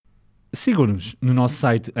Sigam-nos no nosso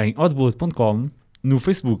site em oddbullet.com, no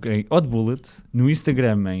Facebook em oddbullet, no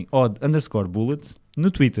Instagram em odd_bullet,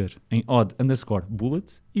 no Twitter em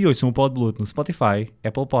odd_bullet e ouçam o Podbullet no Spotify,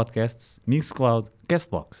 Apple Podcasts, Mixcloud,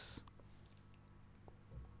 Castbox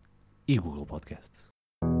e Google Podcasts.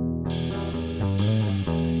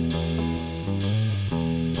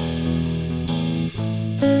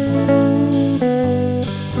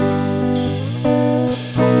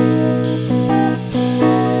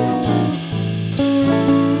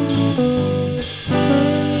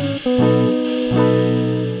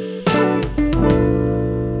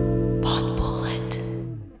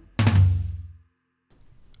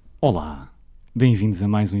 Olá, bem-vindos a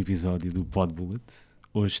mais um episódio do Podbullet.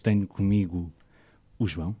 Hoje tenho comigo o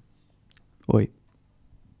João. Oi.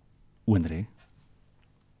 O André.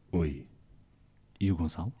 Oi. E o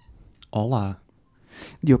Gonçalo. Olá.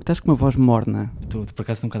 Diogo, estás com uma voz morna. Estou por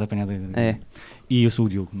acaso um bocado apanhado. É. E eu sou o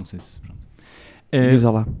Diogo, não sei se... Pronto. Diz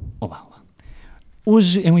olá. Olá.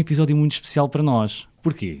 Hoje é um episódio muito especial para nós.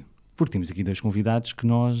 Porquê? Porque temos aqui dois convidados que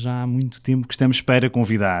nós já há muito tempo que estamos para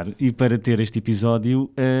convidar e para ter este episódio,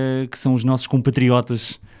 que são os nossos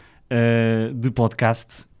compatriotas de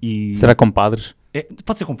podcast. E... Será compadres?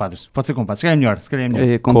 Pode ser compadres. Se calhar é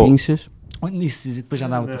melhor. Com pinchas, Isso, depois já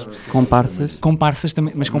dá outras. comparsas. Comparsas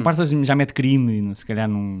também, mas comparsas já mete crime, se calhar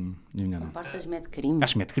não... Comparsas mete crime.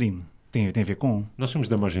 Acho que mete crime. Tem a ver com... Nós somos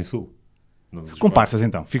da Margem Sul. Comparsas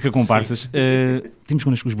então, fica comparsas. Temos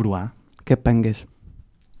connosco os Bruá. Capangas.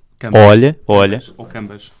 Olha. Ou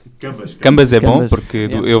Cambas. Cambas é bom Cambas, porque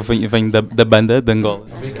yeah. eu venho da banda de Angola.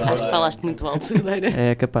 Acho que falaste muito alto, Cedeira.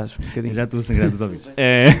 É capaz, um bocadinho. Já estou a sangrar dos ouvidos.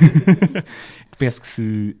 Peço que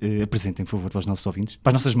se apresentem, por favor, para os nossos ouvintes.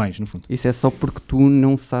 Para as nossas mães, no fundo. Isso é só porque tu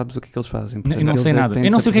não sabes o que é que eles fazem. Eu não sei nada.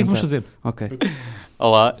 Eu não sei o que é que vamos fazer. Ok.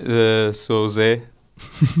 Olá, sou o Zé.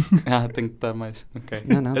 Tenho que estar mais. Ok.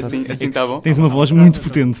 Não, Assim está bom? Tens uma voz muito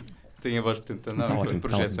potente. Tenho a voz potente. Não, ótimo,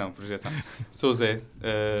 projeção. Sou o Zé.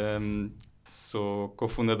 Sou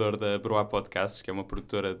cofundador da Broá Podcasts, que é uma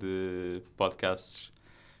produtora de podcasts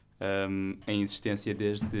em existência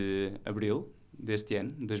desde abril deste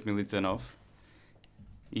ano, 2019.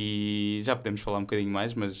 E já podemos falar um bocadinho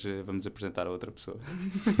mais, mas vamos apresentar a outra pessoa.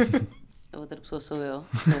 A outra pessoa sou eu,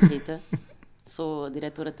 sou a Rita. Sou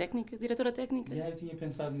diretora técnica. Eu tinha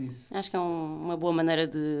pensado nisso. Acho que é uma boa maneira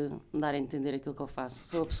de dar a entender aquilo que eu faço.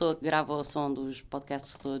 Sou a pessoa que grava o som dos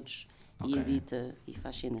podcasts todos e edita e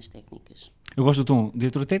faz cenas técnicas. Eu gosto do tom.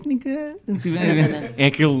 Diretora técnica. Não. É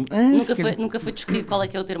aquele. Nunca foi discutido qual é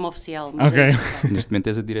que é o termo oficial. Mas Ok. é isso. Neste momento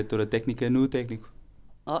és a diretora técnica no técnico.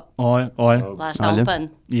 Olha. Lá está Olha. um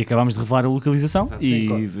pano. E acabámos de revelar a localização. Sim, E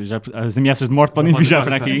claro. já, as ameaças de morte podem vir já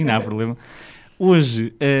para aqui, não há problema.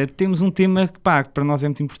 Hoje temos um tema que para nós é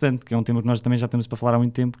muito importante, que é um tema que nós também já estamos para falar há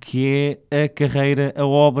muito tempo, que é a carreira, a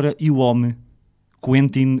obra e o homem,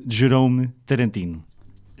 Quentin Jerome Tarantino.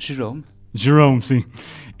 Jerome, sim.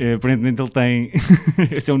 Aparentemente ele tem,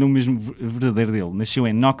 esse é o nome mesmo verdadeiro dele, nasceu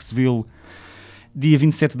em Knoxville, dia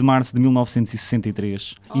 27 de março de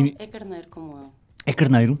 1963. É carneiro como eu. É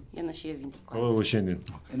carneiro. Eu nasci a 24. Qual é o ascendente?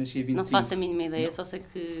 Eu nasci a 25. Não faço a mínima ideia, eu só sei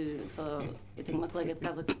que eu tenho uma colega de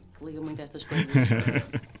casa que liga muito a estas coisas.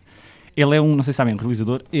 Ele é não sei se sabem, um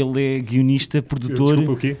realizador, ele é guionista, produtor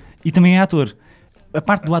Desculpa, o quê? e também é ator. A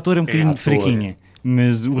parte do ator é um bocadinho ator. fraquinha,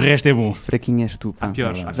 mas o resto é bom. Fraquinha és tu, pá.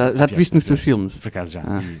 pior. Já te viste nos teus filmes? Por acaso já,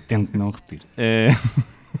 Ah. e tento não repetir.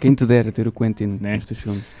 Quem te dera ter o Quentin Né? nos teus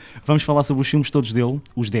filmes? Vamos falar sobre os filmes todos dele,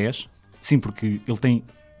 os 10. Sim, porque ele tem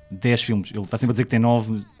 10 filmes. Ele está sempre a dizer que tem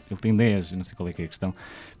 9, ele tem 10, eu não sei qual é que é a questão.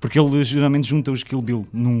 Porque ele geralmente junta os Kill Bill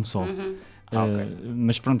num só.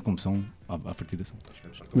 Mas pronto, como são, à partida são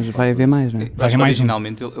todos. Mas vai haver mais, não é? Acho que mais um.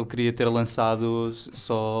 originalmente ele queria ter lançado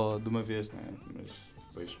só de uma vez, não é? Mas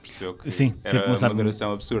depois percebeu que Sim, teve era que lançar uma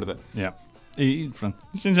duração absurda. Yeah. E pronto,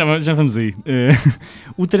 já vamos aí.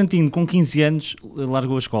 O Tarantino, com 15 anos,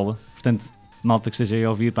 largou a escola. Portanto, malta que esteja aí a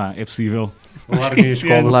ouvir, pá, é possível. Larguem a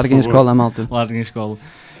escola, por Larguem a favor. escola, malta. Larguem a escola.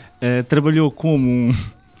 Trabalhou como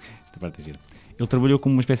Esta parte é gira. Ele trabalhou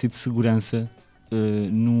como uma espécie de segurança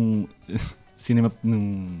num cinema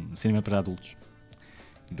para adultos.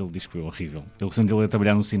 Ele diz que foi horrível. O sonho dele era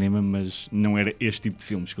trabalhar num cinema, mas não era este tipo de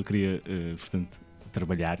filmes que ele queria, portanto,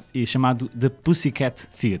 trabalhar. É chamado The Pussycat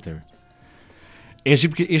Theatre. É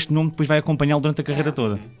giro porque este nome depois vai acompanhá-lo durante a carreira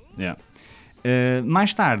toda. Yeah.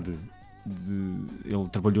 Mais tarde, ele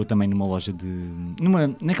trabalhou também numa loja de...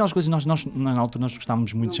 naquelas coisas que nós na altura nós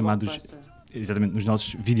gostávamos muito de chamar dos... Exatamente, nos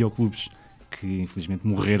nossos videoclubes, que infelizmente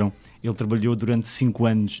morreram. Ele trabalhou durante 5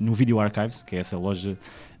 anos no Video Archives, que é essa loja,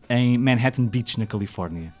 em Manhattan Beach, na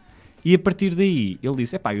Califórnia. E a partir daí, ele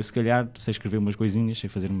disse, eu se calhar sei escrever umas coisinhas, sei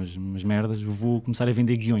fazer umas merdas, vou começar a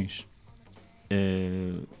vender guiões.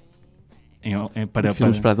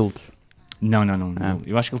 Filmes para adultos. Não. Ah.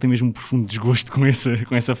 Eu acho que ele tem mesmo um profundo desgosto com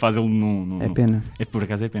essa fase. Ele não. É pena. Por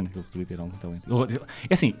acaso é pena que ele podia ter algum talento.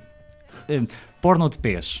 É assim, porno de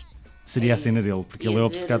pés seria a cena dele, porque ele é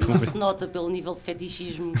obcecado não se nota pelo nível de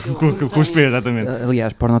fetichismo que com os pés, exatamente.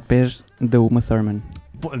 Aliás, porno de pés da Uma Thurman.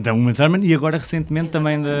 Da Uma Thurman e agora recentemente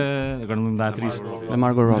também da. Agora não lembro da atriz. Da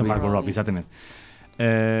Margot Robbie. Da Margot Robbie, exatamente.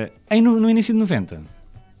 No início de 90,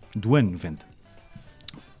 do ano 90,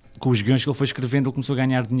 com os guiões que ele foi escrevendo, ele começou a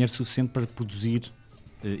ganhar dinheiro suficiente para produzir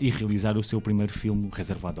e realizar o seu primeiro filme,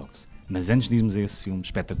 Reservoir Dogs. Mas antes de irmos a esse filme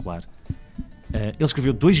espetacular, ele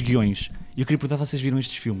escreveu 2 guiões e eu queria perguntar se vocês viram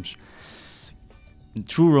estes filmes.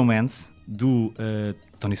 True Romance, do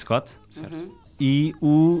Tony Scott, e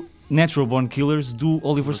o Natural Born Killers, do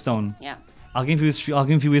Oliver Stone. Yeah. Alguém viu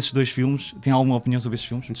esses 2 filmes? Tem alguma opinião sobre esses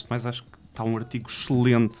filmes? Antes de mais, acho que está um artigo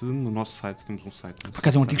excelente no nosso site. Temos um site. Por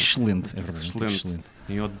acaso é um artigo excelente, é verdade. Excelente.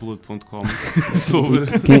 Em oddbullet.com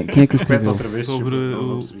sobre... Quem é que o escreveu? outra vez, sobre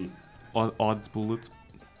não o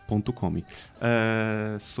Ponto.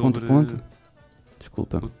 sobre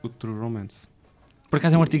Desculpa. o True Romance. Por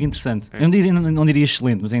acaso é um artigo interessante. Eu não diria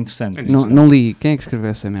excelente, mas é interessante. Não li. Quem é que escreveu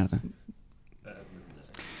essa merda?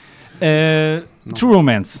 True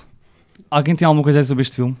Romance. Alguém tem alguma coisa a dizer sobre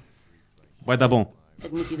este filme? Vai dar bom.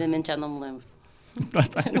 Admitidamente já não me lembro.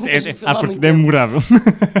 É, não vejo o filme há muito é tempo. memorável.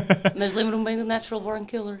 Mas lembro-me bem do Natural Born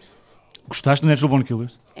Killers. Gostaste do Natural Born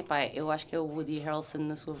Killers? Epá, eu acho que é o Woody Harrelson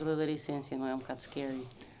na sua verdadeira essência, não é? Um bocado scary.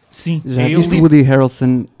 Sim. Já é viste ele. Woody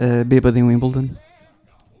Harrelson bêbado em Wimbledon?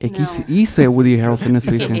 É que Não. isso é Woody Harrelson na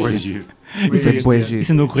sua Isso é essência. Bué giro. Isso é bué giro.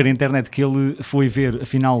 Isso andou a correr na internet que ele foi ver a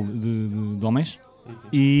final de Homens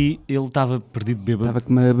e ele estava perdido bêbado. Estava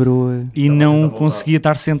com uma broa. E não conseguia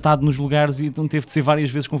estar sentado nos lugares e então teve de ser várias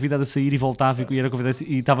vezes convidado a sair e voltava e era convidado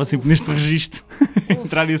e estava sempre neste registro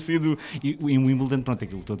entrar e sair e em Wimbledon, pronto,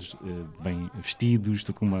 aquilo todos bem vestidos,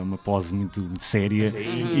 tudo com uma pose muito séria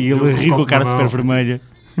e ele a rir com a cara super vermelha.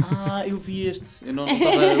 Eu vi este. Eu não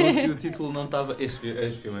estava. O título não estava. Este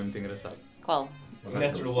filme é muito engraçado. Qual?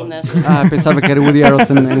 Natural O Born. Natural. Pensava que era Woody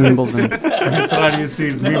Harrelson em Wimbledon. Entrar e a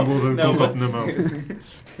sair de Wimbledon com não, o copo na mão.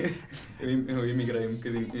 Eu emigrei um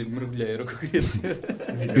bocadinho, mergulhei, era o que eu queria dizer.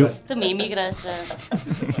 Também emigraste já.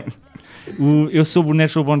 Eu soube o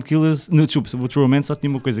Natural Born Killers, desculpa, sobre o True Romance só tinha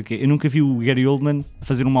uma coisa que é, eu nunca vi o Gary Oldman a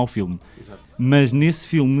fazer um mau filme. Exato. Mas nesse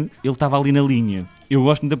filme ele estava ali na linha. Eu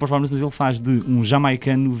gosto muito da performance, mas ele faz de um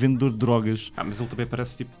jamaicano vendedor de drogas. Mas ele também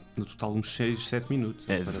parece, tipo, no total uns 6, 7 minutos.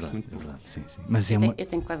 É Parece verdade, muito é bom. verdade. Sim. Mas Eu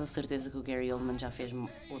tenho quase a certeza que o Gary Oldman já fez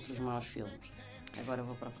outros maus filmes. Agora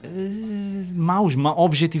vou procurar.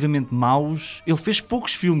 objetivamente maus. Ele fez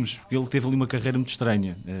poucos filmes, porque ele teve ali uma carreira muito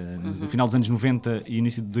estranha. No final dos anos 90 e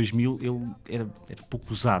início de 2000 ele era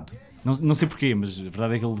pouco usado. Não sei porquê, mas a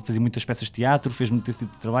verdade é que ele fazia muitas peças de teatro, fez muito esse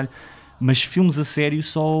tipo de trabalho. Mas filmes a sério,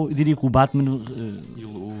 só eu diria que o Batman E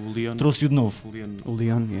o Leon... trouxe-o de novo. O Leon... O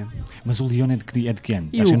Leon, yeah. Mas o Leon é de que ano?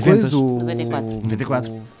 E Acho que o é 90. coisa, o... 94.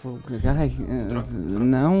 94.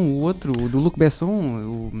 Não, o outro, o do Luc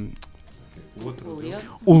Besson. O outro... O Leo?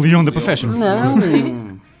 O Leon da Professional.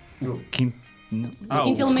 Não. Quinto, não, O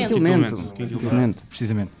Quinto Elemento. Quinto Elemento.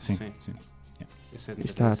 precisamente, sim. Sim. Esse é de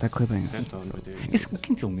Está a correr bem. 90 ou 98. Esse o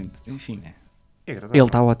quinto elemento, enfim, é. É agradável. Ele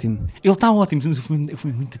está ótimo. Ele está ótimo, mas eu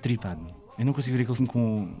fui muito atripado. Eu não consigo ver aquele filme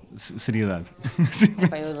com seriedade.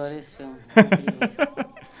 Epá, eu adoro esse filme.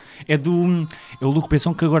 Incrível. É o Luc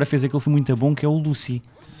Besson que agora fez aquele filme muito bom que é o Lucy.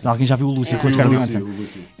 Alguém já viu o Lucy com a Scarlett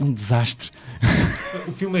Johansson? É um desastre.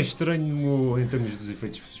 O filme é estranho em termos dos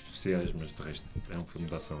efeitos especiais, mas de resto é um filme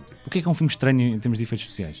de ação. Tipo, O que é um filme estranho em termos de efeitos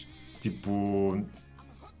especiais? tipo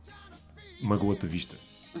uma gota de vista.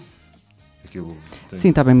 Aquilo tem... Sim,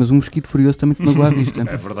 está bem, mas um mosquito furioso também te magoa à vista.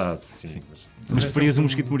 É verdade, sim. Mas preferias um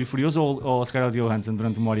Mosquito Furioso ou a Scarlett Johansson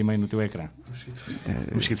durante 1h30 no teu ecrã?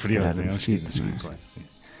 Mosquito Furioso, calhar, é um mosquito, mosquito, mas- claro, sim.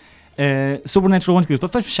 Sobre o Natural Born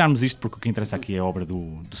Killers, para fecharmos isto, porque o que interessa aqui é a obra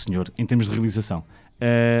do senhor, em termos de realização.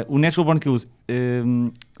 O Natural Born Killers,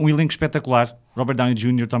 um elenco espetacular, Robert Downey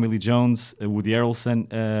Jr., Tommy Lee Jones, Woody Harrelson,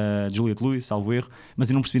 Juliette Lewis, salvo erro, mas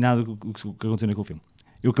eu não percebi nada do que aconteceu naquele filme.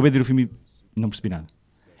 Eu acabei de ver o filme e não percebi nada.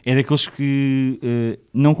 É daqueles que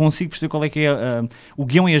não consigo perceber qual é que é. O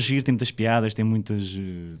guião é agir, tem muitas piadas, tem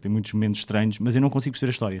muitos momentos estranhos, mas eu não consigo perceber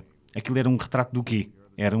a história. Aquilo era um retrato do quê?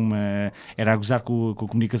 Era a gozar com a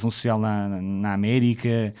comunicação social na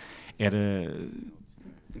América, era...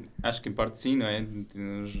 Acho que em parte sim, não é?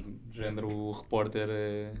 No género, o repórter,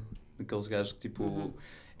 aqueles gajos que tipo.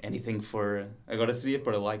 Anything for. Agora seria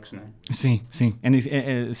para likes, não é? Sim. Sim.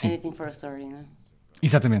 Anything for a story, não é?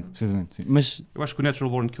 Exatamente, precisamente. Sim. Mas Eu acho que o Natural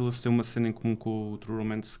Born Killers tem uma cena em comum com o True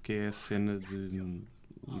Romance, que é a cena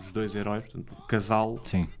os dois heróis, portanto, o casal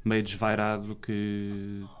Sim. meio desvairado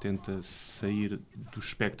que tenta sair do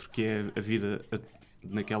espectro que é a vida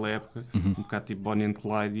naquela época, um bocado tipo Bonnie and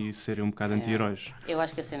Clyde e serem um bocado anti-heróis. Eu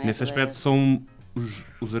acho que a cena Nesse é aspecto são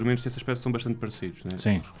os argumentos desse aspecto são bastante parecidos, né?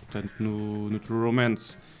 Sim. Portanto, no True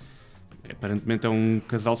Romance aparentemente é um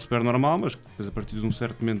casal super normal, mas que depois a partir de um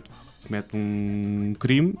certo momento comete um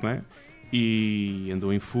crime, não é? E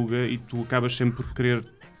andou em fuga e tu acabas sempre por querer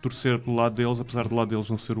torcer pelo lado deles, apesar do lado deles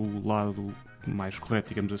não ser o lado mais correto,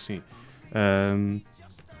 digamos assim.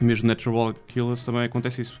 Mesmo Natural Born Killers também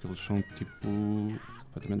acontece isso, porque eles são tipo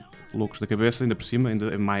completamente loucos da cabeça, ainda por cima, ainda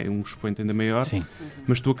é um expoente ainda maior. Sim.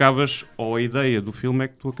 Mas tu acabas, ou a ideia do filme é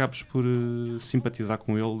que tu acabas por simpatizar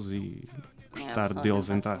com eles e gostar deles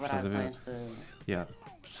entrar, estás a ver? Yeah.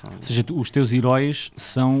 Ou seja, os teus heróis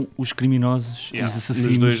são os criminosos, os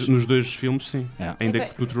assassinos. Nos dois filmes, sim. Yeah. Ainda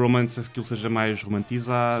que no True Romance aquilo seja mais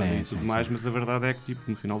romantizado Sim, e tudo mais, mas a verdade é que, tipo,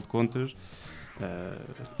 no final de contas...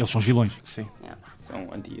 Eles são os vilões. Sim. São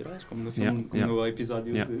anti-heróis, como no filme, como no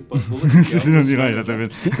episódio Yeah. de Post-Bullet. Sim, são os heróis,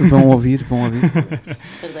 exatamente. Vão ouvir.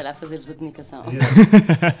 Cerdeira a fazer-vos a comunicação.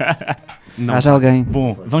 Não. Haja alguém.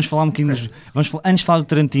 Bom, vamos falar um bocadinho antes de falar do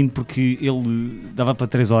Tarantino, porque ele dava para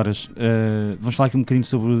 3 horas. Vamos falar aqui um bocadinho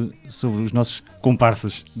sobre os nossos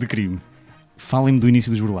comparsas de crime. Falem-me do início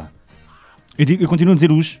dos Bruá. Eu continuo a dizer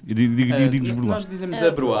eu digo dos Bruá. Nós dizemos a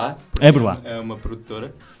Bruá. A Bruá. É uma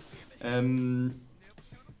produtora.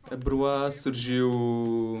 A Bruá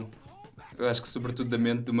surgiu, eu acho que sobretudo da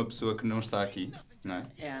mente de uma pessoa que não está aqui, não é?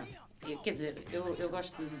 Quer dizer, eu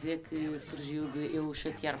gosto de dizer que surgiu de eu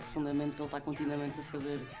chatear profundamente por ele estar continuamente a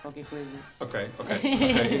fazer qualquer coisa. Ok,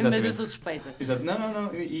 Mas eu sou suspeita. Exato.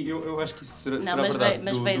 Não, e eu acho que isso será Mas verdade.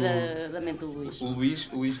 mas veio da mente do Luís. O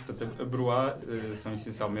Luís, portanto, a Bruá são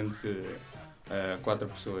essencialmente 4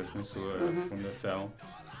 pessoas na sua fundação.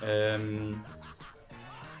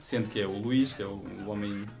 Sendo que é o Luís, que é o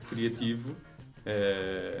homem criativo,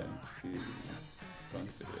 que pronto,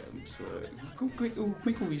 é uma pessoa... Como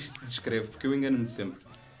é que o Luís se descreve? Porque eu engano-me sempre.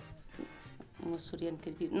 Um açoriano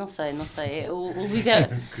criativo. Não sei. O Luís é...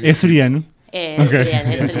 É açoriano? É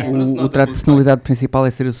açoriano. O trato de personalidade principal é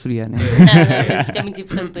ser açoriano. Não, mas isto é muito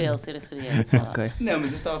importante para ele, ser açoriano. Ok. Não,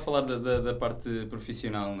 mas eu estava a falar da parte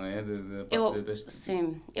profissional, não é?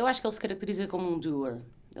 Sim, eu acho que ele se caracteriza como um doer.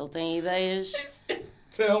 Ele tem ideias...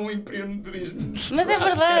 Isso é um empreendedorismo. Mas é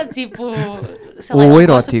verdade, tipo, sei Ou lá, ele erótico.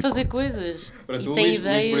 gosta de fazer coisas. Pronto, E o tem Luís,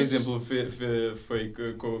 ideias. por exemplo, foi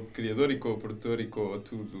co-criador e co-produtor e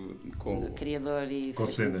co-tudo. De criador e Com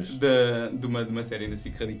fez cenas. De uma série na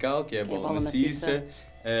SIC Radical, que é a Bola Maciça.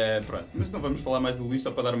 Pronto, mas não vamos falar mais do Luís,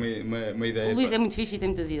 só para dar uma ideia. O Luís é muito fixe e tem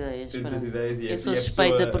muitas ideias. Tem muitas pronto. ideias e Eu sou e a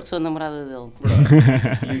suspeita pessoa- porque sou namorada dele.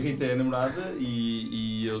 Pronto. E a Rita é a namorada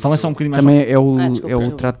e eu Fala sou... só um bocadinho mais. Também é o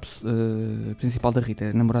desculpa. trato principal da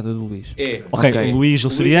Rita, a namorada do Luís. É. Ok, Ok. Luís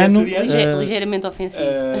açoriano. Ligeiramente ofensivo.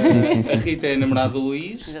 A Rita é a namorada do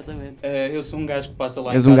Luís. Exatamente. Eu sou um gajo que passa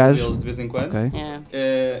lá És em um casa gajo? deles de vez em quando. Ok.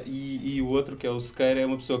 É. E o outro, que é o Sequeira, é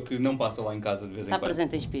uma pessoa que não passa lá em casa de vez Está em quando.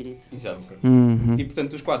 presente em espírito. Exato. Uhum. E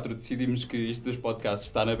portanto os 4 decidimos que isto dos podcasts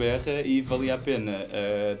está na berra e valia a pena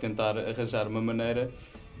tentar arranjar uma maneira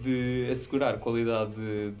de assegurar qualidade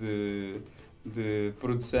de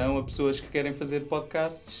produção a pessoas que querem fazer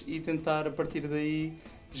podcasts e tentar a partir daí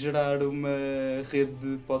gerar uma rede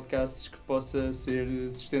de podcasts que possa ser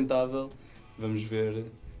sustentável. Vamos ver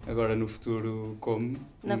agora no futuro como.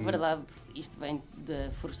 Na verdade, isto vem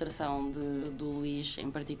da frustração do Luís,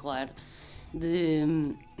 em particular,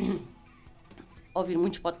 de ouvir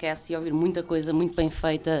muitos podcasts e ouvir muita coisa muito bem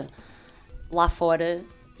feita lá fora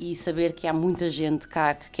e saber que há muita gente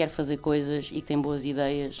cá que quer fazer coisas e que tem boas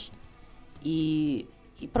ideias e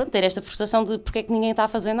pronto, ter esta frustração de porque é que ninguém está a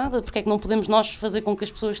fazer nada, porque é que não podemos nós fazer com que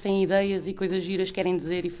as pessoas que têm ideias e coisas giras querem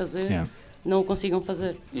dizer e fazer, não o consigam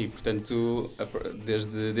fazer. E portanto,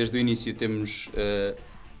 desde o início temos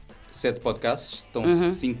 7 podcasts, estão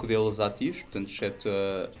 5 deles ativos, portanto, exceto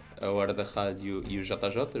a Hora da Rádio e o JJ.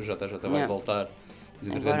 O JJ vai voltar, mas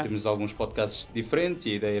entretanto Agora. temos alguns podcasts diferentes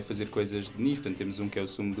e a ideia é fazer coisas de nicho. Portanto, temos um que é o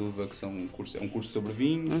Sumo de Uva, que é um curso sobre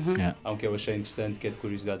vinhos. Há um que eu achei interessante, que é de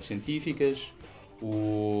curiosidades científicas.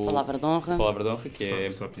 O Palavra de honra. Palavra de Honra, que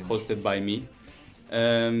é Sapiens. hosted by me.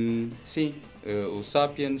 Sim, o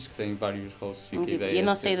Sapiens, que tem vários hosts. Fica E a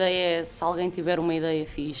nossa ideia é, se alguém tiver uma ideia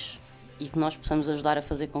fixe e que nós possamos ajudar a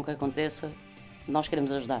fazer com que aconteça, nós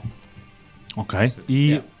queremos ajudar. Ok.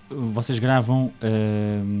 E vocês gravam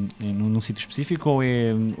num sítio específico ou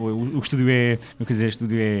o estúdio é. Não quer dizer, o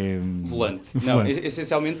estúdio é. Volante. Volante. Não,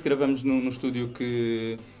 essencialmente gravamos num estúdio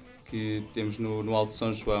que que temos no Alto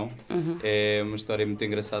São João. É uma história muito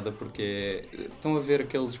engraçada porque estão a ver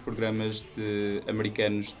aqueles programas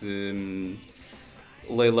americanos de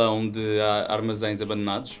leilão de armazéns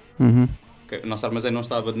abandonados. O nosso armazém não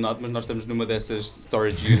está abandonado, mas nós estamos numa dessas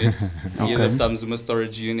storage units e adaptámos uma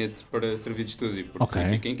storage unit para servir de estúdio. Porque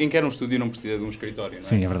enfim, quem quer um estúdio não precisa de um escritório, não é?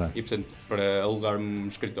 Sim, é verdade. E portanto, para alugar um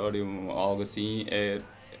escritório ou algo assim é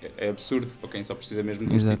absurdo para quem só precisa mesmo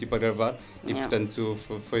de um sítio para gravar e portanto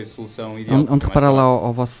foi a solução ideal. Onde reparar lá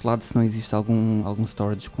ao vosso lado se não existe algum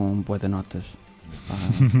storage com bué de notas.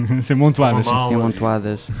 Sem montoadas. Sem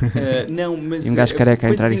amontoadas. Não, mas E um gajo careca a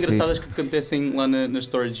entrar coisas e sair. engraçadas que acontecem lá nas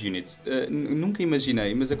storage units. Nunca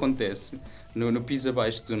imaginei, mas acontece no piso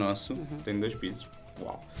abaixo do nosso, tem 2 pisos.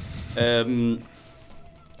 Uau!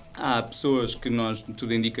 Há pessoas que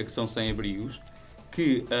tudo indica que são sem-abrigos,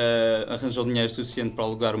 que arranjam dinheiro suficiente para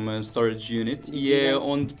alugar uma storage unit e é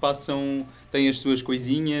onde têm as suas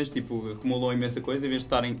coisinhas, tipo, acumulam imensa coisa, em vez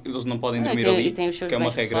de eles não podem dormir ali, que é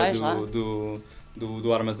uma regra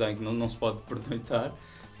do armazém que não se pode pernoitar.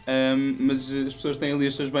 Mas as pessoas têm ali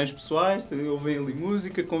os seus bens pessoais, ouvem ali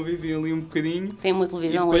música, convivem ali um bocadinho. Tem uma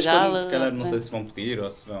televisão e depois, ligada. Se calhar, não sei se vão pedir ou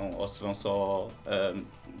se vão só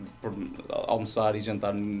almoçar e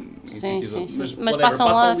jantar em sítios outros. Mas passam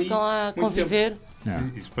lá, ficam lá a conviver.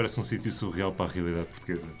 Isso parece um sítio surreal para a realidade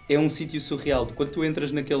portuguesa. É um sítio surreal. Quando tu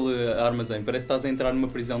entras naquele armazém, parece que estás a entrar numa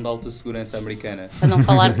prisão de alta segurança americana. Para não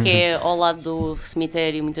falar que é ao lado do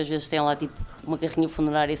cemitério, muitas vezes tem lá tipo uma carrinha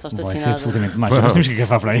funerária só Vai ser estacionada. absolutamente mais. Nós temos que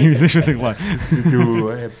acabar para aí, deixa eu ter claro. O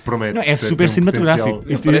sítio promete. Não, é super cinematográfico.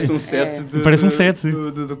 Parece um set Parece um set,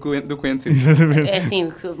 do Quentin. É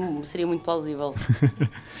assim, seria muito plausível.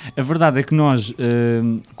 A verdade é que nós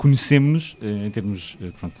conhecemos-nos, em termos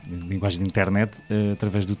de linguagem de internet,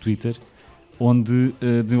 através do Twitter, onde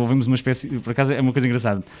desenvolvemos uma espécie... Por acaso é uma coisa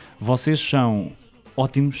engraçada. Vocês são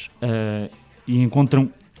ótimos e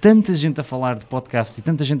encontram tanta gente a falar de podcasts e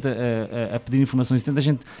tanta gente a pedir informações, tanta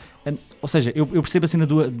gente... ou seja, eu percebo a cena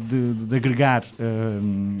de agregar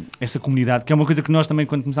essa comunidade, que é uma coisa que nós também,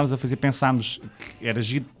 quando começámos a fazer, pensámos que era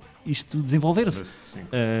giro isto desenvolver-se,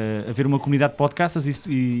 haver uma comunidade de podcasters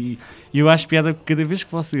e eu acho piada que cada vez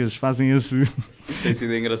que vocês fazem esse... Isso tem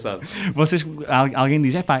sido engraçado. Alguém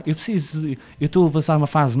diz, eu estou a passar uma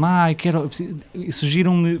fase má e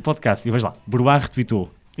surgiram-me podcast, e vais lá, Bruá retweetou.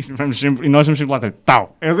 E nós vamos sempre lá atrás.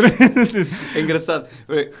 Tal! É engraçado.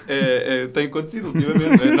 Tem acontecido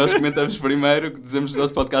ultimamente. Nós comentamos primeiro, dizemos no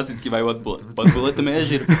nosso podcast e diz que vai o Hot Bullet. O Hot Bullet também é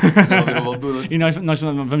giro. E nós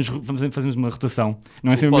fazemos uma rotação.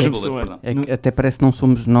 Não é sempre a mesma pessoa. É que até parece que não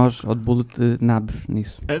somos nós, Hot Bullet, nabos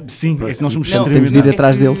nisso. Sim, é que nós somos temos de ir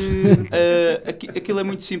atrás deles. Aquilo é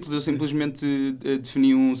muito simples. Eu simplesmente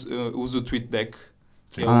defini uso o TweetDeck,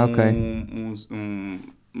 que é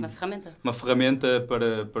uma ferramenta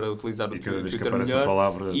para utilizar o Twitter melhor.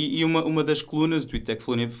 E uma das colunas, o TweetDeck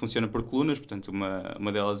funciona por colunas, portanto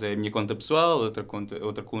uma delas é a minha conta pessoal, outra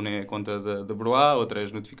coluna é a conta da Broá, outra é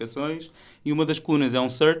as notificações, e uma das colunas é um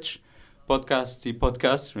search,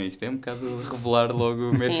 podcasts, mas isto é um bocado revelar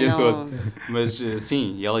logo o métier todo. Mas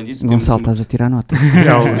sim, e além disso... Gonçalo, estás a tirar nota.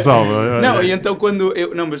 Não, e então quando...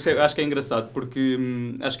 mas acho que é engraçado, porque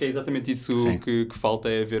acho que é exatamente isso que falta,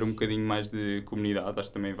 é haver um bocadinho mais de comunidade. Acho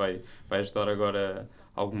que também vai ajudar agora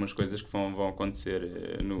algumas coisas que vão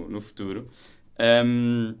acontecer no futuro.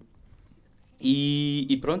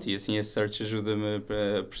 E pronto, e assim esse search ajuda-me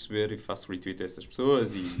a perceber e faço retweet a essas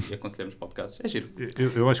pessoas e aconselhamos podcasts. É giro.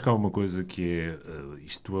 Eu acho que há uma coisa que é...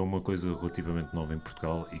 isto é uma coisa relativamente nova em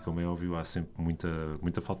Portugal e, como é óbvio, há sempre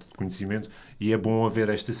muita falta de conhecimento e é bom haver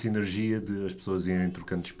esta sinergia de as pessoas irem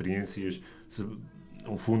trocando experiências,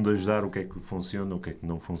 no fundo ajudar o que é que funciona, o que é que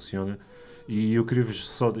não funciona. E eu queria-vos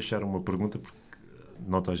só deixar uma pergunta, porque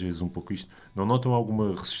noto às vezes um pouco isto. Não notam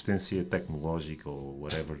alguma resistência tecnológica ou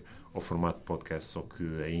whatever ao formato de podcast, só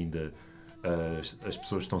que ainda as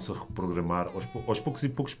pessoas estão-se a reprogramar. Aos poucos e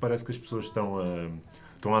poucos parece que as pessoas estão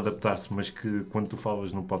a adaptar-se, mas que quando tu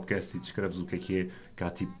falas num podcast e descreves o que é, que há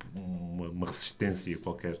tipo uma resistência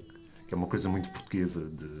qualquer, que é uma coisa muito portuguesa,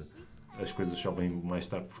 as coisas só vêm mais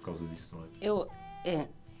tarde por causa disso, não é?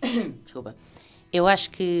 Desculpa. Eu acho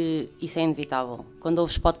que isso é inevitável. Quando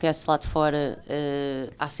ouves podcasts lá de fora,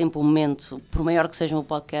 há sempre um momento, por maior que seja um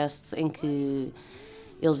podcast, em que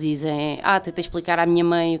eles dizem, tentei explicar à minha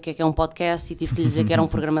mãe o que é um podcast e tive que lhe dizer que era um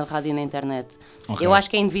programa de rádio na internet. Okay. Eu acho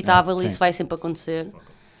que é inevitável e isso vai sempre acontecer.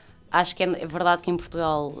 Acho que é verdade que em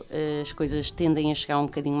Portugal as coisas tendem a chegar um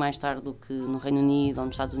bocadinho mais tarde do que no Reino Unido ou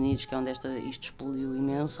nos Estados Unidos, que é onde isto explodiu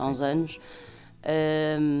imenso há uns anos.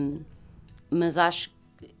 Mas acho que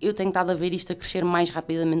eu tenho estado a ver isto a crescer mais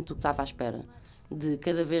rapidamente do que estava à espera. de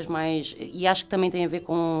cada vez mais, e acho que também tem a ver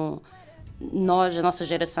com nós, a nossa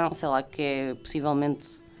geração, sei lá, que é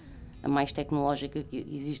possivelmente a mais tecnológica que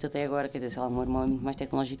existe até agora, quer dizer, sei lá, o meu irmão é muito mais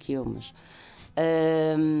tecnológico que eu, mas...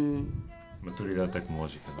 Maturidade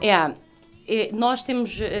tecnológica. Não? Nós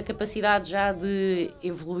temos a capacidade já de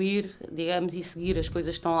evoluir, digamos, e seguir as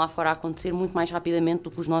coisas que estão lá fora a acontecer muito mais rapidamente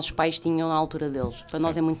do que os nossos pais tinham na altura deles. Para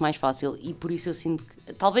nós é muito mais fácil e por isso eu sinto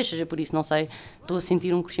que, talvez seja por isso, não sei, estou a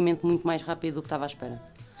sentir um crescimento muito mais rápido do que estava à espera.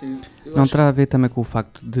 Não terá a ver também com o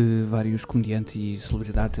facto de vários comediantes e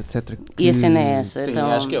celebridades, etc. E a cena é essa. Sim,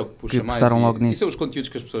 então... acho que é o que puxa que mais. apostaram logo E nisso. são os conteúdos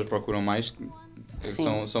que as pessoas procuram mais.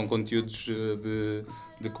 Sim. São conteúdos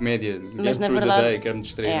de comédia. Mas Get na through the verdade, day, quero-me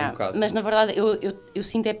distrair um bocado. mas na verdade eu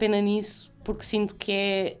sinto é pena nisso porque sinto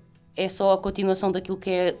que é só a continuação daquilo que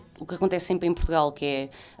é o que acontece sempre em Portugal, que é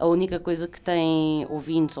a única coisa que tem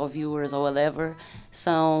ouvintes ou viewers ou whatever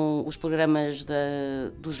são os programas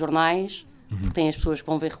dos jornais, porque tem as pessoas que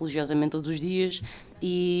vão ver religiosamente todos os dias,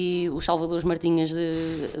 e os Salvadores Martinhas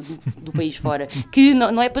do país fora, que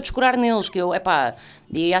não é para descurar neles, que eu,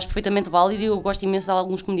 e acho perfeitamente válido, eu gosto imenso de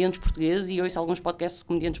alguns comediantes portugueses e ouço alguns podcasts de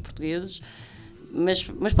comediantes portugueses, mas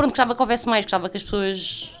pronto, gostava que houvesse mais, gostava que as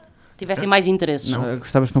pessoas tivessem mais interesses. Não,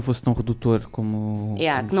 gostavas que não fosse tão redutor como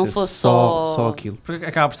Que não ser fosse só aquilo. Porque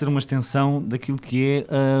acaba por ser uma extensão daquilo que é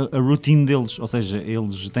a routine deles, ou seja,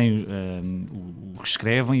 eles têm o que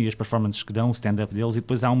escrevem e as performances que dão, o stand-up deles, e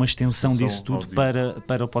depois há uma extensão disso tudo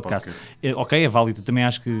para o podcast. Ok, é válido, também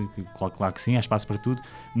acho que claro que sim, há espaço para tudo,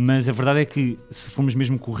 mas a verdade é que se formos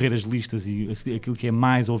mesmo correr as listas e aquilo que é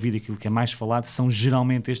mais ouvido, aquilo que é mais falado, são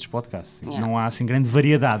geralmente estes podcasts. Não há assim grande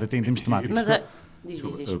variedade até em termos temáticos. Mas diz.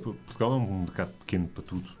 Portugal é um mercado pequeno para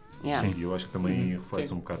tudo. Yeah. E eu acho que também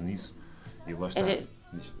reflete um bocado nisso. E lá está.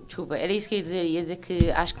 Desculpa, era isso que eu ia dizer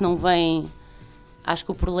que acho que não vem. Acho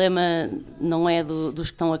que o problema não é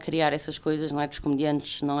dos que estão a criar essas coisas, não é dos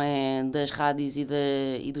comediantes, não é das rádios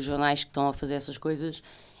e dos jornais que estão a fazer essas coisas,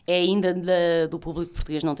 é ainda do público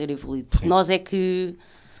português não ter evoluído. Porque nós é que.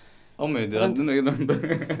 Oh meu Deus,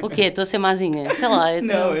 O quê? Estou a ser mazinha? Sei lá.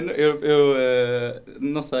 Não, eu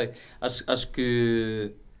não sei. Acho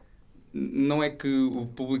que não é que o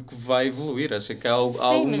público vai evoluir. Acho que há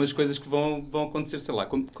algumas coisas que vão acontecer, sei lá,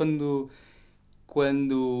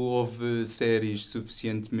 quando houve séries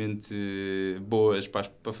suficientemente boas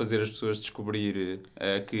para fazer as pessoas descobrir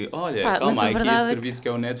que, olha, calma, há aqui este serviço que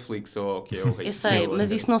é o Netflix ou que é o Eu sei,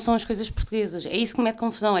 mas isso não são as coisas portuguesas. É isso que me mete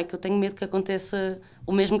confusão, é que eu tenho medo que aconteça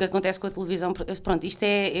o mesmo que acontece com a televisão. Pronto, isto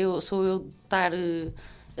sou eu estar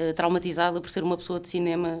traumatizada por ser uma pessoa de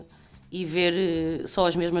cinema e ver só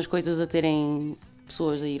as mesmas coisas a terem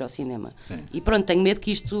pessoas a ir ao cinema. Sim. E pronto, tenho medo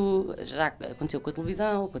que isto já aconteceu com a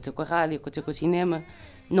televisão, aconteceu com a rádio, aconteceu com o cinema,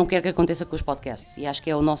 não quero que aconteça com os podcasts e acho que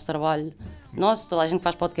é o nosso trabalho, toda a gente que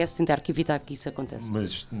faz podcast, tentar evitar que isso aconteça.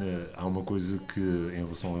 Mas há uma coisa que em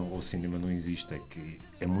relação ao cinema não existe, é que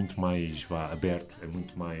é muito mais aberto, é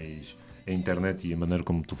muito mais a internet e a maneira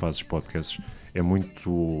como tu fazes podcasts é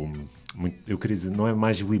muito, eu queria dizer, não é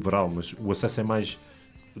mais liberal, mas o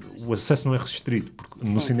acesso não é restrito, porque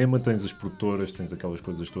no cinema tens as produtoras, tens aquelas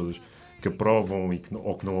coisas todas que aprovam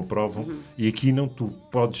ou que não aprovam, e aqui não, tu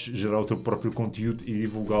podes gerar o teu próprio conteúdo e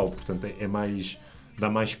divulgá-lo, portanto dá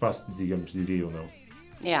mais espaço, digamos, diria ou não.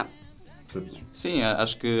 Percebes? Sim,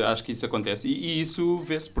 acho que isso acontece e isso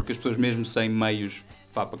vê-se porque as pessoas mesmo sem meios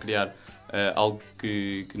para criar algo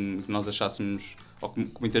que nós achássemos ou que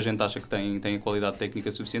muita gente acha que tem a qualidade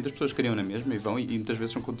técnica suficiente, as pessoas criam na mesma e vão, e muitas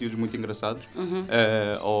vezes são conteúdos muito engraçados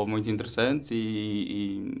ou muito interessantes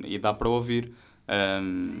e dá para ouvir.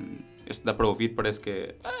 Este dá para ouvir parece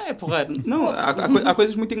que é porreiro. Não, há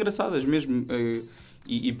coisas muito engraçadas mesmo.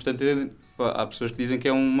 E portanto, há pessoas que dizem que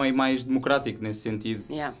é um meio mais democrático nesse sentido.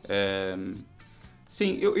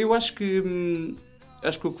 Sim, eu acho que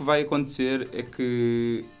o que vai acontecer é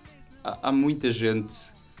que há muita gente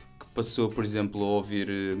passou, por exemplo, a ouvir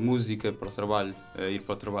música para o trabalho, a ir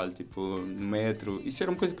para o trabalho, tipo, no metro. Isso era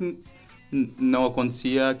uma coisa que não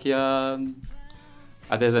acontecia aqui há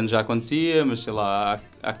 10 anos já acontecia, mas sei lá,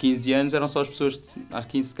 há 15 anos eram só as pessoas, há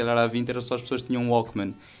 15, se calhar há 20, eram só as pessoas que tinham um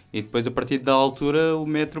Walkman. E depois, a partir da altura, o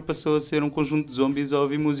metro passou a ser um conjunto de zombies a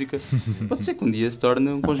ouvir música. Pode ser que um dia se torne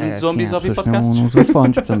um conjunto de zombies a ouvir podcasts. Não usam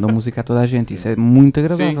fones, portanto, dão música a toda a gente. Isso é muito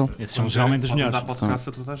agradável. Esses são geralmente os melhores. Dá podcast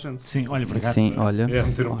a toda a gente. Sim, olha, para cá. Sim, olha. É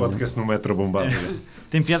meter um podcast no metro bombado.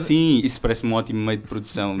 Tem piada. Sim, isso parece-me um ótimo meio de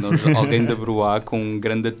produção. Alguém da Broá com um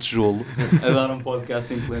grande tijolo a dar um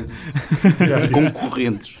podcast em pleno.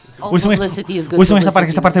 Concorrentes. Ouçam esta parte, que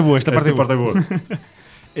esta parte é boa. Esta parte é boa.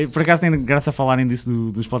 Por acaso tem graça a falarem disso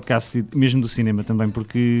dos podcasts e mesmo do cinema também,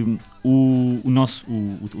 porque o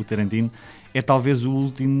Tarantino é talvez o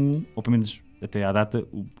último, ou pelo menos até à data,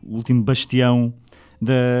 o último bastião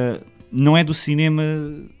não é do cinema...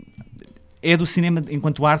 É do cinema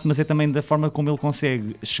enquanto arte, mas é também da forma como ele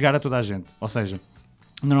consegue chegar a toda a gente. Ou seja,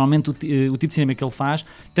 normalmente o tipo de cinema que ele faz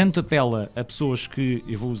tanto apela a pessoas que,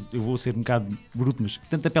 eu vou ser um bocado bruto, mas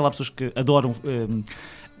tanto apela a pessoas que adoram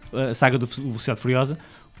a saga do Velocidade Furiosa,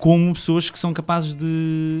 como pessoas que são capazes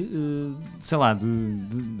sei lá,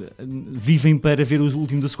 vivem para ver o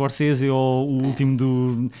último do Scorsese ou o último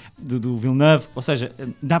do Villeneuve, ou seja,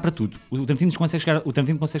 dá para tudo. O Tarantino consegue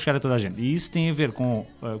chegar a toda a gente, e isso tem a ver com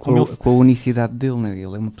a unicidade dele, né?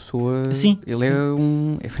 Ele é uma pessoa... Sim, ele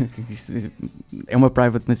sim. é uma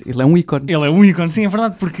private, mas ele é um ícone. Ele é um ícone, sim, é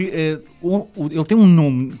verdade, porque ele tem um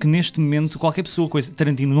nome que neste momento qualquer pessoa conhece.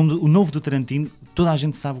 Tarantino, o novo do Tarantino, toda a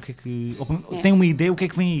gente sabe o que é que... tem uma ideia o que é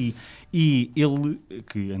que vem aí. E ele,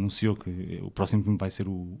 que anunciou que o próximo filme vai ser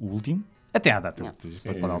o último, até à data.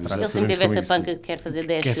 Pode alterar. Ele sempre teve essa panca que quer fazer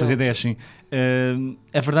 10 Quer fazer 10, sim.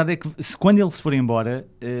 A verdade é que quando ele se for embora,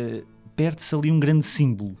 perde-se ali um grande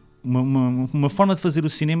símbolo. Uma forma de fazer o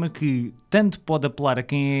cinema que tanto pode apelar a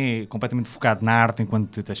quem é completamente focado na arte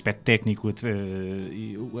enquanto aspecto técnico,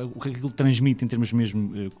 o que aquilo transmite em termos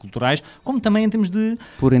mesmo culturais, como também em termos de...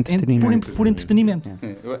 Por entretenimento. Por entretenimento.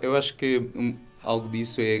 Eu acho que algo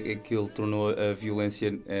disso é que ele tornou a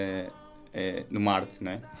violência numa arte,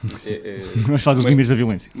 não é? Vamos falar dos limites da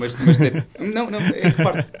violência. Mas não, é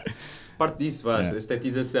parte disso, a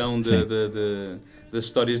estetização das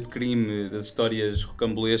histórias de crime, das histórias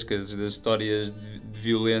rocambolescas, das histórias de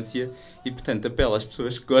violência, e portanto apela às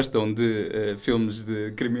pessoas que gostam de filmes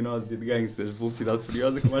de criminosos e de gangsters, Velocidade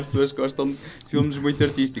Furiosa, como às pessoas que gostam de filmes muito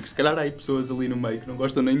artísticos. Se calhar há aí pessoas ali no meio que não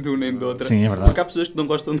gostam nem de um nem de outra. Sim, é verdade. Porque há pessoas que não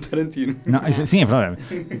gostam de Tarantino. Não, sim, é verdade.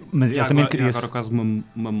 Mas ele também queria... agora quase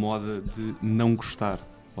uma moda de não gostar,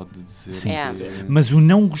 pode dizer. Sim. É. Mas o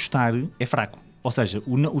não gostar é fraco. Ou seja,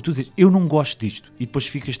 tu dizes, eu não gosto disto, e depois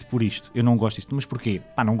ficas-te por isto, eu não gosto disto, mas porquê?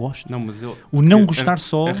 Pá, não gosto. Não, mas O não gostar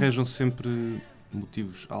só... Arranjam sempre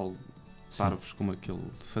motivos algo parvos, como aquele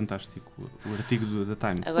fantástico, o artigo da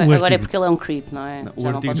Time. Agora é porque ele é um creep, não é? Não,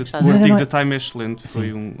 Já não podes gostar o dele. artigo da Time é excelente, Sim.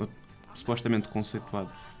 foi supostamente conceituado,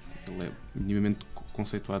 ele é minimamente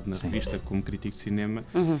conceituado na revista como crítico de cinema,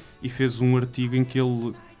 e fez um artigo em que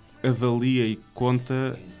ele avalia e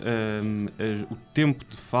conta o tempo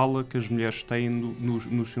de fala que as mulheres têm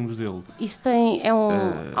nos filmes dele. Isso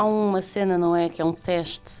há uma cena, não é? Que é um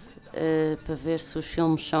teste para ver se os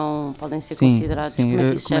filmes podem ser considerados. Sim. Como é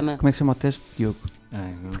que isso se chama? Como é que chama o teste, Diogo?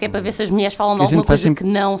 Porque é para ver se as mulheres falam de Que a gente alguma faz coisa sempre- que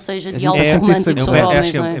não seja a de gente algo faz sempre romântico essa- sobre acho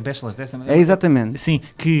homens, que não é é? Bachelors dessa. É exatamente. Sim,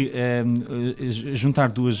 que juntar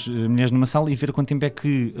duas mulheres numa sala e ver quanto tempo é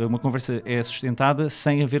que uma conversa é sustentada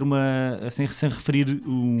sem haver sem referir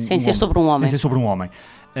Sem ser sobre um homem. Sem ser sobre um homem.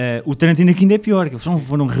 O Tarantino aqui ainda é pior, que eles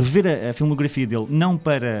foram rever a filmografia dele não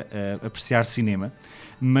para apreciar cinema,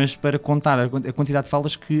 mas para contar a quantidade de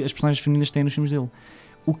falas que as personagens femininas têm nos filmes dele.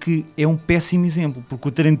 O que é um péssimo exemplo, porque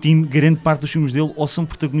o Tarantino, grande parte dos filmes dele, ou são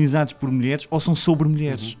protagonizados por mulheres ou são sobre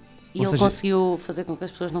mulheres. E Ou ele seja, conseguiu fazer com que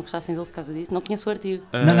as pessoas não gostassem dele por causa disso. Não conheço o artigo.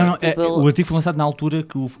 Não. Tipo, O artigo foi lançado na altura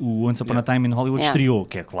que o Once Upon a Time in Hollywood estreou,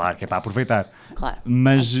 que é claro, que é para aproveitar. Claro.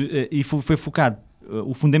 Mas e foi focado.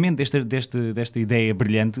 O fundamento desta ideia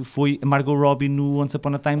brilhante foi a Margot Robbie no Once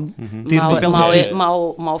Upon a Time ter um papel de...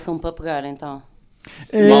 Mau filme para pegar, então.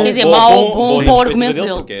 Quer dizer, bom para o argumento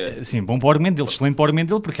dele. Porque Sim, bom para o argumento dele, excelente para o argumento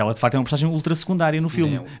dele, porque ela de facto é uma personagem ultra secundária no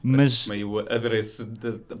filme. Mas meio adereço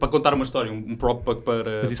para contar uma história, um prop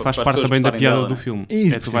para. Mas isso para faz as parte pessoas também da gostarem piada dela, do não é? filme.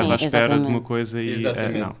 Isso, É tu vais sim, à espera de exatamente. uma coisa e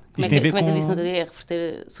Exatamente. não. Como Isto é tem a ver que com... disse no outro dia? É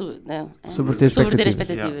reverter... Subverter expectativas.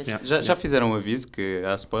 expectativas. Já fizeram um aviso que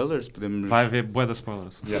há spoilers? Podemos. Vai haver bué de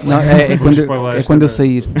spoilers. Não, é quando eu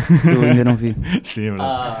sair. Eu ainda não vi. Sim, é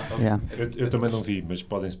verdade. Ok. Yeah. Eu também não vi, mas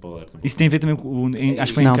podem spoiler também. Isso tem a ver também com... Acho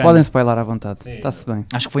que foi em Não, Cannes. podem spoiler à vontade. Sim. Está-se bem.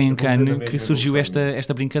 Acho que foi em Eu vou ver Cannes também, que eu vou surgiu gostar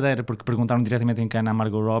esta brincadeira, porque perguntaram diretamente em Cannes à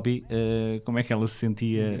Margot Robbie como é que ela se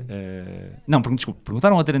sentia...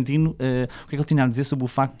 perguntaram ao Tarantino o que é que ele tinha a dizer sobre o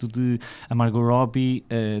facto de a Margot Robbie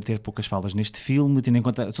ter poucas falas neste filme, tendo em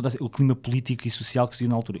conta todo o clima político e social que se viu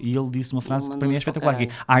na altura. E ele disse uma frase que para mim é espetacular, que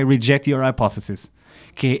é I reject your hypothesis,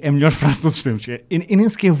 que é a melhor frase de todos os tempos. Eu nem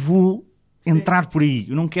sequer vou entrar por aí,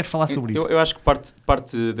 eu não quero falar sobre isso. Eu acho que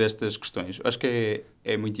parte destas questões, acho que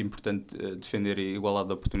é muito importante defender a igualdade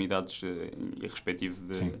de oportunidades e respectivo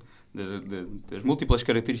das múltiplas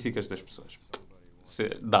características das pessoas.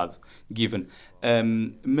 Dado, given.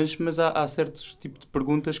 Mas há certos tipos de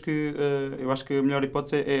perguntas que eu acho que a melhor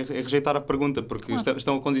hipótese é rejeitar a pergunta, porque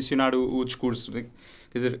estão a condicionar o discurso. Quer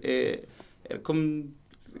dizer, é como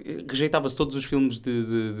rejeitava-se todos os filmes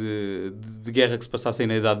de guerra que se passassem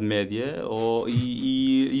na Idade Média,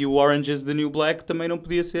 e o Orange is the New Black também não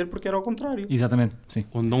podia ser porque era ao contrário. Exatamente, sim.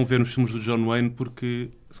 Ou não ver os filmes do John Wayne porque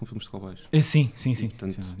são filmes de cowboys. Sim.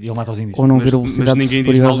 Portanto, Sim. E ele mata os índios. Ou não Mas- ver o mas Velocidade ninguém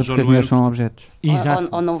diz mal Furiosa do John porque as mulheres Wayne. são objetos. Exato.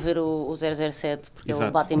 Ou não ver o 007 porque ele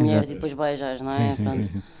Exato. bate em mulheres Exato. e depois beijas, não é? Sim, sim, Pronto.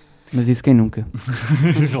 sim. Mas isso quem nunca?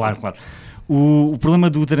 Claro. O problema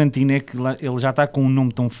do Tarantino é que ele já está com um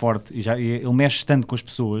nome tão forte e ele mexe tanto com as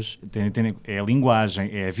pessoas. É a linguagem,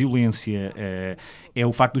 é a violência, é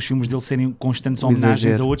o facto dos filmes dele serem constantes O homenagens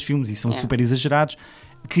exagero. a outros filmes e são É. super exagerados.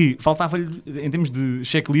 Que faltava-lhe, em termos de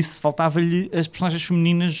checklist, faltava-lhe as personagens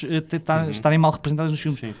femininas estarem mal representadas nos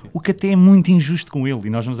filmes. Sim. O que até é muito injusto com ele, e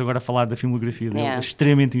nós vamos agora falar da filmografia dele, Yeah. é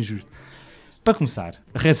extremamente injusto. Para começar,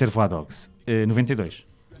 Reservoir Dogs, 92.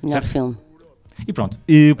 Melhor Certo? filme. E pronto,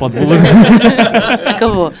 pode pô-lo.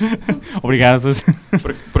 Acabou. Obrigado.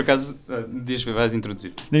 Por acaso, diz, vais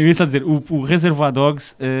introduzir. Eu ia só dizer, o Reservoir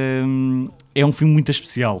Dogs é um filme muito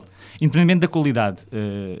especial. Independentemente da qualidade,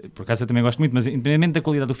 por acaso eu também gosto muito, mas independentemente da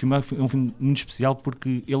qualidade do filme, é um filme muito especial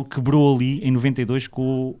porque ele quebrou ali em 92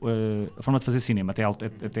 com a forma de fazer cinema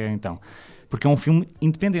até então. Porque é um filme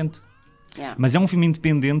independente. Yeah. Mas é um filme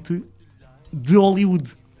independente de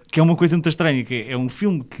Hollywood, que é uma coisa muito estranha, que é um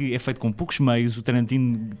filme que é feito com poucos meios. O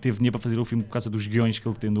Tarantino teve dinheiro para fazer o filme por causa dos guiões que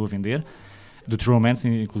ele tendeu a vender, do True Romance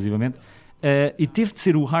inclusivamente, e teve de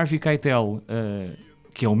ser o Harvey Keitel,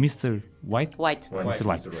 que é o Mr. White. Mr.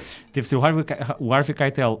 White. Teve de ser o Harvey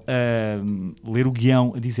Keitel a ler o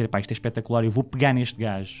guião, a dizer, pá, isto é espetacular, eu vou pegar neste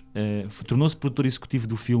gajo. Tornou-se produtor executivo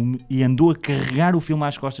do filme e andou a carregar o filme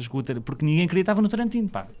às costas porque ninguém acreditava no Tarantino,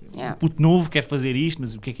 pá. Yeah. Um puto novo quer fazer isto,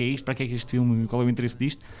 mas o que é isto? Para que é que este filme? Qual é o interesse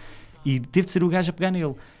disto? E teve de ser o gajo a pegar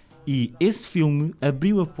nele. E esse filme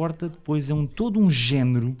abriu a porta depois a todo um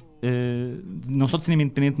género, não só de cinema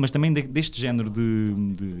independente, mas também deste género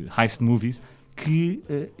de heist movies, que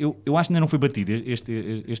eu acho que ainda não foi batido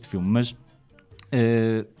este filme, mas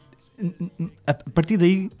a partir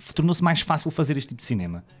daí tornou-se mais fácil fazer este tipo de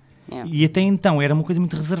cinema. Yeah. E até então era uma coisa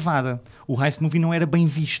muito reservada. O heist movie não era bem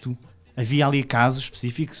visto. Havia ali casos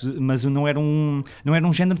específicos, mas não era um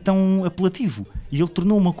género tão apelativo. E ele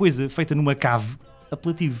tornou uma coisa feita numa cave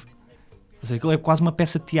apelativo. Ou seja, aquilo é quase uma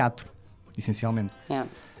peça de teatro, essencialmente. Yeah.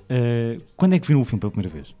 Quando é que viram o filme pela primeira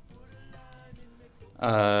vez?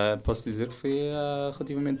 Posso dizer que foi há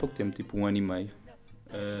relativamente pouco tempo, tipo 1 ano e meio.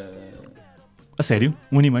 A sério?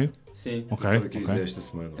 1 ano e meio? Sim. Ok. Sabe o que dizer esta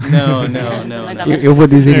semana? Não. Eu vou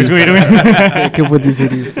dizer Eu isso. estou a É que eu vou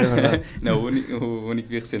dizer isso, é verdade. Não, o único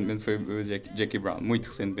que vi recentemente foi o Jackie Brown, muito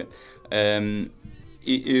recentemente.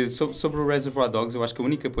 Sobre o Reservoir Dogs, eu acho que a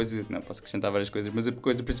única coisa... Não, posso acrescentar várias coisas, mas a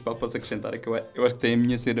coisa principal que posso acrescentar é que eu acho que tem a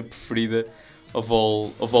minha cena preferida of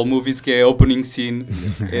all movies, que é a opening scene,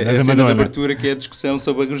 é a cena de abertura, que é a discussão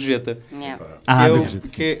sobre a gorjeta. Yeah.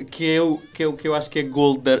 Que é o que eu acho que é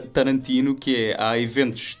gold Tarantino, que é, há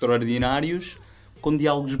eventos extraordinários com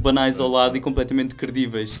diálogos banais ao lado e completamente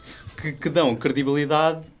credíveis, que dão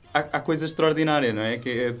credibilidade à coisa extraordinária, não é?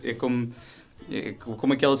 Que é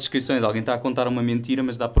como aquelas descrições, alguém está a contar uma mentira,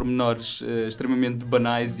 mas dá pormenores extremamente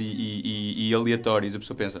banais e aleatórios. A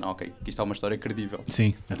pessoa pensa, não, ok, que isto é uma história credível.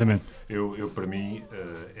 Sim, exatamente. Eu para mim,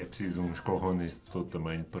 é preciso uns cojones de todo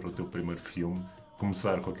tamanho para o teu primeiro filme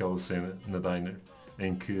começar com aquela cena na diner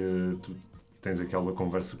em que tu tens aquela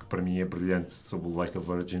conversa que para mim é brilhante sobre o Like a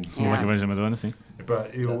Virgin. Sim, Like a Virgin Madonna, sim. Epá,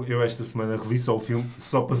 eu esta semana revi só o filme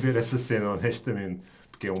só para ver essa cena, honestamente.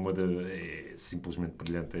 Porque é simplesmente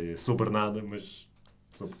brilhante. É sobre nada, mas...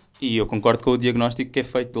 E eu concordo com o diagnóstico que é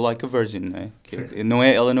feito do Like a Virgin, não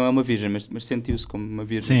é? Ela não é uma virgem, mas sentiu-se como uma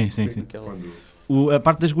virgem. Sim. Aquela... A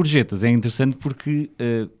parte das gorjetas é interessante porque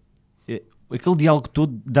aquele diálogo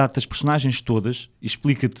todo dá-te as personagens todas,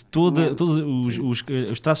 explica-te todos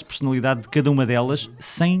os traços de personalidade de cada uma delas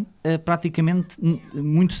sem praticamente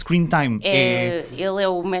muito screen time. Ele é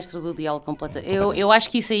o mestre do diálogo completo. Eu acho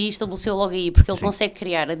que isso aí estabeleceu logo aí, porque ele consegue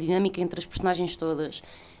criar a dinâmica entre as personagens todas,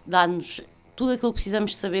 dá-nos tudo aquilo que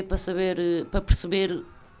precisamos de saber para perceber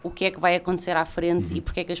o que é que vai acontecer à frente e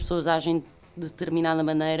porque é que as pessoas agem de determinada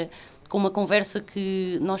maneira, com uma conversa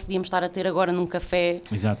que nós podíamos estar a ter agora num café,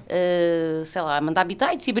 Exato. sei lá, mandar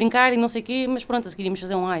bitites e brincar e não sei o quê, mas pronto, a seguir íamos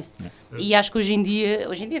fazer um heist. E acho que hoje em dia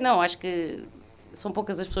não, acho que são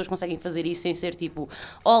poucas as pessoas que conseguem fazer isso sem ser tipo,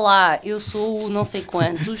 olá, eu sou não sei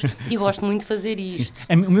quantos e gosto muito de fazer isto.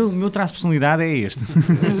 O meu traço de personalidade é este.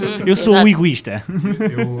 Eu sou Exato. o egoísta.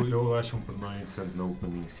 Eu acho um pormenor interessante na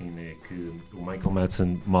opening scene é que o Michael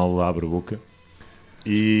Madsen mal abre a boca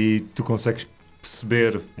e tu consegues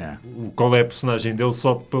perceber qual é a personagem dele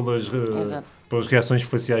só pelas reações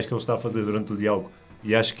faciais que ele está a fazer durante o diálogo.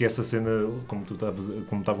 E acho que essa cena, como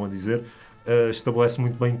estavam a dizer, estabelece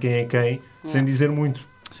muito bem quem é quem, sem dizer muito.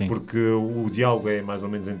 Sim. Porque o diálogo é mais ou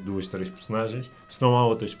menos entre 2, 3 personagens. Não há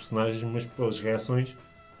outras personagens, mas pelas reações,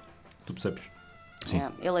 tu percebes. Sim.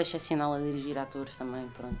 Ele é excepcional a dirigir atores também,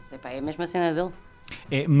 pronto. Epá, é a mesma cena dele.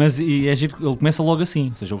 Mas é giro que ele começa logo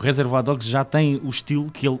assim, ou seja, o Reservoir Dogs já tem o estilo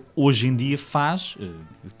que ele hoje em dia faz,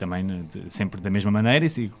 também sempre da mesma maneira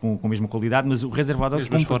e com a mesma qualidade, mas o Reservoir Dogs... As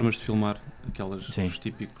mesmas formas de filmar, Sim. os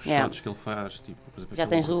típicos Yeah. shots que ele faz. Tipo, por exemplo, Já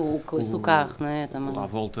tens o coice do carro, não é? Também. À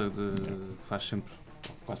volta faz sempre,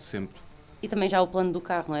 quase sempre. E também já o plano do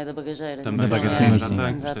carro, não é? Da bagageira. Também Da Não é? bagageira, já sim.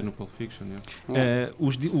 tem, Exato. isto é no Pulp Fiction. Yeah.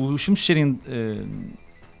 Os filmes serem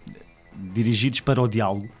dirigidos para o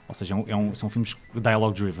diálogo, ou seja, são filmes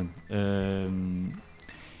dialogue-driven,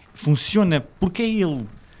 funciona porque é ele,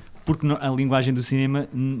 porque a linguagem do cinema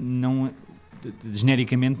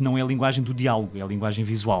genericamente não é a linguagem do diálogo, é a linguagem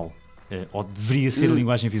visual, ou deveria ser a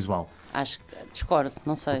linguagem visual. Acho que discordo,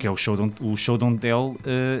 não sei. Porque é o show don't tell,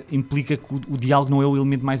 implica que o diálogo não é o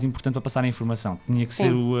elemento mais importante para passar a informação. Tinha que Sim.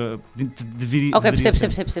 ser o... deveria Ok, ser.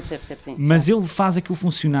 percebo, sim. Mas ele faz aquilo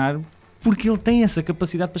funcionar porque ele tem essa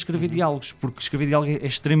capacidade para escrever diálogos. Porque escrever diálogo é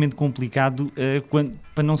extremamente complicado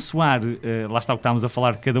para não soar. Lá está o que estávamos a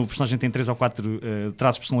falar, cada personagem tem 3 ou 4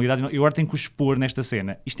 traços de personalidade e agora tem que os expor nesta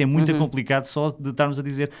cena. Isto é muito complicado só de estarmos a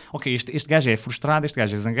dizer ok, este gajo é frustrado, este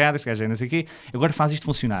gajo é zangado, este gajo é não sei o quê, agora faz isto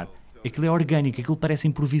funcionar. Aquilo é orgânico, aquilo parece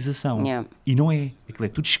improvisação. Yeah. E não é. Aquilo é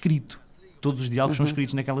tudo escrito. Todos os diálogos são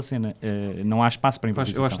escritos naquela cena. Não há espaço para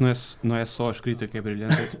improvisação. Eu acho que não é só a escrita que é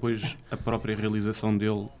brilhante, é depois a própria realização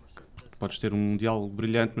dele. Podes ter um diálogo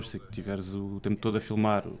brilhante, mas se tiveres o tempo todo a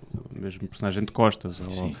filmar o mesmo personagem de costas,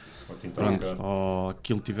 ou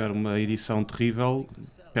aquilo tiver uma edição terrível,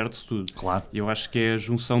 perde-se tudo. Claro. E eu acho que é a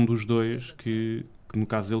junção dos dois que no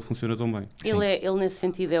caso dele funciona tão bem. Ele nesse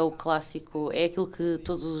sentido é o clássico, é aquilo que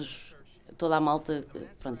toda a malta,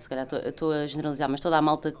 pronto, se calhar estou a generalizar, mas toda a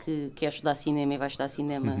malta que quer estudar cinema e vai estudar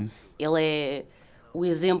cinema, ele é o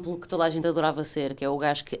exemplo que toda a gente adorava ser, que é o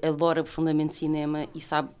gajo que adora profundamente cinema e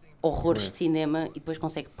sabe horrores de cinema e depois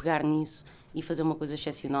consegue pegar nisso e fazer uma coisa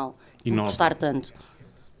excepcional e gostar tanto.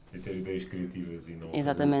 E ter ideias criativas e não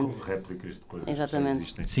Exatamente. fazer réplicas de coisas Exatamente.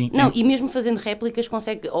 que já existem. Sim. Não, e mesmo fazendo réplicas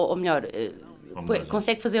consegue, ou melhor, Homenagens.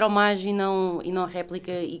 consegue fazer homagem e não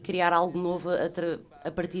réplica e criar algo novo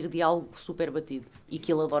a partir de algo super batido e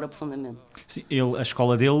que ele adora profundamente. Sim, a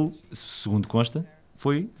escola dele, segundo consta,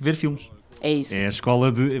 foi ver filmes. É isso. É a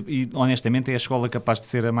escola e honestamente é a escola capaz de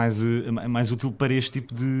ser a mais útil para este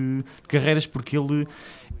tipo de carreiras, porque ele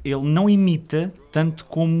não imita tanto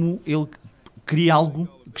como ele cria algo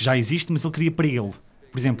que já existe, mas ele cria para ele.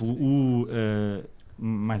 Por exemplo,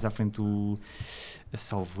 mais à frente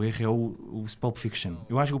salvo erro, é o Pulp Fiction.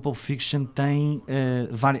 Eu acho que o Pulp Fiction tem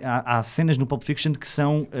há cenas no Pulp Fiction que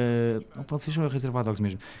são o Pulp Fiction é Reservoir Dogs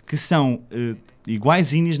mesmo, que são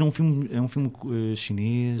iguaizinhas num filme,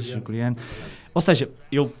 chinês, coreano. Ou seja,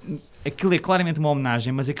 aquilo é claramente uma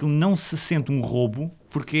homenagem, mas aquilo não se sente um roubo,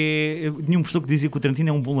 porque nenhum professor que dizia que o Tarantino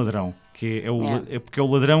é um bom ladrão, que é porque é o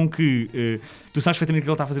ladrão que tu sabes perfeitamente que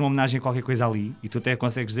ele está a fazer uma homenagem a qualquer coisa ali e tu até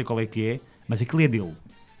consegues dizer qual é que é, mas aquilo é dele.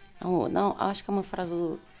 Não, acho que há uma frase,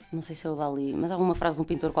 não sei se é o Dali, mas há uma frase de um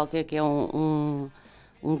pintor qualquer que é um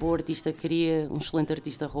bom artista cria, um excelente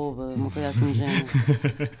artista rouba, uma coisa assim do género.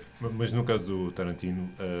 Mas no caso do Tarantino,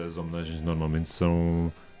 as homenagens normalmente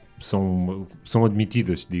são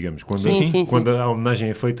admitidas, digamos. Quando a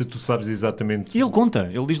homenagem é feita, tu sabes exatamente... E ele conta,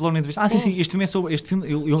 ele diz logo na entrevista, Sim. este filme é sobre este filme,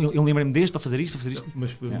 eu lembrei-me deste para fazer isto.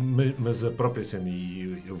 Mas a própria cena,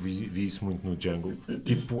 e eu vi isso muito no Django,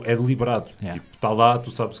 tipo, é deliberado. Yeah. Tipo, está lá,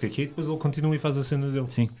 tu sabes o que é, e depois ele continua e faz a cena dele.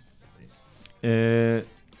 Sim.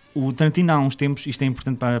 O Tarantino há uns tempos, isto é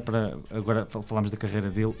importante para agora falarmos da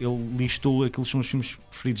carreira dele, ele listou aqueles que são os filmes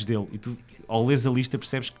preferidos dele, e tu, ao leres a lista,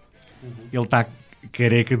 percebes que ele está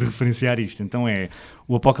careca de referenciar isto. Então é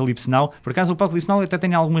o Apocalipse Now. Por acaso o Apocalipse Now até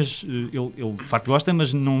tem algumas, ele de facto gosta,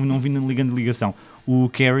 mas não vi ligando ligação. O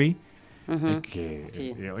Carrie, que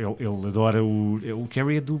ele adora o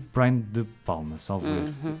Carrie é do Brian De Palma, salvo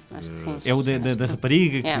erro. Acho que sim. É o da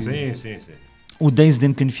rapariga. Yeah. Sim. O Dazed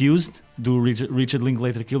and Confused, do Richard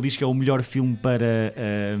Linklater, que ele diz que é o melhor filme para...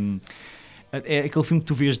 é aquele filme que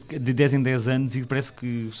tu vês de 10 em 10 anos e parece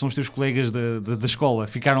que são os teus colegas da escola,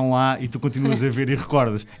 ficaram lá e tu continuas a ver e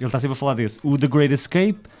recordas. Ele está sempre a falar desse. O The Great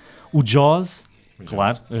Escape, o Jaws,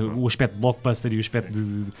 claro, o aspecto blockbuster e o aspecto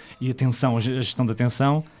e a tensão, a gestão da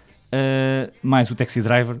tensão, mais o Taxi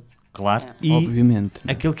Driver, claro, e obviamente.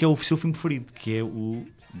 aquele que é o seu filme preferido, que é o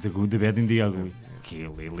The Good, The Bad and The Ugly.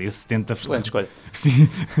 porque ele esse tenta... Excelente escolha. Sim, ele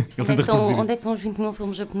Onde tenta reduzir é que estão os 20 mil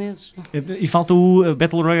filmes japoneses? isso. E falta o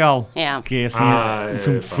Battle Royale, É. que é assim o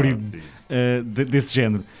filme preferido sim. desse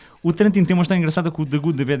género. O Tarantino tem uma história engraçada com o The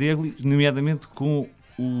Good, The Bad, The Ugly, nomeadamente com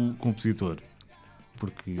o compositor.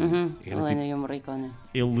 Porque era O tipo, Ennio Morricone.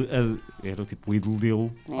 ele era tipo o ídolo dele,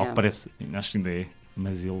 ao Yeah. que parece, acho que ainda é,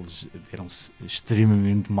 mas eles eram-se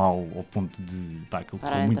extremamente mal ao ponto de pá, aquilo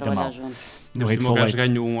correu Pararem de muito trabalhar mal. juntos. No O Hateful gajo Eight.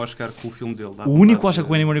 ganhou um Oscar com o filme dele. O único Oscar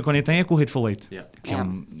que o Ennio Morricone tem é com o Hateful Eight, Yeah. que é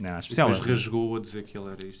Yeah. não, especial. Depois rasgou a dizer que ele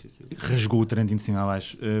era isto e aquilo. Rasgou o Tarantino de cima a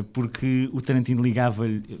baixo, porque o Tarantino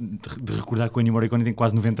ligava-lhe, de recordar que o Ennio Morricone tem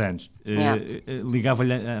quase 90 anos, Yeah.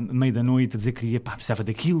 ligava-lhe à meia da noite a dizer que queria, pá, precisava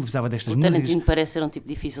daquilo, precisava destas O músicas. Tarantino parece ser um tipo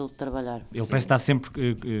difícil de trabalhar. Ele parece estar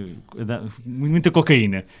sempre a dar muita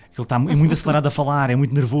cocaína. Ele está muito acelerado a falar, é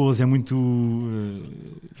muito nervoso, é muito.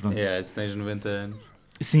 Pronto. Se tens 90 anos.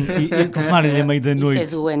 Sim, e telefonar-lhe à meia da Isso noite.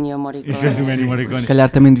 és o Ennio Morricone. Isso és o Ennio Morricone. Se calhar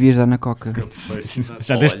também devias dar na coca.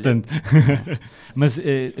 Já deste Olha. tanto. Mas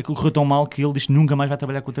aquilo correu tão mal que ele diz que nunca mais vai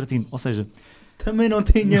trabalhar com o Tarantino. Ou seja, Também não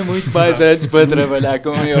tinha muito mais anos para trabalhar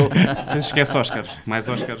com ele. Mas esquece Oscars. Mais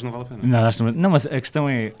Oscars não vale a pena. não, não, mas a questão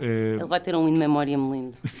é. Ele vai ter um in memoriam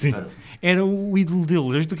lindo. Sim, era o ídolo dele.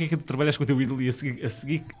 Já viste o que é que tu trabalhas com o teu ídolo e a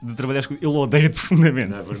seguir de trabalhas com ele odeia-te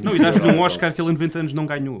profundamente. Não, e dás-lhe um Oscar que ele em 90 anos não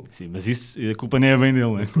ganhou. Sim, mas isso, a culpa não é bem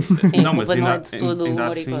dele, né? Sim, Não, a mas culpa não ainda- é de todo o ainda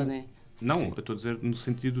assim- Morricone. Não, Sim. eu estou a dizer no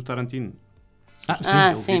sentido do Tarantino. Ah,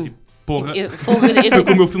 Ele sim. tipo, porra, Foi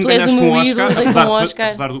com o meu filme tu és o ganhaste meu um ídolo, Oscar, dei-te um Oscar.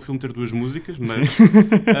 apesar do filme ter 2 músicas, mas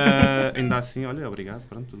ainda assim, olha, obrigado,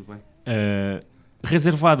 pronto, tudo bem.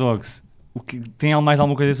 Reservoir Dogs. Tem mais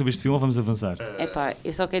alguma coisa sobre este filme ou vamos avançar? Epá,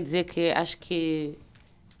 eu só quero dizer que acho que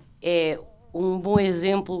é um bom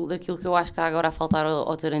exemplo daquilo que eu acho que está agora a faltar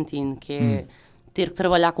ao Tarantino, que é ter que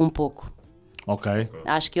trabalhar com pouco. Ok.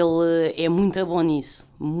 Acho que ele é muito bom nisso,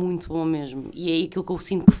 muito bom mesmo. E é aquilo que eu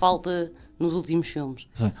sinto que falta nos últimos filmes.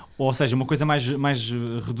 Ou seja, uma coisa mais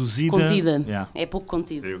reduzida. Contida. Yeah. É pouco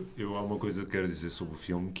contido. Eu há uma coisa que quero dizer sobre o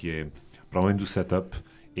filme, que é, para além do setup,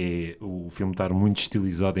 é o filme estar muito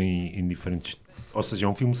estilizado em diferentes... Ou seja, é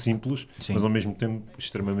um filme simples, Sim. mas ao mesmo tempo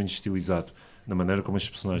extremamente estilizado na maneira como as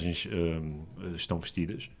personagens estão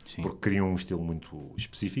vestidas, Sim. porque criam um estilo muito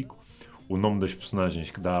específico. O nome das personagens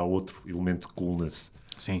que dá outro elemento de coolness,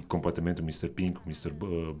 Sim. completamente, o Mr. Pink, o Mr.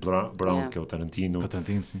 Brown, Yeah. que é o Tarantino. O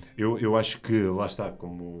Tarantino, sim. Eu acho que, lá está,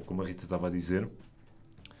 como a Rita estava a dizer,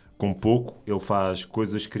 com pouco ele faz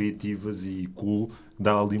coisas criativas e cool,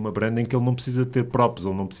 dá ali uma brand em que ele não precisa ter props,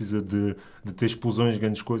 ele não precisa de ter explosões,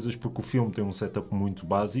 grandes coisas, porque o filme tem um setup muito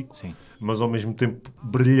básico, Sim. mas ao mesmo tempo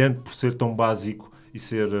brilhante por ser tão básico e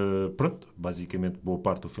ser, pronto, basicamente boa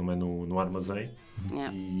parte do filme é no armazém.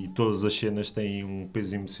 Yeah. E todas as cenas têm um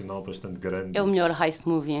peso emocional bastante grande. É o melhor heist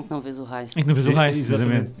movie em que não vês o heist. É que não vês o resto,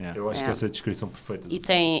 Exatamente. precisamente. Yeah. Eu acho que Yeah. essa é a descrição perfeita. E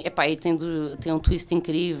tem um twist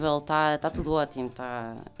incrível, tá tudo ótimo,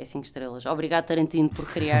 é 5 estrelas. Obrigado, Tarantino, por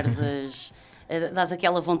criares dás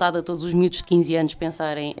aquela vontade a todos os miúdos de 15 anos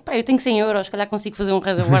pensarem, epá, eu tenho 100 euros, se calhar consigo fazer um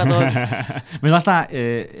Reservoir Dogs. Mas lá está,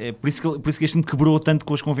 é por isso que este filme quebrou tanto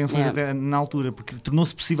com as convenções Yeah. até na altura, porque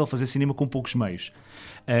tornou-se possível fazer cinema com poucos meios.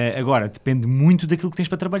 Agora, depende muito daquilo que tens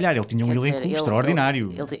para trabalhar. Ele tinha um Quer elenco dizer,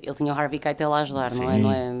 extraordinário. Ele tinha o Harvey Keitel a ajudar, não é? Sim.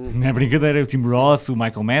 Não é? Não é brincadeira, o Tim Roth, o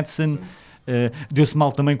Michael Madsen. Deu-se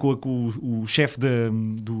mal também com o chefe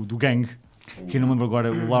do gangue, que eu não lembro agora,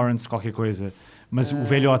 o Lawrence qualquer coisa. Mas o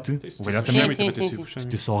velhote também Sim.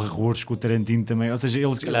 deu só horrores com o Tarantino também. Ou seja,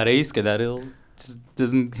 ele... Se calhar é isso, se calhar ele just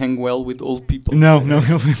doesn't hang well with old people. Não, ele...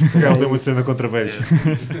 Ele tem uma cena contra velhos.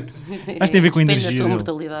 Acho que tem a ver com a Espelha energia a sua dele.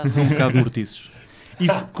 mortalidade. São um bocado mortiços. E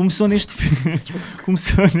começou neste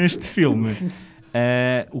filme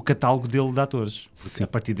o catálogo dele de atores. Porque a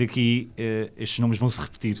partir daqui estes nomes vão se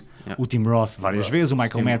repetir. Yeah. O Tim Roth várias vezes, o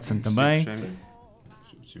Michael Madsen também.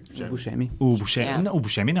 Buscemi. O Buscemi, Yeah. não, o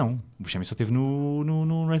Buscemi não. O Buscemi só esteve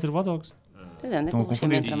no Reservoir Dogs. Onde é que Estão a o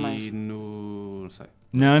Buscemi confundir. entra mais? E no... não sei.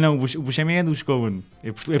 Não, o Buscemi é dos Coen. É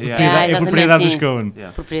exatamente, propriedade dos sim. Coen.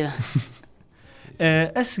 Yeah. Propriedade.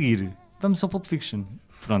 A seguir, vamos ao Pulp Fiction.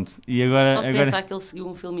 Pronto, e agora... Só de pensar que ele seguiu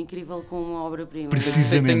um filme incrível com uma obra-prima.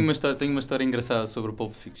 Precisamente. Tenho uma história engraçada sobre o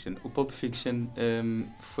Pulp Fiction. O Pulp Fiction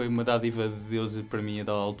foi uma dádiva de Deus para mim a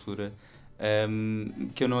da altura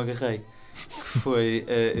que eu não agarrei. Que foi,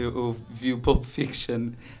 eu vi o Pulp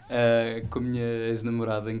Fiction com a minha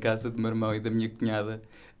ex-namorada em casa do meu irmão e da minha cunhada.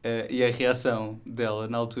 E a reação dela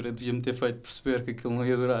na altura devia-me ter feito perceber que aquilo não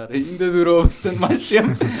ia durar. Ainda durou bastante mais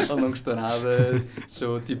tempo. Ela não gostou nada.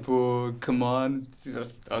 Achou tipo, come on,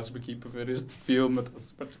 trazes-me aqui para ver este filme. Está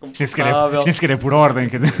super desconfortável. Isto nem sequer é por ordem.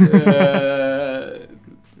 Quer dizer.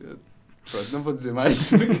 Pronto, não vou dizer mais.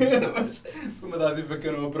 Mas foi uma dádiva que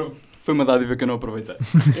eu não Foi uma dádiva que eu não aproveitei.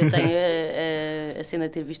 Eu tenho a cena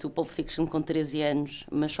de ter visto o Pulp Fiction com 13 anos,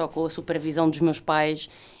 mas só com a supervisão dos meus pais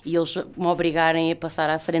e eles me obrigarem a passar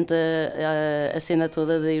à frente a cena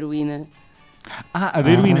toda da heroína. A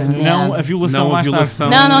da heroína, não a violação Não a mais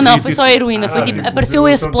violação. tarde. Não, foi só a heroína. Foi tipo, apareceu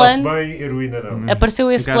esse plano. Bem, heroína não.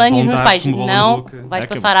 Apareceu esse Um gajo plano e os com meus um pais, tacho, uma bola na não, boca. vais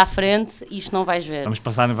Acabou. passar à frente, isto não vais ver.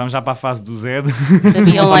 Vamos já para a fase do Zed.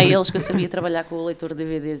 Sabiam lá eles que eu sabia trabalhar com o leitor de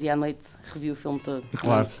DVDs e à noite revi o filme todo.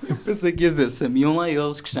 Claro. Pensei que ias dizer, sabiam lá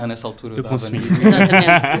eles que já nessa altura Eu dava consumi. nisso.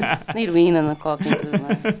 Exatamente. Na heroína, na coca e tudo.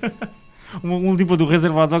 Não é? O último do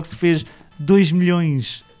Reservoir Dogs fez 2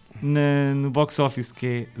 milhões no box office, que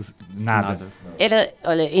é nada.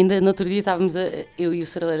 Olha, ainda no outro dia eu e o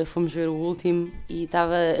Saraleira fomos ver o último e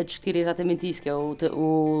estava a discutir exatamente isso, que é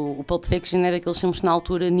o Pulp Fiction é daqueles filmes que na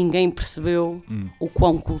altura ninguém percebeu o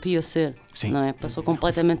quão culto ia ser. Sim. Não é? Passou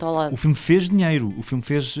completamente ao lado. O filme fez dinheiro, o filme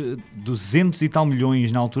fez 200 e tal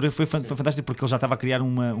milhões na altura, foi fantástico porque ele já estava a criar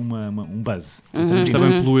um buzz. Mas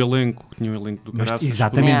também pelo elenco, que tinha um elenco do Mas, caraças,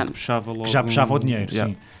 exatamente. que puxava logo Que já puxava o dinheiro,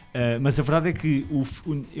 Yeah. sim. Mas a verdade é que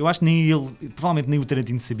eu acho que nem ele, provavelmente nem o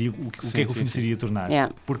Tarantino sabia o que é que o filme sim. seria tornar.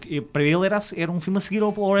 Yeah. Porque para ele era um filme a seguir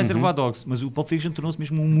ao Reservoir Dogs, mas o Pulp Fiction tornou-se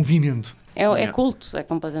mesmo um movimento. É culto, é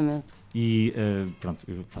completamente. E pronto,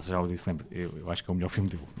 eu faço já o disclaimer, eu acho que é o melhor filme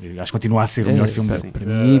dele. Eu acho que continua a ser o melhor filme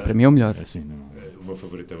dele. Para mim é o melhor. Assim, não... O meu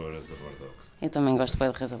favorito é o Reservoir Dogs. Eu também gosto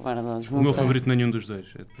bem de Reservoir Dogs. O Não meu sei. favorito nenhum dos dois.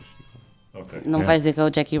 É depois. Ok. Não vais dizer que é o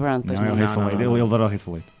Jackie Brown, pois Não, é o não. Hateful Eight. não. Ele adora o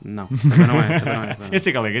Hateful Eight. Não, também não é. Também não é. Esse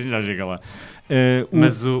é que é legal, a gente já chega lá.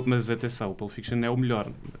 Mas atenção, o Pulp Fiction é o melhor.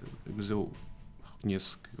 Mas eu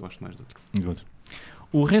reconheço que gosto mais do outro.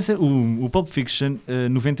 O Pulp Fiction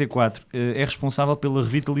 94 é responsável pela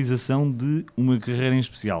revitalização de uma carreira em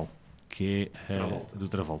especial, que é do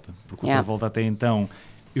Travolta. Porque o Travolta até então...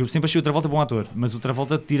 Eu sempre achei o Travolta bom ator, mas o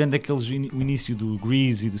Travolta, tirando o início do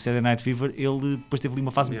Grease e do Saturday Night Fever, ele depois teve ali uma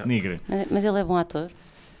fase muito negra. Mas ele é bom ator.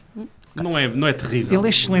 Não é terrível. Ele é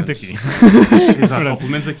excelente aqui. Exato, ou pelo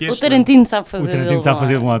menos aqui é O Tarantino sabe fazer. O Tarantino sabe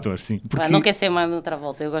fazer bom ator, sim. Pá, não quer ser mais no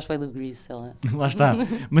Travolta, eu gosto bem do Grease, sei lá. Lá está.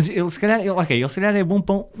 Mas ele se calhar é bom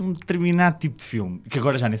para um determinado tipo de filme, que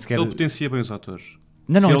agora já nem sequer... Ele potencia bem os atores.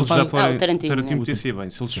 Não, Se ele eles faz... já forem, o Tarantino, né? potencia bem.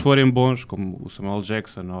 Se eles forem bons, como o Samuel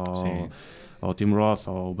Jackson ou o Tim Roth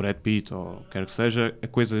ou o Brad Pitt ou quer que seja, a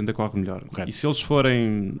coisa ainda corre melhor. Correto. E se eles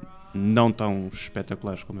forem não tão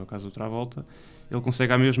espetaculares como é o caso do Travolta, ele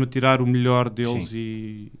consegue à mesma tirar o melhor deles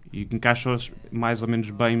e encaixa-os mais ou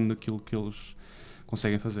menos bem naquilo que eles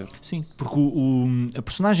conseguem fazer. Sim, porque a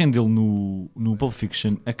personagem dele no Pulp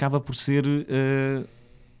Fiction acaba por ser,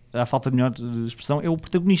 à falta de melhor expressão, é o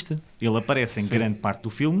protagonista. Ele aparece em grande parte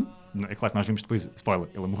do filme. É claro que nós vimos depois, spoiler,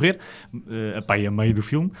 ele a morrer, a pai a meio do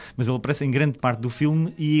filme, mas ele aparece em grande parte do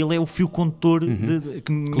filme e ele é o fio condutor que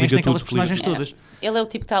mexe naquelas personagens todas. Ele é o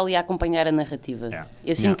tipo que está ali a acompanhar a narrativa. Yeah.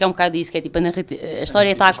 Eu sinto que é um bocado isso, que é tipo a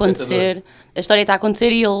história está a acontecer,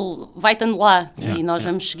 e ele vai estando lá e nós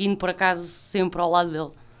vamos seguindo por acaso sempre ao lado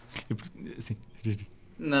dele. Sim.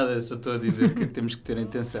 Nada, só estou a dizer que temos que ter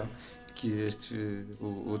atenção que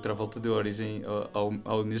o Travolta deu origem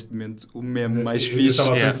ao neste momento o meme mais fixe,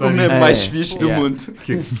 do mundo.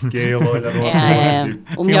 Que é ele olhar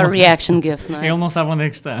no O melhor reaction gif, não é? Ele não sabe onde é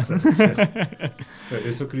que está.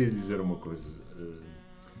 Eu só queria dizer uma coisa,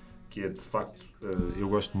 que é de facto, eu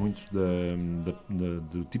gosto muito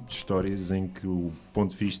do tipo de histórias em que o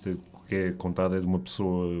ponto de vista que é contado é de uma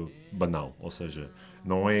pessoa banal, ou seja,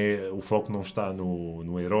 o foco não está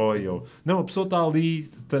no herói, não, a pessoa está ali,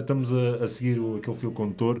 estamos a seguir aquele fio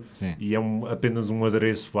condutor. Sim. E é apenas um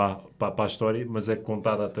adereço para a história, mas é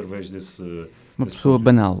contada através desse... Uma pessoa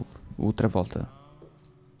banal, o Travolta.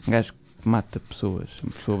 Um gajo que mata pessoas,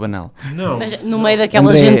 uma pessoa banal. Não. Mas no meio daquela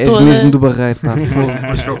André, gente toda... mesmo do Barreiro, pá,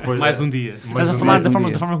 fogo. Mais um dia. Estás a falar da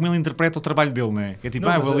forma como ele interpreta o trabalho dele, não é? Que é tipo,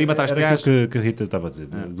 vou ali matar este gajo. Era aquilo que a Rita estava a dizer.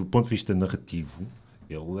 Do ponto de vista narrativo,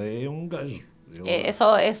 ele é um gajo. Ele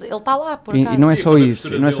está lá, por acaso. E não é só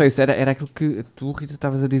isso, era aquilo que tu, Rita,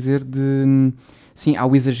 estavas a dizer de... Sim, há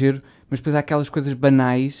o exagero, mas depois há aquelas coisas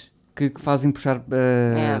banais que fazem puxar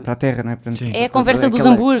para a terra, não é? Portanto, é a conversa dos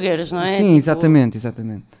hambúrgueres, não é? Sim, exatamente.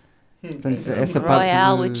 Portanto, essa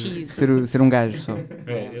parte de ser um gajo só.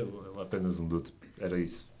 É apenas um duto, era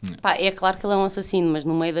isso. Pá, é claro que ele é um assassino, mas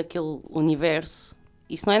no meio daquele universo...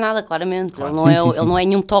 Isso não é nada, claramente. Claro. Ele não é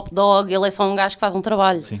nenhum top dog, ele é só um gajo que faz um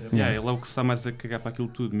trabalho. Sim. Ele é o que está mais a cagar para aquilo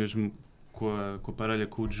tudo, mesmo com a parelha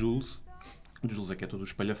com o Jules. O Jules é que é todo o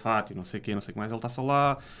espalhafato e não sei o quê, não sei o que mais. Ele está só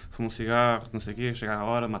lá, fuma um cigarro, não sei o quê, chega à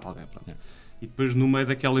hora, mata alguém. Pronto. E depois, no meio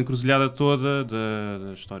daquela encruzilhada toda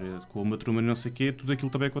da história com o Uma Truman e não sei o quê, tudo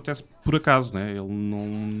aquilo também acontece por acaso, né?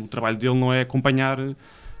 O trabalho dele não é acompanhar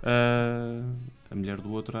a mulher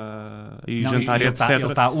do outro e Não, jantar e ele etc.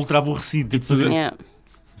 está ultra aborrecido. Tipo, fazer... Yeah.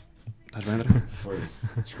 Estás bem, André? Foi-se.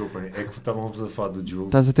 Desculpem, é que estávamos a falar do Jules.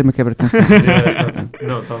 Estás a ter uma quebra-tensão.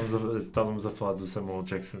 Não, estávamos a falar do Samuel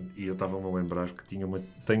Jackson e eu estava-me a lembrar que tenho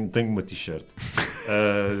uma t-shirt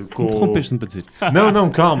com... Interrompeste-me para dizer. Não,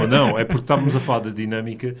 calma, não. É porque estávamos a falar da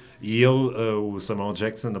dinâmica e ele, o Samuel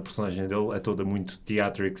Jackson, a personagem dele é toda muito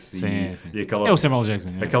theatrics Sim. e aquela... É o Samuel Jackson.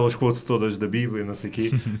 É. Aquelas quotes todas da Bíblia, não sei o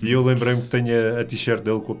quê. E eu lembrei-me que tenho a t-shirt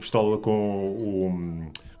dele com a pistola com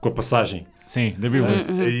a passagem. Sim, da Bíblia.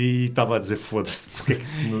 E estava a dizer, foda-se, porque é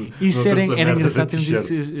que Isso não era tens a merda engraçado, da temos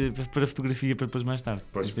t-shirt? isso para fotografia para depois mais tarde.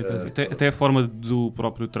 Pois, Isto é trazer. Até a forma do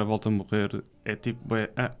próprio Travolta morrer é tipo,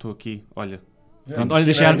 estou aqui, olha. Pronto, olha,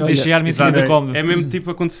 deixei a arma em cima da cómoda. É mesmo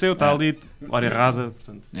tipo, aconteceu, está ali, hora errada.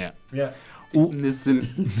 Portanto. Yeah. Yeah.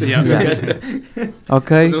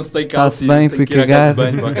 Ok, Fazer um stakeout está-se bem, e fui tenho que ir à casa cagar. de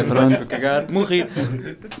banho, vou à casa de banho, fui cagar, morri.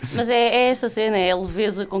 Mas é essa cena, é a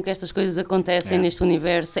leveza com que estas coisas acontecem neste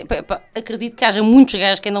universo. Acredito que haja muitos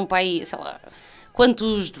gajos que andam para aí, sei lá,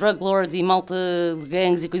 quantos drug lords e malta de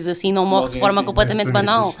gangues e coisas assim não morrem de Morrem forma assim, completamente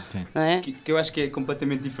banal. Sim. Não é? Que eu acho que é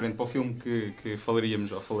completamente diferente para o filme que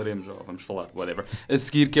falaremos, ou vamos falar, whatever, a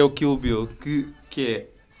seguir, que é o Kill Bill, que é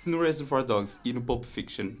no Reservoir Dogs e no Pulp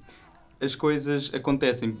Fiction. As coisas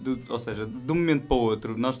acontecem, ou seja, de um momento para o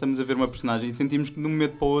outro, nós estamos a ver uma personagem e sentimos que de um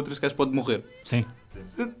momento para o outro esse gajo pode morrer. Sim.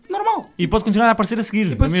 Normal. E pode continuar a aparecer a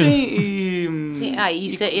seguir. E pode, não é mesmo? Sim,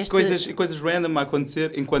 isso e coisas random a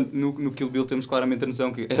acontecer, enquanto no Kill Bill temos claramente a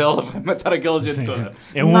noção que ela vai matar aquela gente Sim, toda.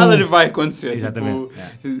 sim. É Nada lhe vai acontecer. Exatamente.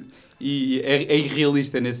 E é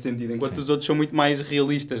irrealista nesse sentido, enquanto Sim. os outros são muito mais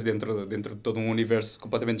realistas dentro de todo um universo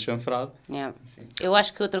completamente chanfrado. Yeah. Eu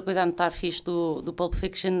acho que outra coisa a notar fixe do Pulp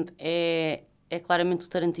Fiction é claramente o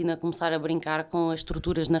Tarantino a começar a brincar com as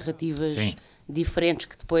estruturas narrativas Sim. diferentes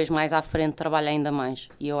que depois mais à frente trabalha ainda mais.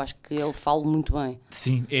 E eu acho que ele fala muito bem.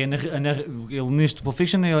 Sim, ele neste Pulp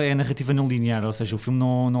Fiction é a narrativa não linear, ou seja, o filme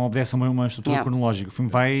não obedece a uma estrutura cronológica, o filme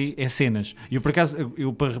é cenas. E eu, por acaso, para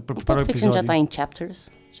O preparar Pulp o Fiction episódio... já está em chapters?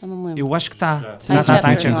 Já não me lembro. Eu acho que está. Está em Está em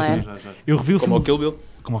chapters, não chapters, é? sim. Eu revi o Como filme... o Kill Bill.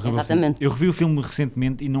 Como acabou de Exatamente. ser. Eu revi o filme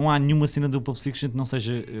recentemente e não há nenhuma cena do Pulp Fiction que não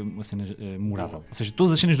seja uma cena memorável. Ou seja,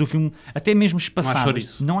 todas as cenas do filme, até mesmo espaçadas,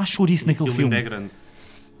 chouriço. não há chouriço naquele Aquilo filme. ainda é grande.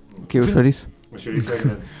 O que é o chouriço? Mas isso é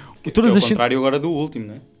grande. Que Todas é o as contrário agora do último,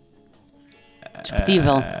 não é?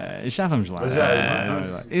 Discutível. Já vamos lá. Mas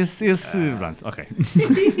já. Esse pronto, ok.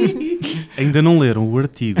 Ainda não leram o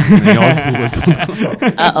artigo. Nem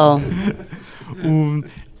aos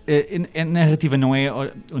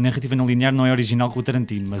A narrativa não linear não é original com o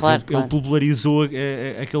Tarantino, mas Claro, ele claro. popularizou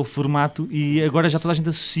aquele formato e agora já toda a gente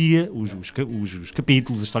associa os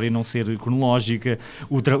capítulos, a história não ser cronológica,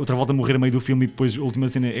 o Travolta morrer a meio do filme e depois a última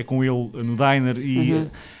cena é com ele no diner e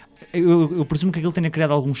eu presumo que aquilo tenha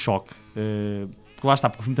criado algum choque, porque lá está,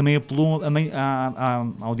 porque o filme também apelou à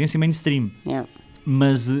audiência mainstream. Yeah.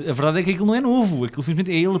 Mas a verdade é que aquilo não é novo, aquilo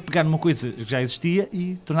simplesmente é ele pegar numa coisa que já existia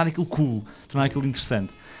e tornar aquilo cool, tornar aquilo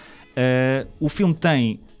interessante. O filme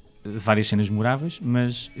tem várias cenas memoráveis,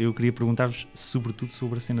 mas eu queria perguntar-vos sobretudo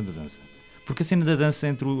sobre a cena da dança. Porque a cena da dança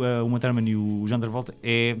entre o Uma Thurman e o John Travolta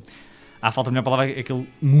é, à falta de melhor palavra, aquele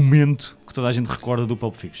momento que toda a gente recorda do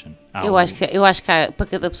Pulp Fiction. Eu acho que há, para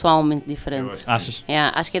cada pessoa há um momento diferente. Achas?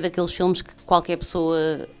 Acho que é daqueles filmes que qualquer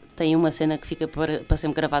pessoa tem uma cena que fica para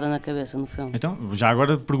sempre gravada na cabeça no filme. Então, já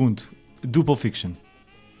agora pergunto, do Pulp Fiction?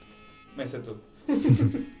 Começa tu.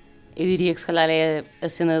 Eu diria que se calhar é a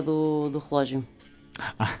cena do relógio.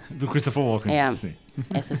 Do Christopher Walken. É. Sim.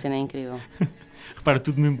 Essa cena é incrível. Repara,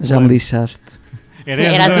 tudo mesmo Já me plano. lixaste.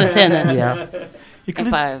 Era a tua cena. Yeah. Aquilo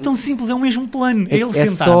Epá. é tão simples, é o mesmo plano. É ele É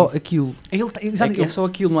sentado. só aquilo. É ele, exato, É só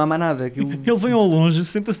aquilo, não há mais nada. Aquilo... ele vem ao longe,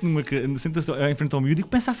 senta-se em frente ao miúdo e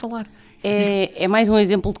começa a falar. É mais um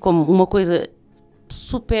exemplo de como uma coisa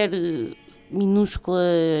super minúscula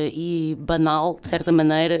e banal, de certa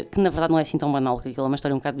maneira, que na verdade não é assim tão banal, porque aquilo é uma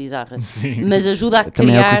história um bocado bizarra, Sim. mas ajuda a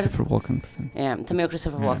Também é o criar... Christopher Walken. Portanto. Também é o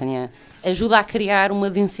Christopher Walken, ajuda a criar uma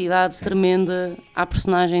densidade tremenda à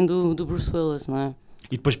personagem do Bruce Willis, não é?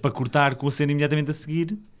 E depois para cortar com a cena imediatamente a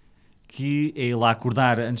seguir, que é ele lá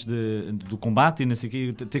acordar antes do combate e não sei o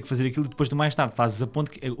quê, ter que fazer aquilo e depois de mais tarde fazes a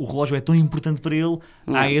ponte que o relógio é tão importante para ele,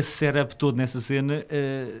 há esse setup todo nessa cena,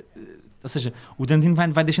 ou seja, o Tarantino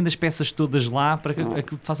vai deixando as peças todas lá para que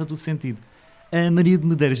aquilo faça tudo sentido. A Maria de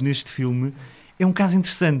Medeiros neste filme é um caso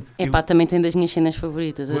interessante. Também tem das minhas cenas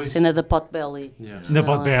favoritas, a cena da Potbelly. Na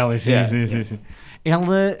Potbelly, sim, Yeah. sim.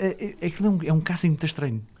 Ela, aquilo é um caso muito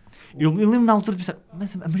estranho. Eu lembro na altura de pensar,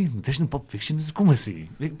 mas a Maria de Medeiros no Pulp Fiction, mas como assim?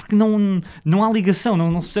 Porque não há ligação,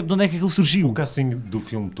 não se percebe de onde é que aquilo surgiu. O casting do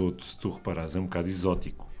filme todo, se tu reparares, é um bocado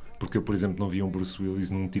exótico. porque eu, por exemplo, não via um Bruce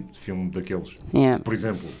Willis num tipo de filme daqueles. Yeah. Por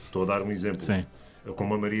exemplo, estou a dar um exemplo. Sim.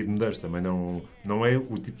 Como a Maria de Medeiros também não é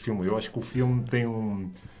o tipo de filme. Eu acho que o filme tem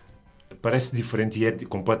parece diferente e é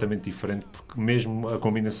completamente diferente, porque mesmo a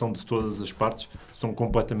combinação de todas as partes são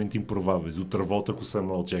completamente improváveis. O Travolta com o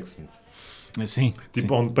Samuel Jackson. Sim.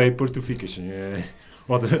 Tipo, on paper tu ficas assim...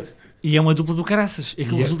 E é uma dupla do caraças. É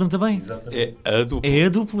que resulta muito bem. Exatamente. É a dupla. É a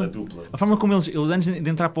dupla. A dupla. A forma como eles antes de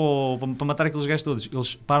entrar para matar aqueles gajos todos,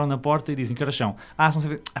 eles param na porta e dizem que horas são.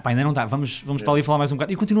 Ainda não está, vamos para ali falar mais um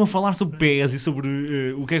bocado. E continuam a falar sobre pés e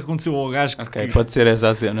sobre o que é que aconteceu ao gajo. Ok, pode ser essa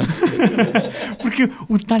a cena. Porque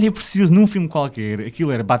o detalhe é preciso num filme qualquer. Aquilo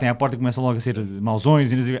era, batem à porta e começam logo a ser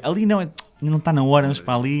mauzões. E não sei, ali não está na hora, vamos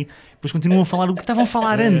para ali. Depois continuam a falar o que estavam a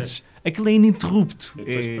falar antes. Aquilo é ininterrupto. E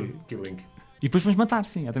depois, killing. E depois vamos matar,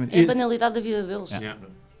 sim, exatamente. É a banalidade da vida deles. Yeah.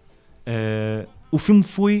 O filme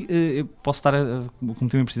foi, eu posso estar como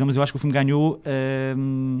tenho imprecisão, mas eu acho que o filme ganhou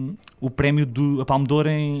o prémio a Palme de Ouro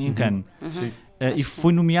em Cannes. Sim. E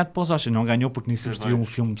foi nomeado para os Oscars. Não ganhou porque nisso Mas estreou um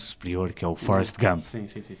vários. filme superior, que é o Forrest Gump. Sim.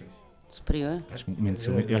 Superior.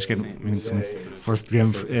 Eu acho que é Forrest Sim,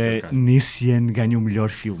 Gump. Nesse ano ganhou o melhor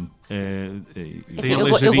filme. Tem,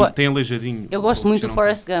 eu tem aleijadinho. Eu gosto muito do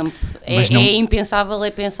Forrest Gump. Mas não- É impensável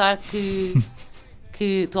pensar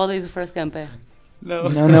que tu odeias o Forrest Gump, é? Não,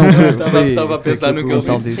 Não, estava a pensar no que ele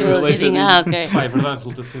disse. Tem um aleijadinho. Ok. É verdade,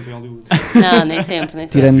 resulta sempre em Hollywood. Não, nem sempre.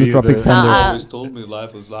 Tirando no Tropic Vida. Thunder. Always told me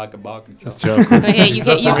life was like a bucket truck. Okay,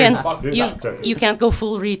 you can't go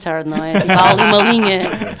full retard, não é? Tipo, há ali uma linha.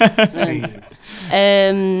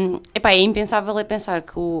 É impensável pensar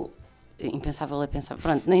que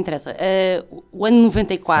pronto, não interessa. O ano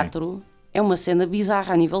 94 é uma cena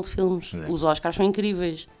bizarra a nível de filmes. É. Os Oscars são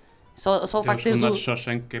incríveis. Só o facto de teres Condenados de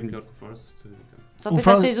Shawshank, que é melhor que o Forrest. Só O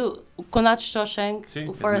pensaste Forrest- teres o Condenados de Shawshank, Sim,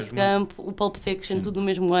 o é Forrest mesmo. Gump, o Pulp Fiction, tudo no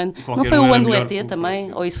mesmo ano. Qualquer Não foi um o era ano do melhor ET que o também? Forrest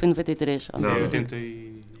Gump. Ou isso foi 93? Ou Não. 95? 80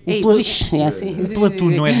 e... Ei, Pla- vixe, é assim.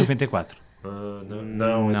 Platoon não é de 94. Não.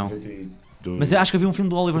 Não. 92. Mas eu acho que havia um filme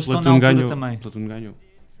do Oliver Stone na Platoon altura ganhou. também. Platoon ganhou.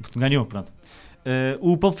 Ganhou, pronto.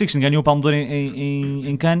 O Pulp Fiction ganhou o Palme de Ouro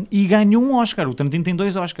em Cannes e ganhou um Oscar. O Tarantino tem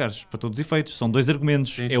 2 Oscars, para todos os efeitos. São 2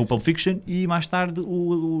 argumentos. Sim, é sim, o Pulp Fiction e mais tarde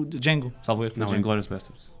o Django. Salvo erro. Não, Django. Inglourious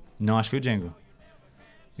Basterds. Não, acho que foi o Django.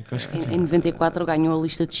 Eu acho que- Em 94 ganhou a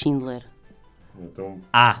lista de Schindler. Então,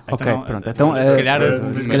 Ok, então, pronto. Então, se calhar,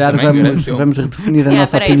 se calhar também grande vamos, filme. vamos redefinir a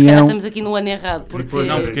nossa Peraí, se calhar opinião. estamos aqui no ano errado. Porque...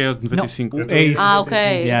 Não, porque é de 95. Não, é isso. Ah, ok.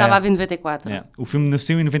 Yeah. Estava a ver em 94. Yeah. O filme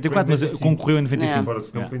nasceu em 94, Foi em mas 95. concorreu em 95.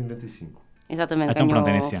 Forrest Gump foi em 95. Exatamente, Então, pronto,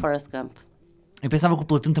 é ganhou nesse ano. Forrest Gump. Eu pensava que o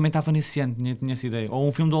Platoon também estava nesse ano, tinha essa ideia. Ou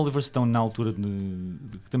um filme do Oliver Stone na altura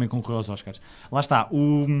que também concorreu aos Oscars. Lá está.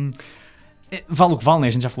 Vale o que vale, né?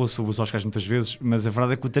 A gente já falou sobre os Oscars muitas vezes, mas a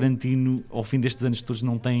verdade é que o Tarantino, ao fim destes anos todos,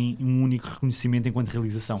 não tem um único reconhecimento enquanto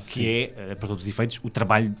realização, que é, para todos os efeitos, o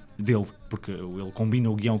trabalho dele, porque ele combina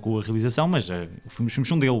o guião com a realização, mas os filmes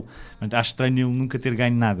são dele. Portanto, acho estranho ele nunca ter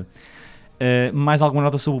ganho nada. Mais alguma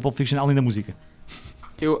nota sobre o Pulp Fiction, além da música?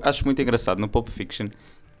 Eu acho muito engraçado no Pulp Fiction.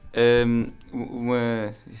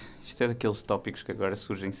 Isto é daqueles tópicos que agora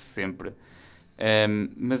surgem sempre.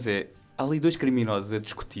 Mas há ali 2 criminosos a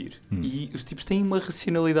discutir e os tipos têm uma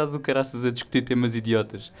racionalidade do caraças a discutir temas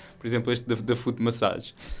idiotas. Por exemplo, este da foot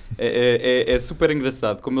massage. É super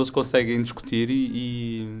engraçado como eles conseguem discutir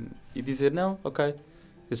e dizer, não, ok,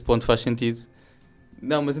 esse ponto faz sentido.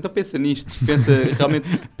 Não, mas então pensa nisto,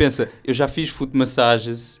 pensa, eu já fiz foot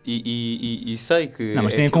massages e sei que... Não,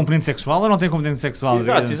 mas tem a componente sexual ou não tem a componente sexual?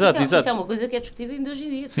 Exato. Isso é uma coisa que é discutida ainda hoje em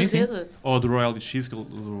dia, de Sim, sim. certeza. Ou do Royal Cheese, que do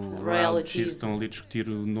Royal Royal Cheese. Cheese estão ali a discutir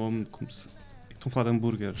o nome, como se... Estão a falar de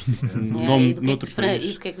hambúrgueres, tipo, É, nome e do que é noutro que país.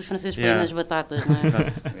 e do que é que os franceses põem Yeah. nas batatas, não é?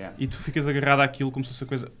 Exato. E tu ficas agarrado àquilo como se fosse a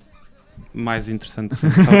coisa mais interessante.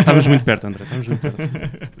 Estávamos muito perto, André, estávamos muito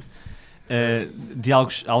perto.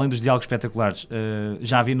 Diálogos, além dos diálogos espetaculares,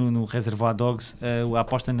 já vi no Reservoir Dogs a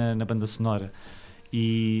aposta na banda sonora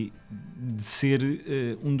e de ser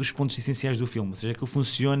um dos pontos essenciais do filme, ou seja, que ele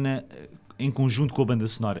funciona em conjunto com a banda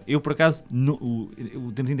sonora. Eu, por acaso, o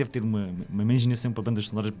Tarantino deve ter uma imaginação para bandas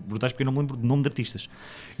sonoras brutais, porque eu não me lembro do nome de artistas.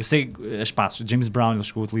 Eu sei as passos, James Brown ele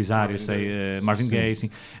chegou a utilizar, eu sei Marvin Gaye, assim,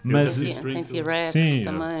 mas, Tem T-Rex Sim,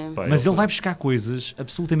 também. pá, mas ele vai buscar coisas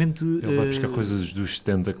absolutamente... Ele vai buscar coisas dos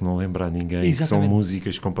 70 que não lembra a ninguém, que são Exatamente.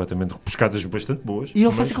 músicas completamente repescadas bastante boas. E ele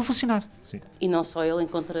mas- faz aquilo funcionar. E não só, ele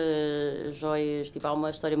encontra joias, tipo, há uma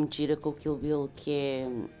história muito gira com o Kill Bill, que é,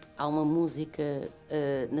 há uma música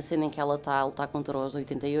na cena em que ela está a lutar contra os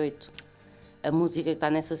 88, a música que está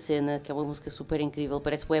nessa cena, que é uma música super incrível,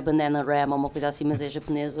 parece o Banana Ram ou uma coisa assim, mas é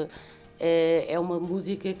japonesa, é uma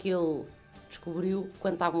música que ele descobriu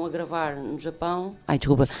quando estavam a gravar no Japão.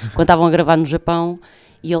 Quando estavam a gravar no Japão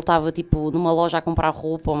e ele estava tipo numa loja a comprar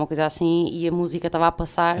roupa ou uma coisa assim e a música estava a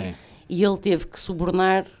passar. Sim. E ele teve que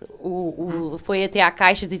subornar, foi até à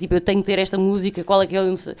caixa e disse tipo, eu tenho que ter esta música, qual é que eu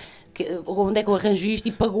não sei, onde é que eu arranjo isto,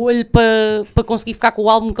 e pagou-lhe para conseguir ficar com o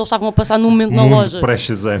álbum que eles estavam a passar no momento na loja.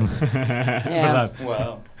 Pré-Shazam. É. Verdade.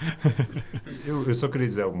 Uau. Eu só queria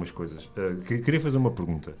dizer algumas coisas. Queria fazer uma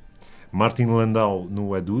pergunta. Martin Landau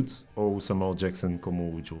no Ed Wood ou Samuel Jackson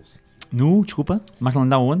como o Jules? Desculpa, Martin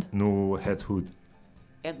Landau onde? No Ed Wood.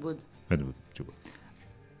 Ed Wood. Ed Wood, desculpa.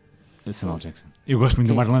 Samuel Jackson. Eu gosto muito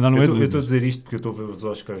do Martin Landau no Ed Eu Wood. estou a dizer isto porque eu estou a ver os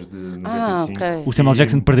Oscars de 95. Ok. O Samuel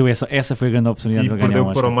Jackson perdeu essa foi a grande oportunidade E de ganhar perdeu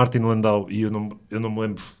um para o Oscar. Martin Landau e eu não me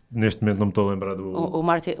lembro, neste momento não me estou a lembrar do... O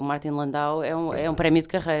Martin Landau é um prémio de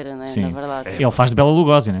carreira, né? Sim. Na verdade. Ele faz de Bela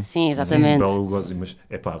Lugosi, né? Sim, exatamente. Sim, Bela Lugosi, mas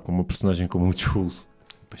é pá, com uma personagem como o Jules.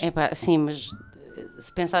 Sim, mas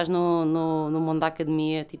se pensares no mundo da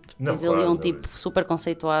academia, tipo, Não, tens ali claro, um não, tipo super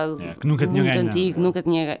conceituado, Que nunca tinha muito ganho antigo, nada. nunca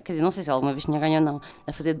tinha, quer dizer, não sei se alguma vez tinha ganho ou não,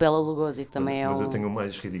 a fazer de Bela Lugosi, que também Mas é eu um... tenho o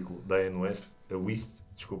mais ridículo, Diane West,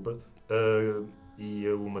 desculpa, e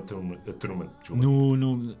uma Truman, desculpa.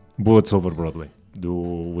 No... Bullets Over Broadway, do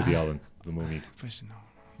Woody Allen, do meu amigo. Pois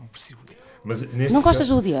não percebo. Mas neste Não gostas caso-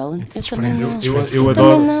 do Woody Allen? Eu Desprezo. também não. Eu Eu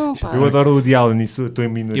adoro, também não, pá. eu adoro o Woody Allen, isso eu estou em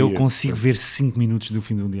minoria. Eu consigo ver 5 minutos do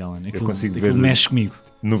filme do Woody Allen. Aquilo, consigo aquilo ver- mexe comigo.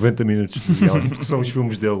 90 minutos do Woody Allen, porque são os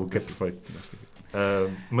filmes dele, o que é perfeito.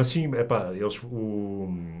 Mas sim, epá, eu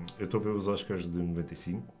estou a ver os Oscars de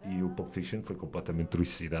 95 e o Pulp Fiction foi completamente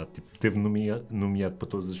trucidade. Tipo, teve nomeado para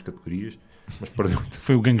todas as categorias, mas perdeu.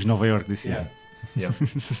 Foi o Gangues de Nova York desse ano. Yeah.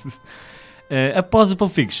 Após o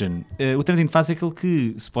Pulp Fiction, o Tarantino faz aquele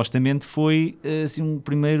que supostamente foi assim, um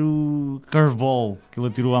primeiro curveball que ele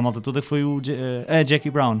atirou à malta toda, que foi a Jackie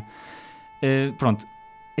Brown. Pronto,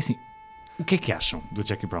 assim, o que é que acham do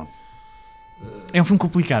Jackie Brown? É um filme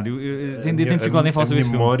complicado, eu tenho dificuldade em falar sobre esse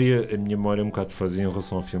filme. A minha memória é um bocado fazia em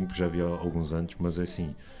relação ao filme que já vi há alguns anos, mas é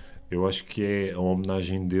assim, eu acho que é a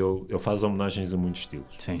homenagem dele, ele faz homenagens a muitos estilos.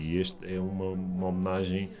 Sim. E este é uma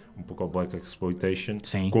homenagem um pouco ao Black Exploitation,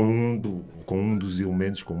 Sim. com um dos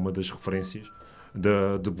elementos, com uma das referências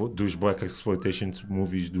dos Black Exploitation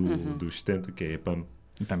movies dos 70, que é a Pam.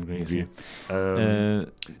 Então, assim,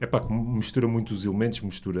 É pá, mistura muitos elementos,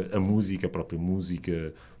 mistura a música, a própria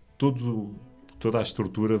música, toda a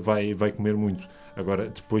estrutura vai comer muito. Agora,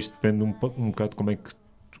 depois depende um bocado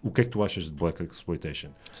o que é que tu achas de Black Exploitation.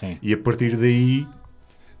 sim. E a partir daí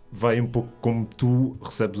vai um pouco como tu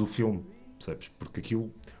recebes o filme, percebes? Porque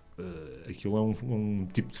aquilo é um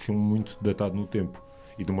tipo de filme muito datado no tempo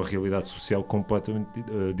e de uma realidade social completamente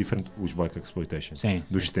diferente, os Black Exploitation, Sim,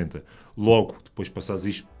 dos 70. Logo, depois passas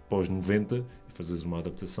isto para os 90 e fazes uma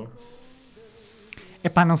adaptação.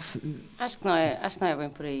 Epá, não se... Acho que não é bem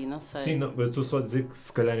por aí, não sei. Sim, não, eu estou só a dizer que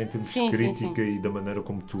se calhar em termos Sim, de sim, crítica e da maneira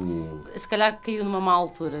como tu... Se calhar caiu numa má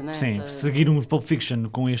altura, né? Sim, seguir um Pulp Fiction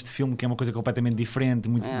com este filme, que é uma coisa completamente diferente,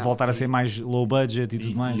 voltar a ser mais low budget e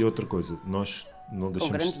tudo mais. E outra coisa, nós não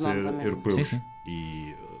deixamos de grandes nomes ser também. europeus. Sim, sim.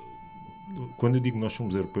 E quando eu digo nós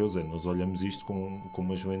somos europeus, nós olhamos isto com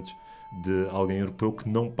umas lentes de alguém europeu que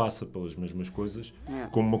não passa pelas mesmas coisas,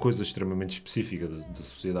 como uma coisa extremamente específica da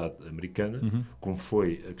sociedade americana, como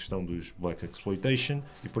foi a questão dos Black Exploitation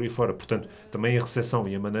e por aí fora. Portanto, também a recepção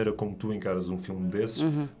e a maneira como tu encaras um filme desses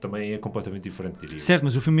também é completamente diferente, diria eu. Certo,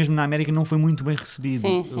 mas o filme mesmo na América não foi muito bem recebido.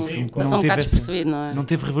 Sim, O sim. filme Passou um bocado despercebido, não é? não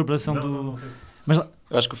teve reverberação do... Mas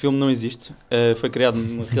Eu acho que o filme não existe. Foi criado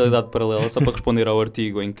numa realidade paralela só para responder ao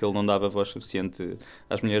artigo em que ele não dava voz suficiente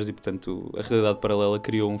às mulheres e, portanto, a realidade paralela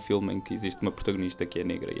criou um filme em que existe uma protagonista que é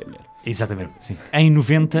negra e é mulher. exatamente, sim. Em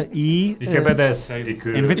 90 E que é badass. E que...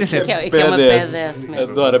 Em 97. Que é uma badass mesmo.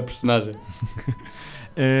 Adoro a personagem.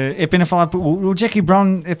 É pena falar. O Jackie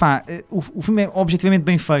Brown, epá, o filme é objetivamente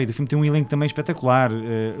bem feito. O filme tem um elenco também espetacular.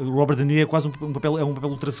 O Robert De Niro é quase um papel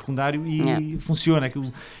ultra secundário e funciona.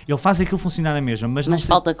 Ele faz aquilo funcionar na mesma, mas não sei,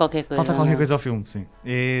 falta qualquer coisa. falta qualquer não é? coisa ao filme, sim.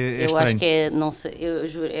 É Eu estranho. acho que é, não sei, eu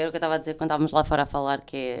juro, era o que eu estava a dizer quando estávamos lá fora a falar,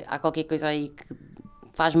 que há qualquer coisa aí que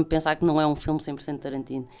faz-me pensar que não é um filme 100%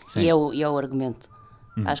 Tarantino. Sim. E é o argumento.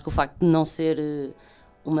 Acho que o facto de não ser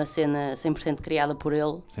uma cena 100% criada por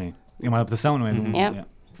ele. Sim. É uma adaptação, não é?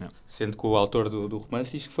 Sendo que o autor do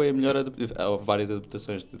romance diz que foi a melhor adaptação. Há várias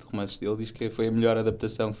adaptações de romances dele, diz que foi a melhor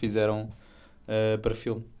adaptação que fizeram para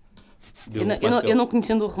filme. Eu não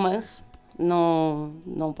conhecendo o romance,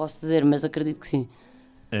 não posso dizer, mas acredito que sim.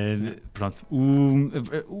 Pronto.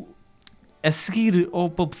 A seguir ao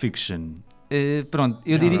Pulp Fiction, pronto,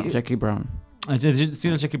 eu diria. Jackie Brown.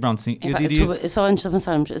 Sim, Jackie Brown, sim. Eu Epá, diria... desculpa, só antes de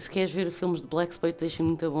avançarmos, se queres ver filmes de Black Exploitation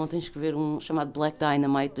muito bom, tens que ver um chamado Black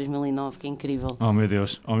Dynamite 2009, que é incrível. Oh meu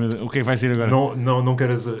Deus, o que é que vai ser agora? Não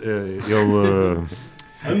queres... ele...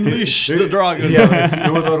 Unleash the Dragon.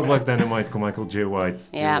 Eu adoro Black Dynamite com Michael J. White.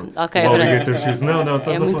 Yeah, Eu- ok, o pronto. Alligator Shoes. Não,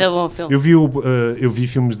 estás É a muito falar- bom o filme. Eu vi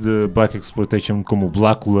filmes de Black Exploitation como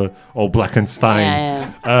Blácula ou Blackenstein.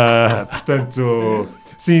 Yeah. Portanto,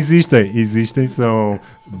 sim, existem, são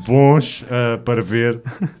bons para ver.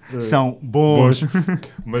 São bons.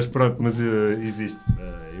 Mas pronto, existe.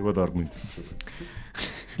 Eu adoro muito.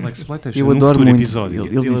 Black Exploitation, Eu num adoro futuro muito. episódio.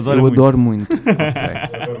 Ele disse, adora eu muito. adoro muito. Ok.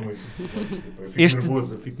 Eu adoro muito.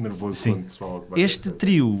 Fico nervoso Sim. quando se fala de Black Este Exploitation.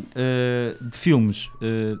 trio de filmes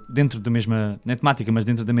dentro da mesma, na temática, mas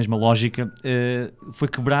dentro da mesma lógica, foi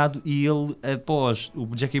quebrado e ele, após o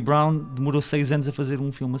Jackie Brown, demorou 6 anos a fazer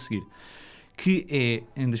um filme a seguir. Que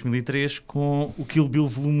é, em 2003, com o Kill Bill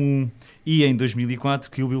Volume 1 e em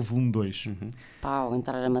 2004, Kill Bill Volume 2. Pau,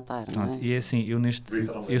 entrar a matar, não Pronto, é? e é assim,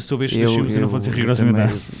 eu soube estes dois filmes e não vou dizer eu rigorosamente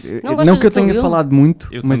também- nada. Não gostas Não que eu do Kill tenha Bill? falado muito,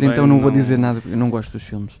 Eu mas também então não vou não- dizer nada, porque eu não gosto dos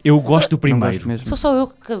filmes. Eu gosto do Não primeiro. gosto mesmo. Sou só eu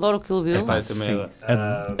que adoro o Kill Bill? Epá, eu também Sim.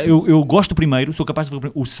 adoro. Eu gosto do primeiro, sou capaz de ver o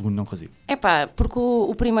primeiro. O segundo não consigo. Epá, porque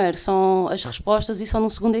o primeiro são as respostas e só no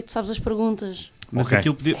segundo é que tu sabes as perguntas. Mas Ok.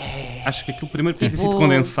 aquilo podia, acho que aquilo primeiro podia ter Tipo- sido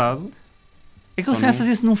condensado. É que ele Ou se calhar não?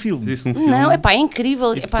 fazia isso num filme. Disse um filme. Não, epá, é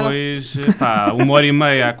incrível. E Epá, não, sei- depois, pá,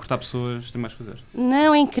 1h30 a cortar pessoas, tem mais a fazer.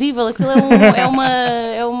 não, é incrível. Aquilo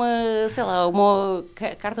é uma, sei lá, uma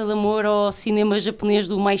carta de amor ao cinema japonês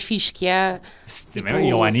do mais fixe que há.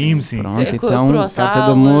 E ao anime, sim. Pronto, Com- então, Kurosawa, carta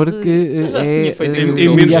de amor tudo. que Já se é tinha feito aquilo que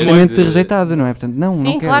imediatamente ele fez de- rejeitada, não é? Portanto, não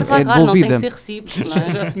Sim, quero, claro, é não tem devolvida. que ser recíproco, não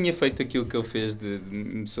é? Já se tinha feito aquilo que ele fez de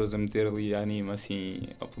pessoas a meter ali anime, assim,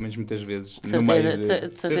 ou pelo menos muitas vezes. De no meio certeza,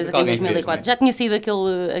 de certeza que em alguém fez, 2004. né? Já tinha sido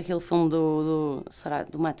aquele filme será,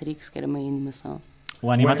 do Matrix, que era meio animação. O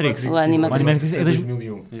Animatrix. O Animatrix. O Animatrix é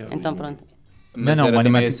 2001. Então pronto. Mas Não, era o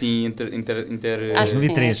também Animatrix- assim, Acho que sim,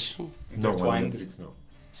 2003. acho que sim. Não, o Intertwined. Animatrix não.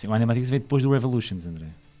 Sim, o Animatrix veio depois do Revolutions, André.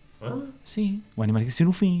 Hã? Sim, o Animatrix saiu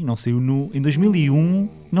no fim, não saiu em 2001,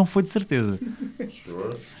 não foi de certeza.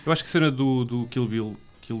 Sure. Eu acho que a cena do Kill Bill,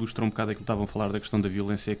 que ilustra um bocado aquilo que estavam a falar da questão da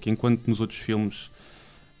violência, é que enquanto nos outros filmes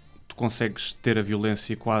tu consegues ter a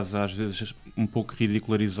violência quase às vezes um pouco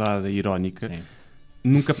ridicularizada e irónica, Sim.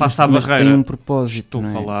 nunca passa a Mas barreira. tem um propósito, Estou não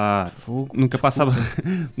a é? falar. Fogo, Nunca passa,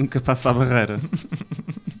 nunca passa a barreira.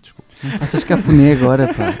 não faças cafuné agora,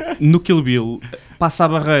 pá. No Kill Bill passa a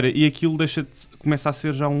barreira e aquilo começa a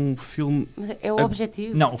ser já um filme. Mas é o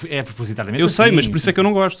objetivo. Não, é propositadamente Eu sei, assim, mas por isso é que eu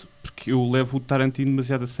não gosto. Porque eu levo o Tarantino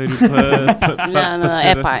demasiado a sério para. Não, ser-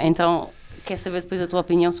 é pá, então quer saber depois a tua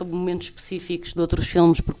opinião sobre momentos específicos de outros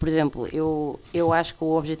filmes, porque, por exemplo, eu acho que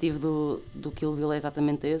o objetivo do Kill Bill é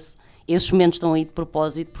exatamente esse. Esses momentos estão aí de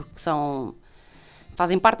propósito porque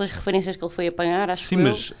fazem parte das referências que ele foi apanhar, acho Sim, eu,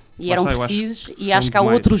 mas. e lá eram está, eu acho precisos, que e são acho que há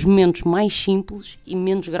demais. outros momentos mais simples e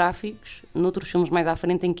menos gráficos, noutros filmes mais à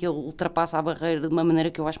frente, em que ele ultrapassa a barreira de uma maneira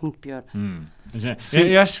que eu acho muito pior. Sim.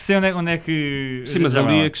 Eu acho que sei onde é que... Sim, mas já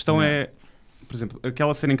vai ali lá. a questão é, por exemplo,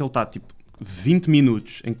 aquela cena em que ele está tipo 20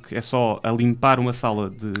 minutos em que é só a limpar uma sala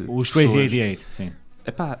de. Os Crazy pessoas. 88, sim.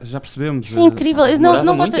 Epá, já percebemos. Isso é incrível. Demorava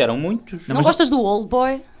Não, muito, gostas, eram muitos. não gostas do Old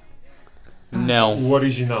Boy? Não. O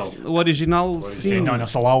original. O original, Sim, sim. não,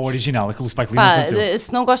 só há o original, aquele Spike Lee não Pá, aconteceu.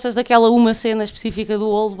 se não gostas daquela uma cena específica do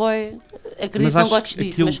Old Boy, acredito que não acho gostes que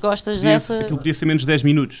disso, aquilo mas gostas podia- dessa. Aquilo podia ser menos 10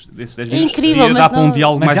 minutos. Desses 10 É minutos incrível, podia mas dar para um não-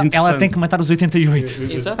 diálogo Mas mais ela interessante. tem que matar os 88.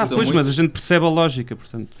 Exato, Ah, são pois, mas a muitos. gente percebe a lógica,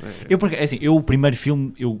 portanto. Eu o primeiro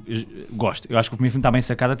filme, eu gosto. Eu acho que o primeiro filme está bem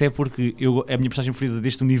sacado, até porque a minha personagem preferida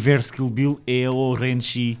deste universo Kill Bill é a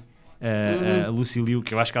Ren-Chi, a Lucy Liu,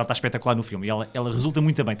 que eu acho que ela está espetacular no filme. E ela resulta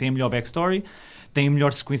muito bem, tem a melhor backstory, tem a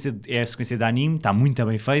melhor sequência, é a sequência de anime, está muito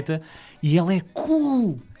bem feita, e ela é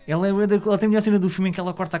cool! Ela tem a melhor cena do filme em que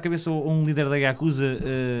ela corta a cabeça a um líder da Yakuza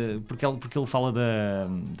porque ele fala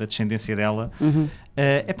da descendência dela.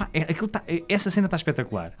 Essa cena está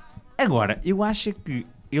espetacular. Agora, eu acho que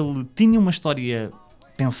ele tinha uma história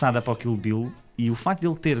pensada para o Kill Bill e o facto de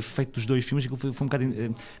ele ter feito os dois filmes, aquilo foi um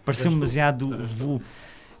bocado. Pareceu-me demasiado.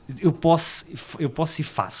 Eu posso e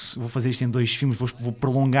faço. Vou fazer isto em 2 filmes, vou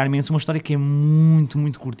prolongar imenso. Uma história que é muito,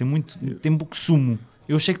 muito curta, tem pouco sumo.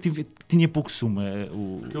 Eu achei que tinha pouco sumo.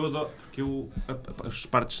 Porque eu adoro, as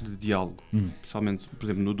partes de diálogo, principalmente, por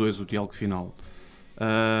exemplo, no 2, o diálogo final,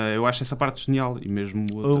 eu acho essa parte genial. E mesmo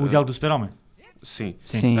O diálogo do Super-Homem. Sim.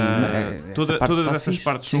 Sim, essa Todas parte tá essas fixe.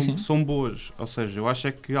 partes Sim, sim. são boas. Ou seja, eu acho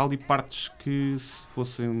é que há ali partes que, se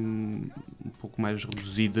fossem um pouco mais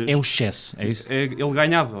reduzidas, É o excesso, é isso? ele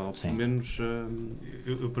ganhava. Ou Sim. pelo menos.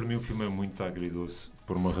 Para mim o filme é muito agridoce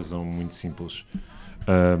por uma razão muito simples.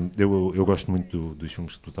 Eu gosto muito dos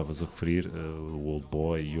filmes que tu estavas a referir, o Old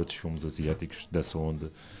Boy e outros filmes asiáticos dessa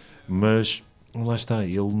onda, mas lá está,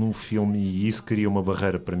 ele no filme, e isso cria uma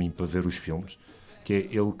barreira para mim para ver os filmes, que é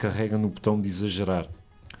ele carrega no botão de exagerar.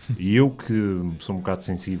 E eu que sou um bocado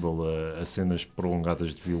sensível a cenas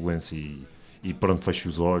prolongadas de violência e pronto, fecho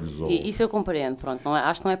os olhos. Isso eu compreendo, pronto,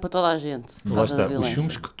 acho que não é para toda a gente. Por Lá causa da está, os violência.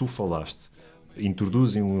 filmes que tu falaste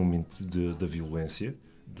introduzem um elemento da violência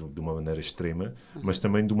de uma maneira extrema, mas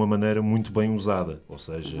também de uma maneira muito bem usada. Ou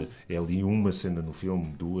seja, é ali uma cena no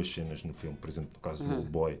filme, 2 cenas no filme, por exemplo, no caso do Old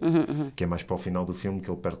Boy, que é mais para o final do filme que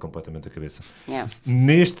ele perde completamente a cabeça. Yeah.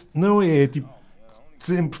 Neste, não é tipo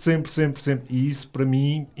sempre. E isso, para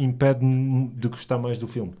mim, impede-me de gostar mais do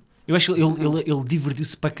filme. Eu acho que ele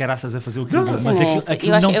divertiu-se para caraças a fazer o que ele A mas cena é aquilo, essa.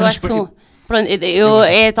 aquilo Eu não acho que foi pronto,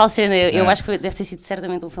 é a tal cena. Eu acho que deve ter sido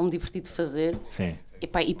certamente um filme divertido de fazer. Sim.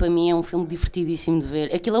 Epá, e para mim é um filme divertidíssimo de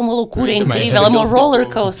ver. Aquilo é uma loucura, é Também, incrível, é uma daqueles roller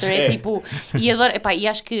tipo- coaster. É tipo. E, adoro, epá, e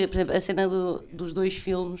acho que, por exemplo, a cena dos 2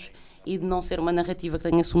 filmes e de não ser uma narrativa que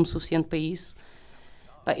tenha sumo suficiente para isso.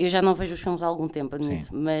 Epá, eu já não vejo os filmes há algum tempo, admito,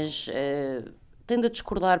 mas tendo a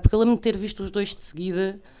discordar, porque eu lembro de ter visto os 2 de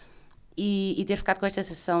seguida e ter ficado com esta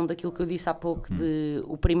sensação daquilo que eu disse há pouco, de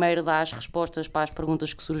o primeiro dá as respostas para as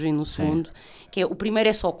perguntas que surgem no segundo, que é o primeiro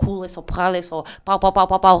é só cool, é só porrada, é só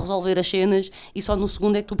pau, resolver as cenas, e só no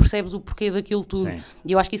segundo é que tu percebes o porquê daquilo tudo. Sim.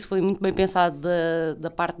 E eu acho que isso foi muito bem pensado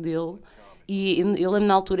da parte dele. E eu lembro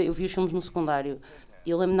na altura, eu vi os filmes no secundário,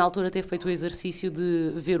 eu lembro na altura ter feito o exercício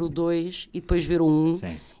de ver o 2 e depois ver o 1,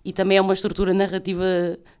 e também é uma estrutura narrativa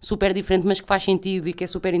super diferente, mas que faz sentido e que é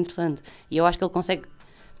super interessante. E eu acho que ele consegue.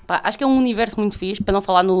 Acho que é um universo muito fixe, para não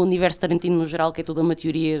falar no universo Tarantino no geral, que é toda uma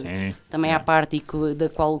teoria também à parte e da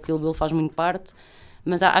qual o Kill Bill faz muito parte,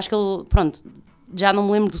 mas acho que ele, pronto, já não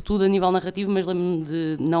me lembro de tudo a nível narrativo, mas lembro-me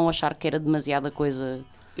de não achar que era demasiada coisa.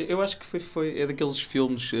 Eu acho que é daqueles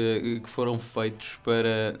filmes que foram feitos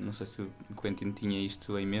para... Não sei se o Quentin tinha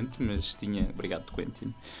isto em mente, mas tinha... Obrigado,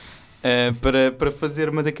 Quentin. Para fazer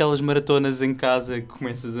uma daquelas maratonas em casa que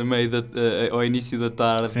começas ao início da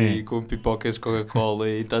tarde e com pipocas Coca-Cola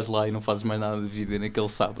e estás lá e não fazes mais nada de vida naquele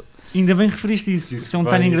sábado. Ainda bem que referiste isso. Isso é um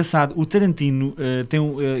detalhe engraçado. O Tarantino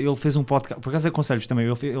ele fez um podcast, por acaso aconselho-vos também,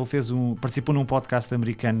 ele participou num podcast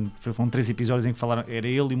americano, foram 3 episódios em que falaram, era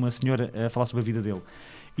ele e uma senhora a falar sobre a vida dele.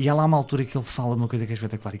 E há lá uma altura que ele fala de uma coisa que é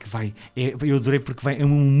espetacular e que eu adorei porque é um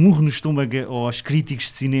murro no estômago aos críticos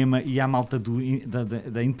de cinema e à malta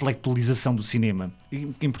da intelectualização do cinema,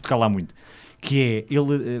 em Portugal há muito, que é,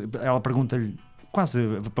 ela pergunta-lhe, quase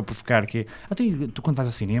para provocar, que é, tu quando vais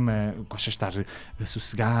ao cinema gostas de estar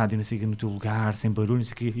sossegado e não sei o que, no teu lugar, sem barulho, não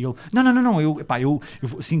sei o que, e ele, não, eu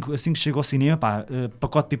assim que chego ao cinema,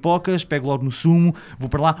 pacote de pipocas, pego logo no sumo, vou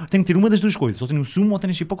para lá, tenho que ter uma das 2 coisas, ou tenho o sumo, ou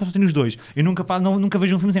tenho as pipocas, ou tenho os 2, eu nunca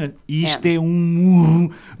vejo um filme assim, e isto é um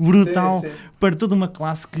murro brutal para toda uma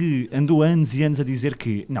classe que andou anos e anos a dizer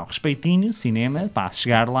que, não, respeitinho, cinema,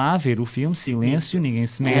 chegar lá, ver o filme, silêncio, ninguém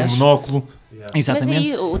se mexe. Um monóculo. Exatamente. Mas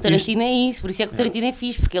aí, o Tarantino é isso, por isso é que o Tarantino é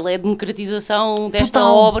fixe, porque ele é a democratização desta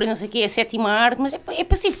obra, não sei o quê, é a 7ª arte, mas é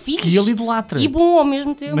para ser fixe. Que ele idolatra. E bom ao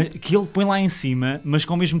mesmo tempo. Que ele põe lá em cima, mas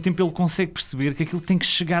que ao mesmo tempo ele consegue perceber que aquilo tem que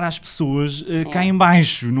chegar às pessoas cá em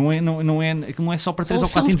baixo, aquilo não é só para 3 ou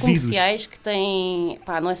 4 indivíduos. São os filmes comerciais que têm,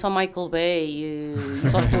 não é só Michael Bay e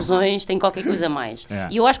só explosões, tem qualquer coisa a mais.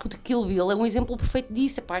 E eu acho que o Kill Bill é um exemplo perfeito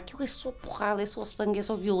disso, aquilo é só porrada, é só sangue, é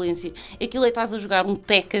só violência. Aquilo é estás a jogar um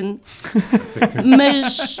Tekken,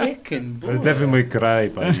 mas... Devil May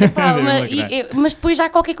Cry, mas depois há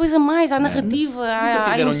qualquer coisa mais, há narrativa, há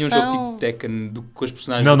fizeram emoção. nenhum jogo tipo Tekken com os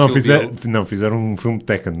personagens do Kill Bill? Não, fizeram um filme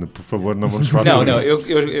Tekken, por favor, não vamos falar sobre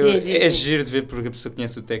isso. Sim. É giro de ver porque a pessoa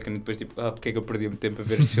conhece o Tekken e depois tipo, porque é que eu perdi muito tempo a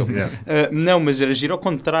ver este filme? Não, mas era giro ao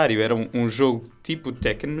contrário, era um jogo tipo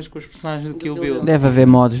Tekken, mas com os personagens do Kill Bill. Deve haver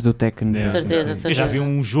mods do Tekken. Certeza. Eu já vi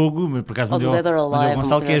um jogo, por acaso, Dead or Alive,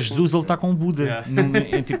 Gonçalo, que é uma coisa Jesus, ele está com um Buda,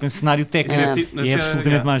 tipo em cenário técnico, e é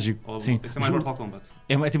absolutamente mágico. Sim. Esse é mais Mortal Kombat.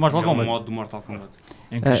 É tipo Mortal Kombat. É um modo do Mortal Kombat.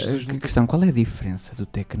 Questão, qual é a diferença do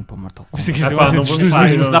Tekken para o Mortal Kombat?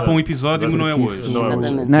 Isso dá para um episódio, mas não é hoje.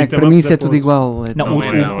 Exatamente. Não, para mim isso é tudo igual.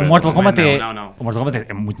 O Mortal Kombat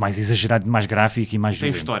é muito mais exagerado, mais gráfico e mais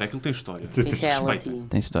Tem violento. história, aquilo tem história.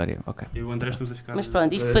 Tem história, ok. E o André estamos a ficar... Mas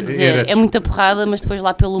pronto, isto para dizer, é muita porrada, mas depois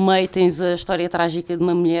lá pelo meio tens a história trágica de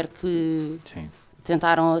uma mulher que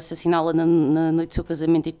tentaram assassiná-la na noite do seu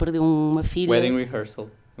casamento e que perdeu uma filha. Wedding Rehearsal.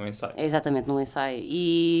 No ensaio. Exatamente, no ensaio.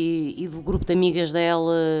 E do grupo de amigas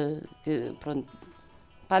dela, que pronto.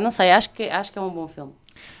 Não sei, acho que é um bom filme.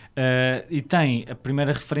 E tem a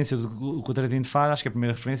primeira referência do que o Tarantino faz, acho que é a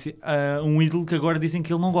primeira referência, a um ídolo que agora dizem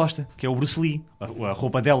que ele não gosta, que é o Bruce Lee. A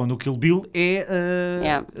roupa dela no Kill Bill é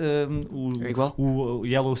É igual? o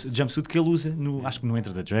yellow jumpsuit que ele usa, acho que no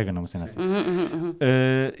Enter the Dragon, não sei assim.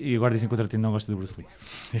 E agora dizem que o Tarantino não gosta do Bruce Lee.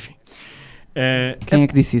 Enfim. Quem é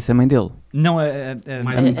que disse isso? A mãe dele? Não, a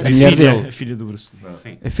mulher dele. a filha do Bruce Lee.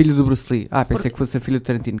 Sim. A filha do Bruce Lee. Pensei que fosse a filha do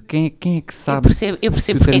Tarantino. Quem é que Eu sabe percebo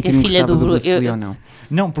se o porque é que a Tarantino filha do gostava Bruce Lee ou não?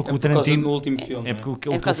 Não, porque É o por causa Tarantino... do último filme. É porque o que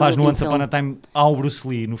É ele por causa faz do no último Once Upon a Time ao Bruce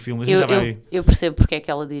Lee no filme. A gente já vai... Eu percebo porque é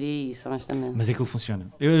que ela diria isso, honestamente. Mas aquilo funciona.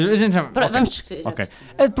 A gente já... Vamos discutir. Ok.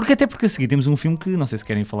 Porque a seguir temos um filme que não sei se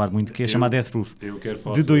querem falar muito, que é chamado Death Proof, Eu quero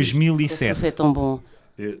falar de sobre isto. 2007. É tão bom.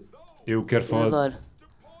 Eu quero Eu falar... adoro.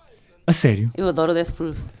 A sério? Eu adoro o Death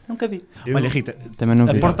Proof. Nunca vi. Olha, Rita, Também não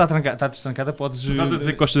a vi. porta está destrancada, podes... Estás a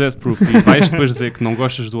dizer que gostas de Death Proof e vais depois dizer que não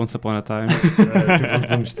gostas do Once Upon a Time.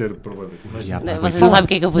 Vamos ter problema. Mas, Já, pá, Vocês não sabem o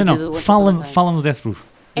que é que eu vou dizer do Não, Once Upon a Time. fala-me do Death Proof.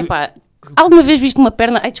 Epá, alguma vez viste uma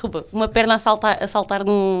perna... Ai, desculpa. Uma perna a saltar de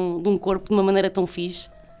um corpo de uma maneira tão fixe?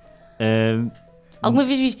 Alguma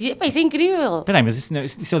vez viste isso? Epá, isso é incrível. Espera aí, mas isso é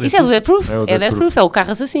o Death Isso é do Death Proof. É o É Death Death Proof. Proof. É o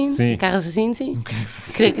carro assassino. Sim. Carro assassino, sim.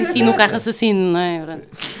 Proof? Creio que sim, no carro assassino, não é? Pronto.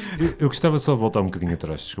 eu gostava só de voltar um bocadinho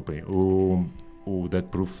atrás, desculpem. O Death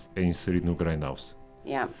Proof é inserido no Grindhouse.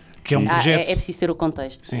 Yeah. Que é um projeto... É preciso ter o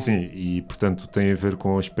contexto. Sim, e portanto tem a ver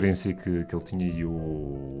com a experiência que ele tinha e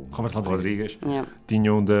o Robert Rodrigues. Yeah.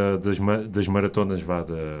 tinham das maratonas,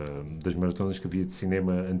 das maratonas que havia de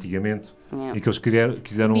cinema antigamente Yeah. e que eles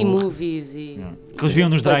quiseram... B-movies e... Que eles viam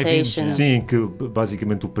nos drive-ins. exploitation. Sim, que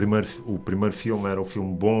basicamente o primeiro filme era o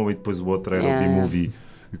filme bom e depois o outro era Yeah. o B-movie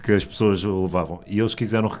que as pessoas levavam. E eles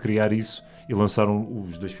quiseram recriar isso e lançaram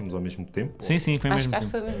os dois filmes ao mesmo tempo. Sim, foi mesmo.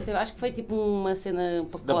 Acho que foi tipo uma cena, um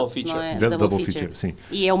pacote, Double feature. não é? Double feature, sim.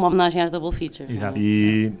 E é uma homenagem às double features. Exato.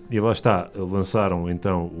 E lá está, lançaram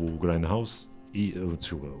então o Grindhouse e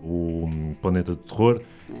o Planeta do Terror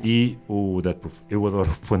e o Death Proof. Eu adoro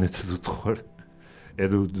o Planeta do Terror. É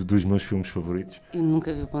dos meus filmes favoritos. Eu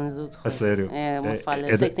nunca vi o Planeta do Terror. A sério. É uma falha. é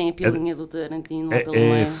Sei da- que tem a pilinha do Tarantino lá pelo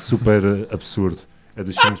É meio. super absurdo. É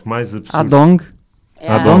dos filmes mais absurdos. Adong. É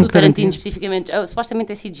Ah, a bom. do Tarantino Tarantino. especificamente.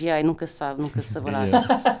 Supostamente é CGI, nunca se sabe, nunca se saberá.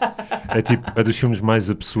 É dos filmes mais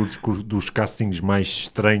absurdos, dos castings mais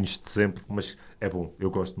estranhos de sempre, mas é bom, eu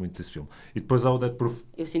gosto muito desse filme. E depois há o Death Proof.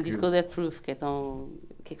 Eu sinto isso com o Death Proof, que é tão...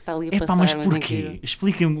 O que é que está ali a É passar? pá, mas é porquê? incrível.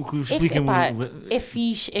 Explica-me. Epá, é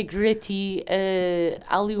fixe, é gritty,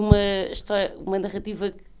 há ali uma história, uma narrativa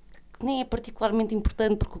que nem é particularmente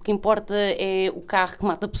importante, porque o que importa é o carro que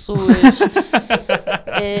mata pessoas.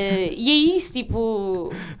 E é isso,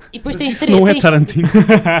 tipo... E depois tens Isso não é Tarantino.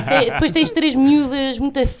 depois tens três miúdas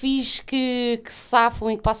muito fixe que se safam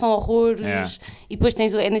e que passam horrores. É. E depois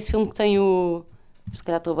tens... É nesse filme que tem o... Se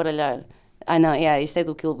calhar estou a baralhar. Não, isto é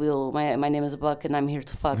do Kill Bill. My name is Buck and I'm here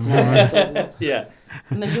to fuck. Não é do Kill Bill. Yeah.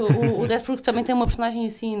 Mas o Death Proof também tem uma personagem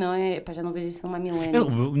assim, não é? Epá, já não vejo isso há milénios.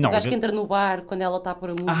 Não, O gajo que entra no bar quando ela está a pôr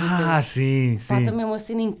a música. sim, Pá, sim. também é uma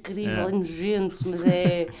cena incrível, É. é nojento, mas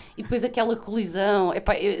é... E depois aquela colisão.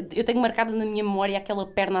 Epá, eu tenho marcado na minha memória aquela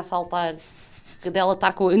perna a saltar. Que dela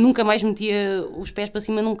estar com... Eu nunca mais metia os pés para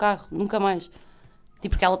cima num carro. Nunca mais.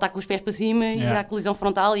 Tipo, porque ela está com os pés para cima e Yeah. há a colisão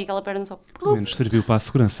frontal e aquela perna só... Pelo menos serviu para a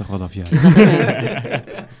segurança rodoviária.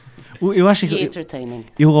 Exatamente. Eu acho E é que... entertaining.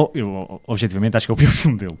 Eu, objetivamente, acho que é o pior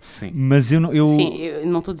filme dele. Sim. Mas eu não... Sim, eu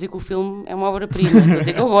não estou a dizer que o filme é uma obra-prima. Estou a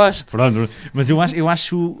dizer que eu gosto. Pronto, mas eu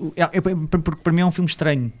acho porque para mim é um filme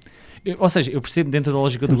estranho. Ou seja, eu percebo dentro da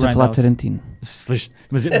lógica Estamos do a falar de Grindhouse. Tarantino.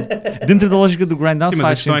 Mas dentro da lógica do Grindhouse Sim, mas a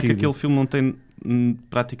faz questão é sentido. que aquele filme não tem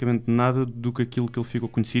praticamente nada do que aquilo que ele ficou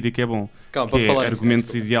conhecido e que é bom. Calma, Que para é falar.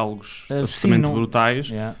 argumentos e diálogos Sim, absolutamente não- brutais,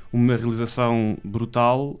 Yeah. uma realização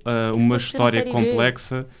brutal, Isso uma pode ser uma história série B.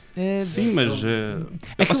 complexa. Sim, mas...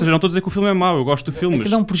 É que ou seja, não estou a dizer que o filme é mau, eu gosto do filme,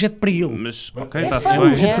 Aquilo é um projeto para ele. mas ok, É está-se fun,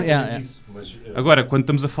 bem. é. Agora, quando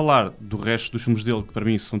estamos a falar do resto dos filmes dele, que para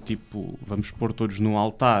mim são tipo, vamos pôr todos num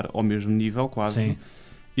altar ao mesmo nível, quase, Sim.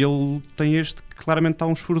 ele tem este que claramente está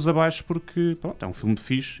uns furos abaixo porque, pronto, é um filme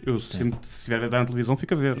fixe. Eu sempre, se estiver a dar na televisão,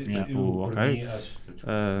 fico a ver. Tipo, ok.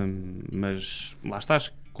 Mas lá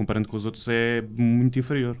estás, comparando com os outros, é muito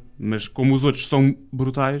inferior. Mas como os outros são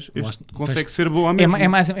brutais, este consegue ser bom à mesma.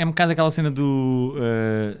 É um bocado aquela cena do...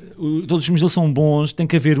 todos os filmes dele são bons, tem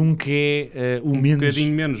que haver um que é o um menos...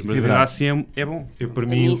 bocadinho menos, mas vibrado. ainda assim é bom. Para Para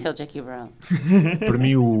mim, mim isso é o Jackie Brown. para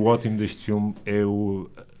mim, o ótimo deste filme é o...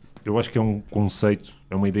 Eu acho que é um conceito,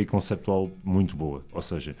 é uma ideia conceptual muito boa. Ou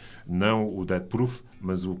seja, não o Death Proof,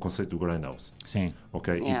 mas o conceito do Grindhouse. Sim.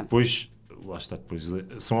 Ok? Yeah. E depois, lá está, depois,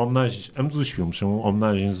 são homenagens, ambos os filmes são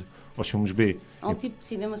homenagens aos filmes B. Há um tipo de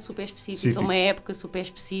cinema super específico, Específico. a uma época super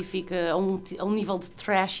específica, a um nível de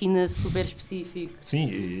trashiness super específico. Sim,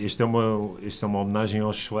 este é uma homenagem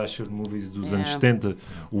aos slasher movies dos É. anos 70.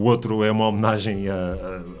 O outro é uma homenagem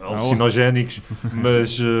a alucinogénicos,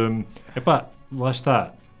 mas epá, lá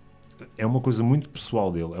está. É uma coisa muito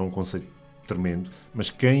pessoal dele, é um conceito tremendo, mas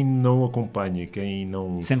quem não acompanha, quem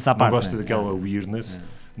não, Sente-se à não parte, gosta né? daquela weirdness,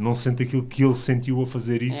 não sente aquilo que ele sentiu a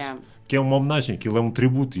fazer isso, É. que é uma homenagem, aquilo é um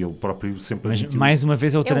tributo e ele próprio sempre Mas admitiu mais isso. uma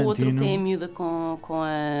vez é o É o outro que Tarantino. tem a miúda com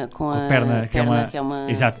a perna, que é uma-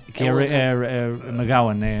 Exato, que é, outra. a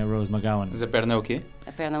McGowan, né? A Rose McGowan. Mas a perna é o quê?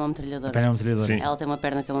 A perna é uma metralhadora. A perna é uma metralhadora. Sim. Ela tem uma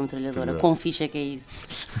perna que é uma metralhadora. Metralhadora. Quão fixe é que é isso?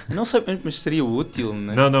 Eu não sei, mas seria útil,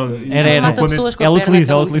 né? Não, Era. Mata no planeta- pessoas com a Ela perna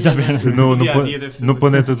utiliza que é uma a perna. metralhadora. no, no, Dia a pla- dia deve ser no bem.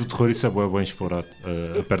 planeta do terror isso é bem explorado,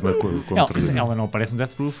 a perna com Ela não aparece no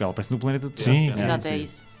Death Proof, ela aparece no planeta do Sim. Terror. Exato, é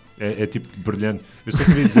isso. é tipo brilhante. Eu só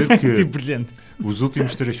queria dizer que Tipo brilhante. os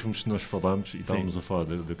últimos 3 filmes que nós falámos, e estávamos a falar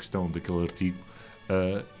da questão daquele artigo,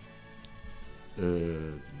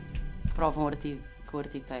 Prova um artigo que o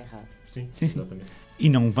artigo está errado. sim, Sim. exatamente. E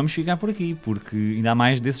não vamos ficar por aqui, porque ainda há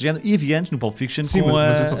mais desse género. E havia antes no Pulp Fiction Sim, com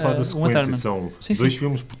mas eu a, estou a falar da Uma sequência, Thurman. são Sim, 2 sim.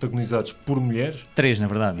 filmes protagonizados por mulheres, 3, na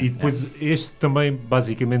verdade. e depois este também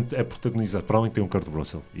basicamente é protagonizado, para além tem um Kurt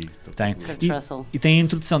Russell. Tem. Kurt E, Russell. e tem a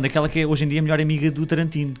introdução daquela que é hoje em dia a melhor amiga do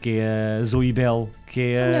Tarantino, que é a Zoe Bell, que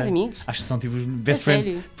é São meus amigos. acho que são tipo os best A friends,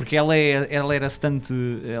 sério? porque ela era stunt,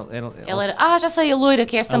 Ela era, já sei, a loira,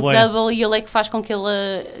 que é stamp loira. double, e ele é que faz com que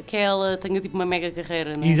ela tenha tipo uma mega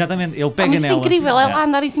carreira, né? Exatamente, ele Ah, pega mas isso é nela. incrível, ela É. a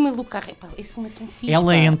andar em cima do carro. Epá, esse filme é tão fixe.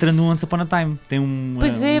 Ela pá. entra no Once Upon a Time, tem um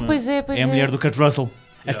Pois é, pois é. é a mulher do Kurt Russell.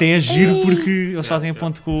 Até é giro Ei. porque eles fazem a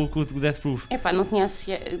ponte com o Death Proof. Epá, não tinha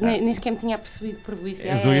associado, nem sequer me tinha percebido por isso.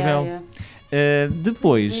 É Zoe Bell.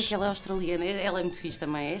 Depois, Ela é australiana, ela é muito fixe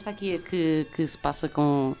também. Esta aqui é que se passa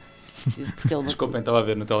com. Porque ele, Desculpem, estava a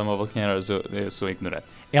ver no telemóvel quem era, eu sou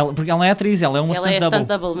ignorante. porque ela não é atriz, ela é uma ela é stunt double.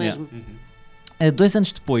 stunt double mesmo. 2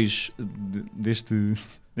 anos depois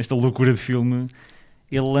desta loucura de filme,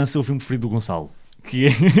 ele lança o filme preferido do Gonçalo, que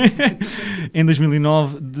é em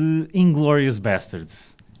 2009, de Inglourious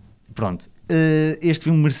Basterds. Pronto, este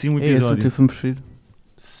filme merecia um É esse o episódio. teu filme preferido?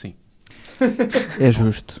 Sim. É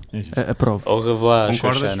justo. É justo. Aprovo. Au revoir,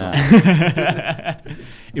 Concordas? Xoxana.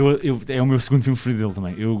 É o meu segundo filme preferido dele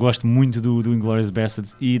também. Eu gosto muito do Inglourious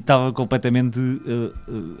Basterds e estava completamente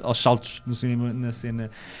aos saltos no cinema, na cena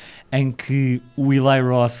em que o Eli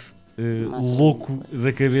Roth, louco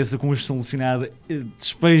da cabeça, com a solucionada,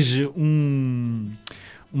 despeja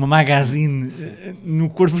uma magazine no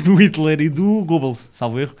corpo do Hitler e do Goebbels,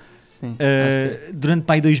 salvo erro. Sim. Durante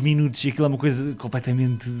pai 2 minutos, e aquilo é uma coisa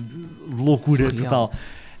completamente de loucura Surreal. total.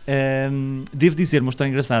 Devo dizer uma história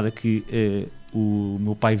engraçada que o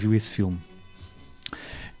meu pai viu esse filme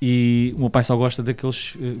e o meu pai só gosta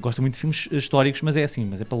daqueles, gosta muito de filmes históricos, mas é assim,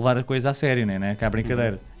 mas é para levar a coisa a sério, né? Não é cá a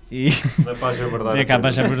brincadeira. E Na página verdade. é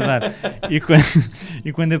capaz de verdade.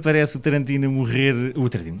 E quando aparece o Tarantino a morrer,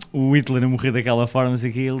 o Hitler a morrer daquela forma, não sei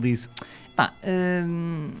o que, ele disse: pá,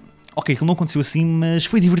 ok, aquilo não aconteceu assim, mas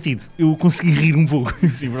foi divertido. Eu consegui rir um pouco.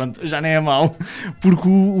 Assim, pronto, já não é mau. Porque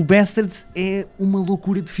o Bastards é uma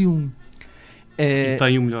loucura de filme. E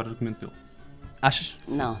tem o melhor argumento dele. Achas?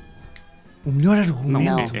 Não. O melhor Não,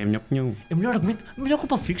 argumento? é a minha opinião. É o melhor argumento? Melhor que o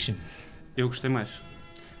Pulp Fiction. Eu gostei mais.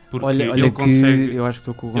 Porque Olha ele que consegue... eu acho que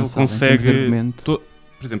estou com o Ele Gonçalo. em termos de consegue... argumento.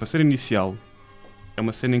 Por exemplo, a cena inicial é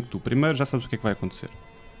uma cena em que tu primeiro já sabes o que é que vai acontecer.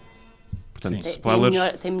 Portanto, Sim.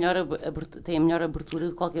 spoilers... Tem a melhor abertura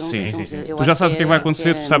de qualquer um dos Sim, filmes. sim, sim. Eu Tu já acho sabes o que é que vai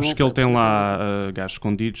acontecer, tu a sabes minha que ele tem abertura lá gajos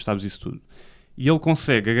escondidos, sabes isso tudo. E ele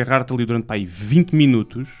consegue agarrar-te ali durante pá, aí 20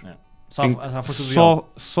 minutos Só em- a força do diálogo.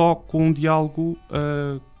 só com um diálogo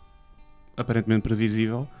aparentemente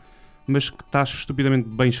previsível, mas que está estupidamente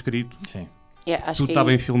bem escrito, Sim. acho tudo que está aí-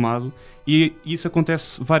 bem filmado, e isso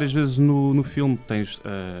acontece várias vezes no filme. Tens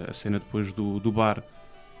a cena depois do bar,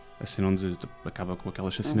 a cena onde acaba com aquela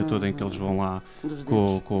chacina toda em que eles vão lá dos com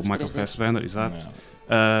dedos, o dos Michael 3 dedos. Fassbender, exato. Não.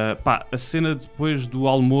 A cena depois do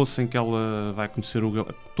almoço em que ela vai conhecer o Gal-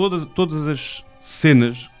 todas as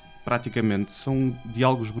cenas praticamente são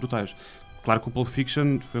diálogos brutais. Claro que o Pulp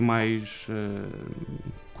Fiction foi mais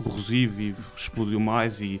corrosivo e explodiu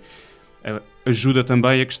mais e ajuda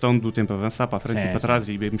também a questão do tempo avançar para a frente Sim, e para sim. trás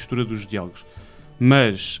e a mistura dos diálogos.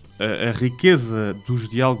 Mas a riqueza dos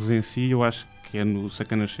diálogos em si, eu acho que é no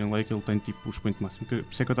Sacanas Sem Lei que ele tem tipo o expoente máximo. Por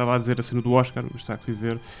isso é que eu estava a dizer a cena do Oscar, mas está a fui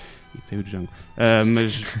ver e tem o Django.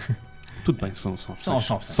 Mas tudo bem, são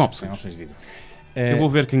opções. de vida. Eu vou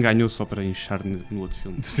ver quem ganhou só para inchar no outro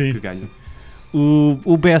filme Sim. que ganha.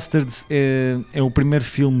 O Bastards é o primeiro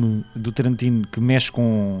filme do Tarantino que mexe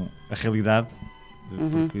com a realidade,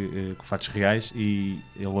 com fatos reais, e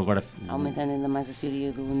ele agora... Aumentando ainda mais a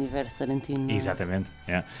teoria do universo Tarantino. não é? Exatamente.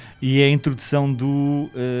 É. E a introdução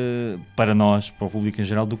para nós, para o público em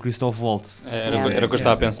geral, do Christoph Waltz. Era o que eu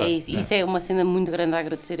estava a pensar. Isso é uma cena muito grande a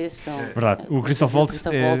agradecer a esse filme. Verdade. O Christoph Waltz,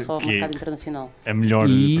 ao que mercado é internacional. a melhor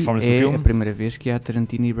E performance do é filme. a primeira vez que há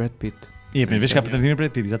Tarantino e Brad Pitt. E a primeira vez que há Tarantino e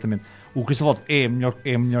Brad Pitt, exatamente. O Christoph Waltz é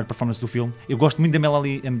a melhor performance do filme. Eu gosto muito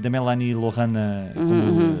da Melanie Lohana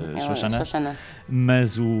como Shoshana,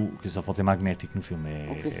 mas o Christoph Waltz é magnético no filme.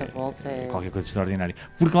 O Christoph Waltz é qualquer coisa extraordinária.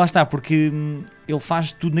 Porque lá está, porque ele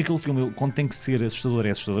faz tudo naquele filme. Ele, quando tem que ser assustador,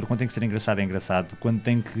 é assustador. Quando tem que ser engraçado, é engraçado. Quando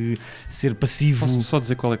tem que ser passivo... Posso só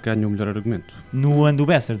dizer qual é que ganhou o melhor argumento? No ano do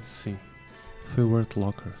Bastards. Sim. Foi o Hurt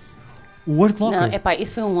Locker. O Hurt Locker. Não,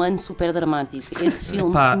 esse foi um ano super dramático. Esse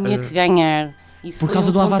filme Epá, tinha que ganhar. Isso por foi causa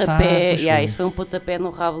um do Avatar, pontapé, pois foi. isso foi um pontapé no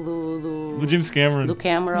rabo do James Cameron. do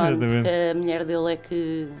Cameron, Exatamente. porque a mulher dele é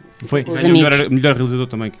que Foi. ficou com os Ganhou amigos. melhor realizador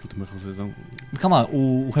também, que a última realização. Calma lá,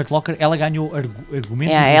 o Hurt Locker, ela ganhou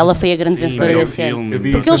argumentos. Ela foi a grande Sim, vencedora melhor desse ano. filme. Eu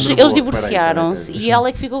vi Porque Sandra eles Bullock, divorciaram-se peraí. e ela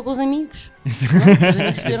é que ficou com os amigos. Os E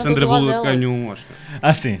amigos escolheram Sandra todos o lado Bullock dela. ganhou um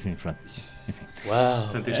Oscar. Sim, pronto. Uau!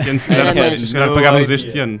 Portanto, este ano se Era calhar mesmo. pagávamos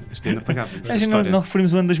este ano. Este ano pagávamos. A gente não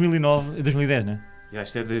referimos o ano 2009, 2010, não é? Já,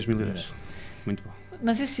 este é de 2010. Muito bom.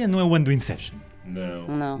 Mas esse ano não é o ano do Inception.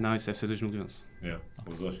 Não. Não, isso deve ser 2011.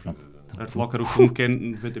 Os Oscars. Hurt Locker, o filme que é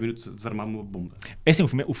 90 minutos a desarmar uma bomba. É assim, o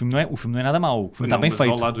filme não é nada mau. O filme está bem mas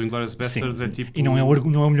feito. ao lado do Inglourious Basterds Sim. é tipo... E não é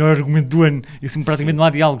o melhor argumento do ano. Isso praticamente não há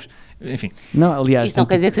diálogos. Enfim, Não, aliás, Isso não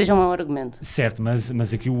quer dizer que seja um mau argumento. certo, mas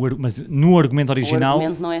aqui mas no argumento original. O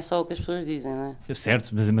argumento não é só o que as pessoas dizem, não é?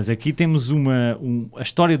 Certo, mas aqui temos a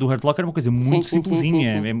história do Hurt Locker é uma coisa muito Sim,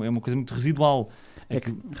 simplesinha, sim. é uma coisa muito residual. é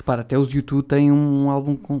que, repara, até os YouTube têm um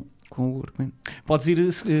álbum com o argumento. Podes ir,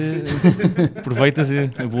 aproveitas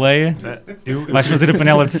a boleia, Eu vais fazer a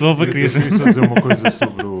panela de sopa, Eu querido. queria só dizer uma coisa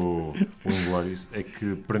sobre o Inglourious, é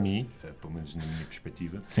que para mim, pelo menos na minha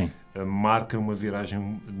perspectiva, Sim, marca uma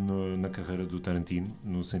viragem na carreira do Tarantino,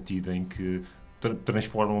 no sentido em que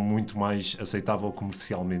transforma muito mais aceitável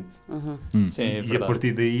comercialmente. Sim, é E a verdade.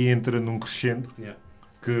 partir daí entra num crescendo Yeah.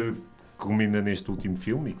 que culmina neste último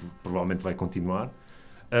filme e que provavelmente vai continuar,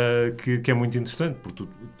 que é muito interessante, porque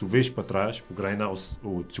tu vês para trás o Grindhouse,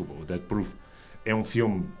 o Dead Proof, é um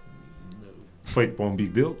filme feito para um big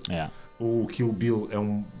deal. yeah. O Kill Bill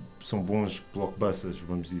são bons blockbusters,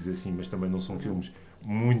 vamos dizer assim, mas também não são filmes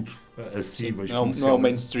muito acessíveis. Não é o comercialmente.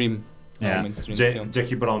 mainstream. Não é o mainstream do filme.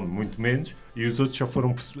 Jackie Brown, muito menos, e os outros já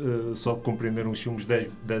foram só compreenderam os filmes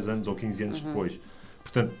 10 anos ou 15 anos depois.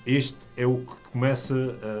 Portanto, este é o que começa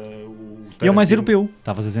o E é o mais Tarantino. europeu,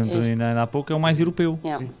 estavas a dizer ainda há pouco, é o mais europeu.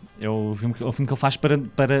 Yeah. É o filme que ele faz para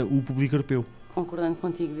o público europeu. Concordando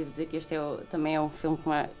contigo, devo dizer que este também é um filme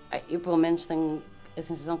que eu pelo menos tenho a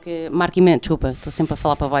sensação que marca imenso. Desculpa, estou sempre a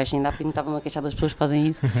falar para baixo, ainda há bocadinho estava-me a queixar das pessoas que fazem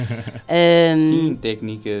isso. Sim,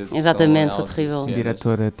 técnica. som, Exatamente, sou áudio, terrível. cenas.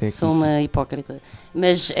 Diretora técnica. Sou uma hipócrita.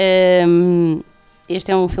 Mas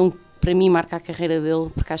este é um filme que para mim marca a carreira dele,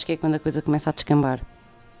 porque acho que é quando a coisa começa a descambar.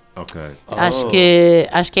 Ok. Oh. Acho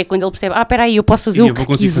que é quando ele percebe, espera aí, eu posso fazer E o eu vou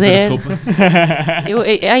que conseguir fazer a quiser.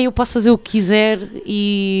 sopa. Eu posso fazer o que quiser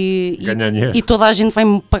e Ganhar dinheiro. toda a gente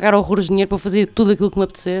vai-me pagar horrores de dinheiro para fazer tudo aquilo que me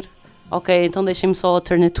apetecer. Ok, então deixem-me só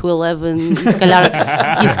turn it to 11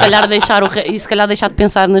 e se calhar deixar de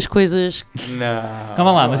pensar nas coisas. Não.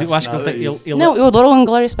 Calma lá, mas eu acho que nada ele disso. Não, eu adoro o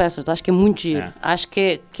Inglourious Basterds, acho que é muito giro. É. Acho que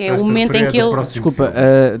é Estás-te o a momento referir em que ao ele. próximo Desculpa,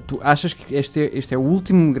 filme. tu achas que este é o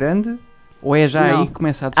último grande ou é já Não. aí que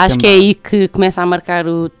começa a descambar? Acho que é aí que começa a marcar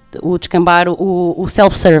o descambar, o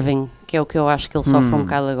self-serving, que é o que eu acho que ele sofre um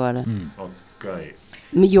bocado agora. Ok.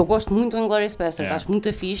 E eu gosto muito do Inglourious Basterds, acho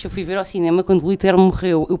muito fixe. Eu fui ver ao cinema quando o Luther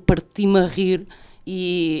morreu, eu parti-me a rir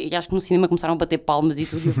e acho que no cinema começaram a bater palmas e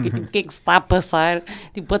tudo. E eu fiquei tipo, o que é que se está a passar?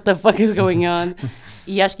 Tipo, what the fuck is going on?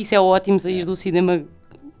 E acho que isso é ótimo, sair do cinema,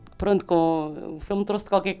 pronto, o filme trouxe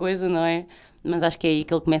qualquer coisa, não é? Mas acho que é aí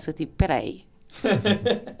que ele começa tipo, peraí,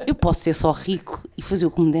 eu posso ser só rico e fazer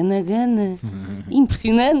o que me der na gana.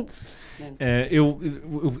 Impressionante.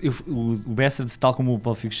 O Bastards, tal como o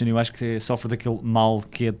Pulp Fiction, eu acho que sofre daquele mal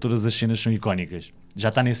que é todas as cenas são icónicas. Já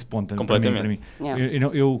está nesse ponto. Completamente. Para mim.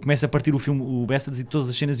 Yeah. Eu começo a partir o filme, o Bastards, e todas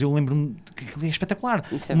as cenas eu lembro-me que aquilo é espetacular.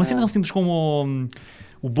 Isso é Uma cena tão verdade. simples como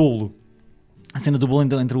o bolo. A cena do bolo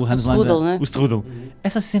entre o Hans strudel, Landa, né? o strudel.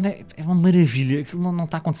 Essa cena é uma maravilha. Aquilo não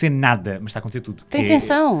está a acontecer nada, mas está a acontecer tudo. Tem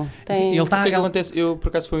tensão. Tem... Ele O está que é que acontece? Eu, por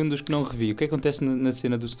acaso, foi um dos que não revi. O que é que acontece na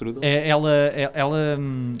cena do strudel?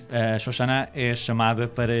 A Shoshana é chamada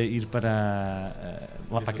para ir para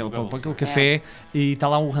lá para aquele café e está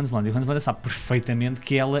lá o Hans Landa. E o Hans Landa sabe perfeitamente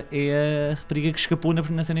que ela é a rapariga que escapou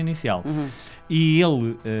na cena inicial. E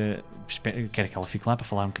ele quer que ela fique lá para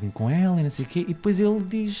falar um bocadinho com ela e não sei o quê, e depois ele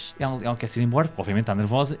diz, ela quer ir embora, obviamente está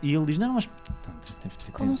nervosa, e ele diz, não, mas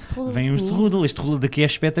vem o strudel, este strudel daqui é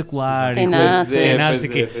espetacular, Tem e nada. tem nada, Pois sei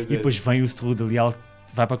é, quê. pois é. E depois vem o strudel e ela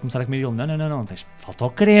vai para começar a comer, e ele, não, falta o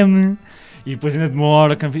creme, e depois ainda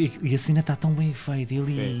demora, e a cena está tão bem feita,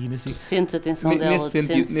 ele Sim. e não sei Tu sentes a tensão dela.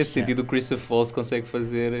 Nesse sentido, o Christopher Waltz consegue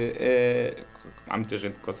fazer. Há muita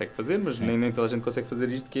gente que consegue fazer, mas nem toda a gente consegue fazer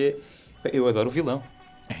isto. Que é. Eu adoro o vilão.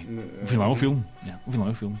 O vilão é o filme. O vilão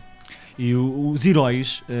é o filme. E os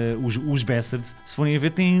heróis, os Bastards, se forem a ver,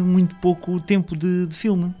 têm muito pouco tempo de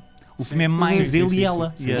filme. O filme é mais ele e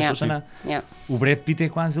ela, e a Shoshana. Yeah. O Brad Pitt é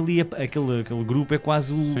quase ali, aquele grupo é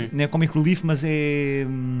quase não é comic relief, mas é.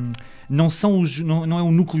 Não é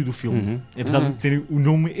o núcleo do filme. Apesar de terem o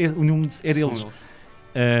nome é deles.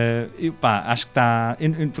 Acho que está.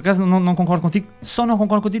 Por acaso não concordo contigo, só não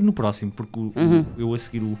concordo contigo no próximo, porque eu a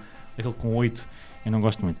seguir aquele com 8 eu não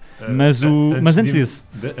gosto muito. Mas antes desse.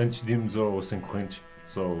 Antes de irmos ao Sem Correntes,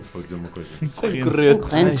 só para dizer uma coisa. Sem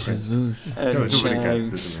correntes. Ai, Jesus. Não, estou a brincar,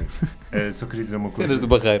 exatamente. Só queria dizer uma coisa. Cenas do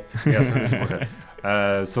Barreiro. Cenas do Barreiro.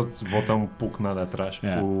 Só voltar um pouco nada atrás,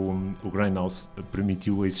 o Grindhouse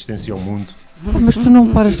permitiu a existência ao mundo. Mas tu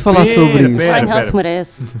não paras de falar sobre isso. Grindhouse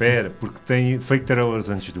merece. Espera, porque tem fake trailers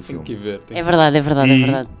antes do filme. Tem que ver. É verdade.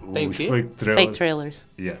 Tem o Os quê? Fake trailers.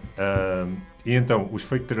 Yeah. E então, os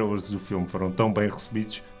fake trailers do filme foram tão bem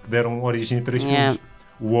recebidos que deram origem a 3 filmes.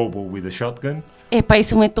 O Oboe with a Shotgun. Epá,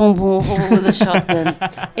 isso não é tão bom, o Oboe da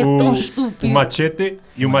Shotgun. É tão estúpido. O Machete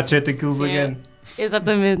e o Machete Kills Again.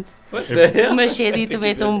 Exatamente. O Machete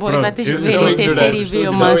também é tão bom. Pronto, Vai ter que eu ver, sou isto é ignorante, série B sou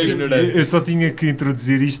ao máximo. Eu só tinha que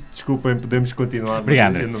introduzir isto, desculpem, podemos continuar.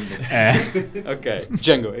 Obrigado. Ok.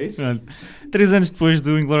 Django, é isso? 3 anos depois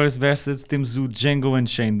do Inglourious Basterds temos o Django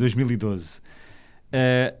Unchained, 2012.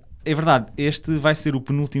 É verdade, este vai ser o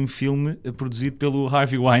penúltimo filme produzido pelo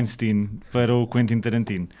Harvey Weinstein para o Quentin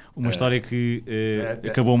Tarantino. Uma história que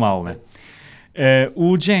acabou mal, né?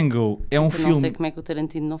 O Django é um filme... Não sei como é que o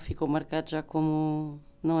Tarantino não ficou marcado já como...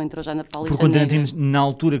 Não entrou já na paliça porque o negra. Tarantino, na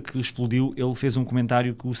altura que explodiu, ele fez um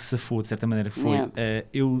comentário que o safou, de certa maneira, que foi...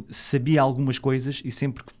 eu sabia algumas coisas e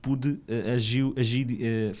sempre que pude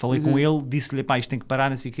falei com ele, disse-lhe, pá, isto tem que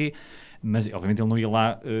parar, não sei o quê... Mas, obviamente, ele não ia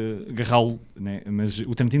lá agarrá-lo, né? Mas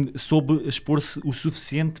o Tarantino soube expor-se o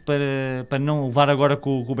suficiente para não levar agora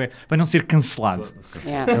com o Robert, para não ser cancelado.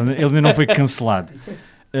 Ele ainda não foi cancelado.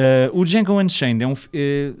 O Django Unchained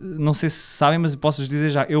é não sei se sabem, mas posso-vos dizer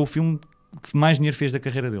já, é o filme que mais dinheiro fez da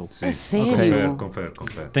carreira dele. Sim. A sério? Confere.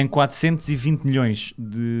 Tem 420 milhões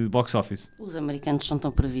de box office. Os americanos são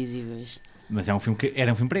tão previsíveis. Mas era um filme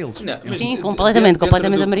para eles. Não, mas Sim, completamente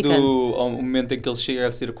americano. Ao momento em que ele chega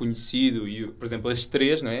a ser conhecido, e, por exemplo, estes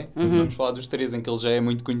 3, não é? Vamos falar dos 3 em que ele já é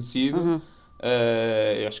muito conhecido.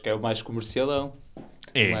 Eu acho que é o mais comercialão.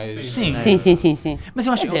 Sim. Mas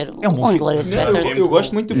eu acho que é um bom filme. Eu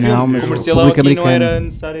gosto muito do filme. Não, mas o comercialão aqui americano. não era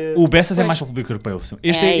necessário. O Bastards é mais para o público europeu.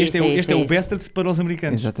 Este é o Bastards para os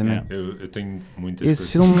americanos. Exatamente. Eu tenho muitas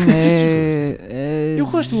Esse coisas. filme é Eu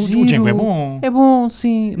gosto do giro. Django, é bom. É bom,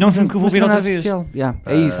 sim. Não é um filme que eu vou ver outra vez.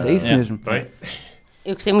 É isso mesmo. Bem,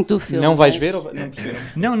 Eu gostei muito do filme. Não vais ver ou não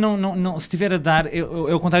perceberam? Não, se estiver a dar, é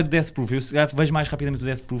o contrário do Death Proof. Eu vejo mais rapidamente o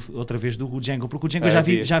Death Proof outra vez do que o Django, porque o Django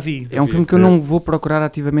eu já vi. É um filme que eu não vou procurar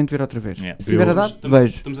ativamente ver outra vez. Se estiver a dar,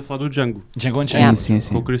 vejo. Estamos a falar do Django, Django Unchained. Sim.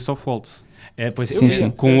 com o Christoph Waltz,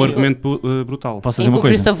 Sim. com um argumento brutal. Posso fazer uma O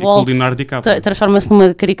coisa? Christoph E com o Waltz Leonardo DiCaprio. transforma-se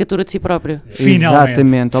numa caricatura de si próprio. Finalmente.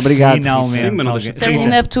 Exatamente, obrigado. Finalmente. Sim, mas não alguém- deixa-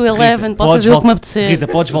 Turning up to 11, posso podes fazer o que me voltar- apetecer. Rita,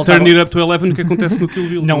 podes voltar. Turn It Up to 11, que acontece no Kill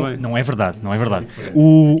Bill também. Não é verdade.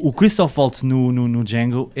 O Christoph Waltz no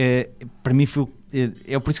Django, para mim foi...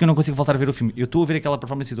 É por isso que eu não consigo voltar a ver o filme. Eu estou a ver aquela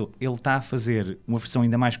performance e ele está a fazer uma versão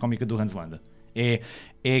ainda mais cómica do Hans Landa. É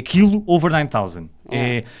aquilo over 9000.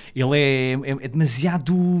 Ele é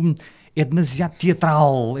demasiado... É demasiado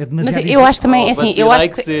teatral, é Mas demasiado... eu acho também, assim, but eu he acho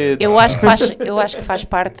likes it. eu acho que faz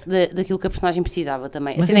parte daquilo que a personagem precisava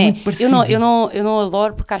também. Mas Assim, é muito parecido. eu não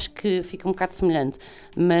adoro porque acho que fica um bocado semelhante,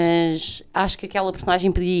 mas acho que aquela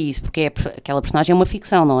personagem pedia isso, porque aquela personagem é uma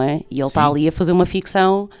ficção, não é? E ele está ali a fazer uma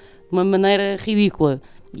ficção de uma maneira ridícula.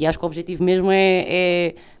 E acho que o objetivo mesmo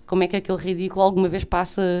é como é que aquele ridículo alguma vez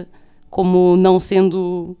passa como não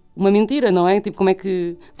sendo uma mentira, não é? Tipo, como é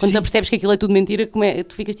que... Quando tu percebes que aquilo é tudo mentira,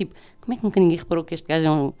 tu ficas tipo... Como é que nunca ninguém reparou que este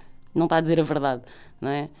gajo não está a dizer a verdade? não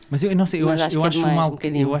é? Mas eu não sei, eu Mas acho, acho que é demais, um mal,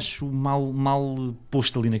 bocadinho. eu acho mal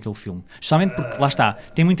posto ali naquele filme. Justamente porque, lá está,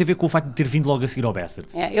 tem muito a ver com o facto de ter vindo logo a seguir ao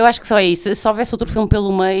Bastards. Eu acho que só é isso. Se houvesse outro filme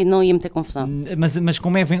pelo meio, não ia meter confusão. Mas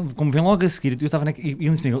como vem logo a seguir, eu estava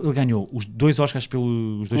ele ganhou os 2 Oscars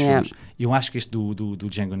pelos 2 filmes. Eu acho que este do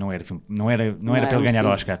Django não era filme, não era para ele ganhar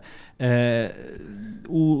Oscar.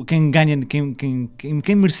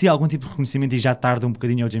 Quem merecia algum tipo de reconhecimento e já tarda um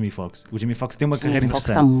bocadinho é o Jamie Foxx. O Jamie Foxx tem uma carreira Fox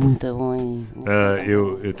está interessante. muito bom aí.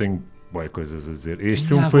 Eu tenho coisas a dizer. Este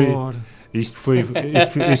tipo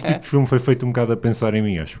de filme foi feito um bocado a pensar em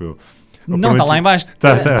mim, acho eu. Não, está lá em baixo.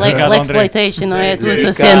 Blaxploitation, não é? A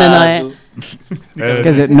tua cena, não é? Quer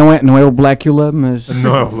dizer, não é o Blackula, mas...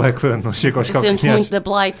 Não é o Blackula, não chega aos Tu sentes calcanhares. muito da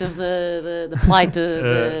plight of the plight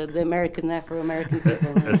of the American, Afro-American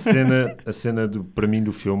people. A cena para mim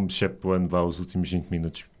do filme, exceto quando vá aos últimos 20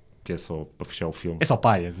 minutos, que é só para fechar o filme. É só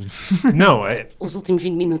paia. Não, Os últimos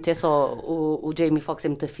 20 minutos é só o Jamie Foxx é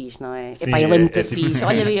muito fixe, não é? Sim, Epá, ele é muito tipo- fixe.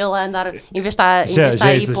 Olha ele a andar, em vez de estar Já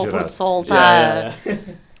a é ir para o pôr exagerado. do sol, está...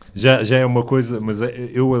 já é uma coisa, mas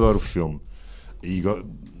eu adoro o filme. E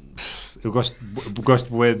eu gosto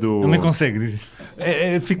bué do... Ele nem consegue dizer.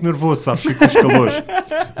 Fico nervoso, sabes? Fico com os calores.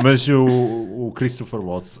 Mas o Christopher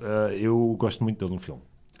Waltz, eu gosto muito dele no filme.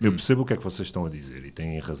 Eu percebo o que é que vocês estão a dizer e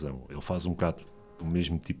têm razão. Ele faz um bocado o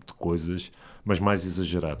mesmo tipo de coisas, mas mais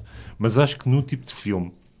exagerado. Mas acho que no tipo de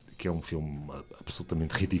filme, que é um filme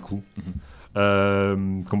absolutamente ridículo,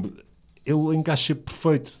 ele encaixa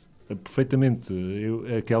perfeitamente.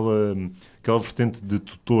 Aquela vertente de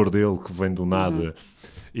tutor dele que vem do nada.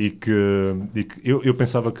 E que eu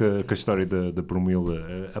pensava que a história da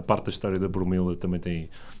Brumila, a parte da história da Brumila também tem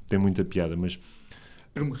muita piada, mas...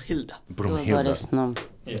 Brumhilda. Eu adoro esse nome.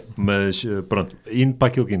 Mas pronto, indo para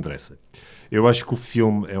aquilo que interessa. Eu acho que o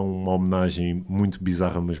filme é uma homenagem muito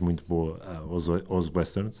bizarra, mas muito boa aos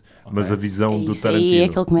westerns, mas a visão do Isso aí Tarantino... é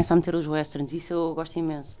que ele começa a meter os westerns, isso eu gosto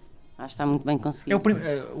imenso. Acho que está muito bem conseguido.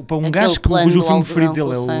 Para um Aquele gajo plano cujo do filme algodão preferido com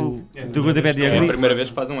dele o sangue. é o The Good, The Bad, The É a Ugly. primeira vez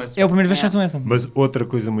que faz um western. É a primeira vez que faz um essa. Mas outra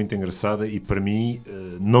coisa muito engraçada, e para mim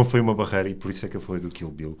não foi uma barreira, e por isso é que eu falei do Kill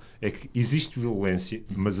Bill, é que existe violência,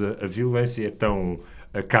 mas a violência é tão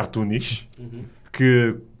cartoonish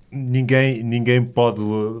que ninguém pode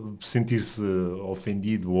sentir-se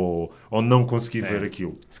ofendido ou não conseguir ver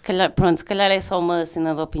aquilo. Se calhar é só uma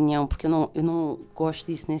cena de opinião, porque eu não gosto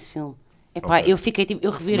disso nesse filme. Epá, Ok. eu fiquei tipo, eu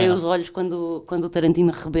revirei os olhos quando o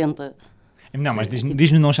Tarantino rebenta. Não, mas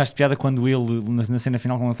diz-me não achaste piada quando ele, na cena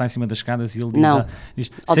final, quando ele está em cima das escadas, e ele diz, Não. diz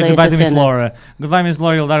Odeio say goodbye essa to Miss cena. Laura. Goodbye, Miss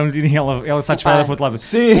Laura, ele dá um tiro e ela sai disparada para o outro lado.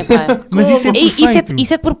 Epá, Mas isso é perfeito.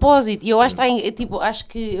 isso é de propósito. E eu acho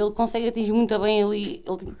que ele consegue atingir muito bem ali.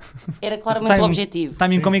 Era claramente o objetivo. O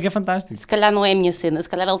timing cómico é fantástico. Se calhar não é a minha cena, se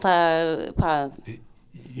calhar ele está, pá,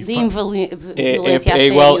 de violência a É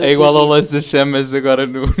sério. igual ao lance das chamas agora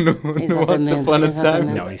no Once Upon a Time.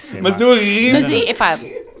 Exatamente. Não, isso é Mas má. eu ri. Mas, epá,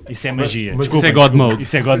 Isso é magia. Mas Desculpa, isso é God Mode.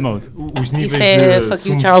 Isso é God Mode. Os níveis isso é de fuck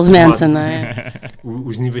sumo you de Charles tomate, Manson, não é?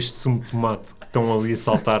 Os níveis de sumo de tomate que estão ali a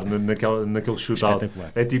saltar naquele shootout.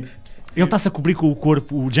 Espetacular. É tipo... Ele está-se a cobrir com o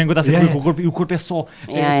corpo, o Django está-se a cobrir com o corpo e o corpo é só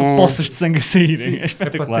Yeah. poças de sangue a saírem. É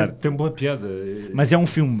espetacular. Tem boa piada. Mas é um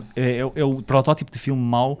filme, é o protótipo de filme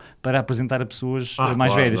mau para apresentar a pessoas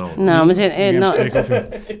mais claro, velhas. Não, mas Ninguém não, percebe aquele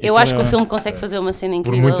filme. eu acho que o filme consegue fazer uma cena Por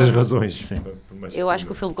incrível. muitas razões. Sim. Mas- Eu acho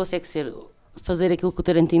que o filme consegue fazer aquilo que o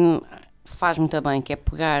Tarantino faz muito bem, que é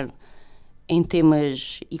pegar em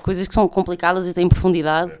temas e coisas que são complicadas e têm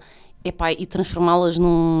profundidade, epá, e transformá-las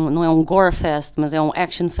não é um gore fest, mas é um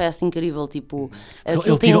action fest incrível. Tipo,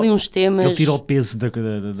 aquilo tem ali uns temas, Ele tira o peso,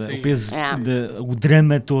 o peso o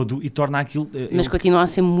drama todo e torna aquilo. mas continua a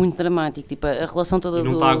ser muito dramático. Tipo, a relação toda E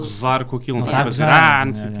não do. está a gozar com aquilo, não Não está a está a dizer, gozar.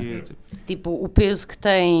 não sei o Não, quê. Tipo, o peso que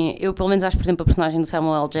tem. Eu, pelo menos, acho, por exemplo, a personagem do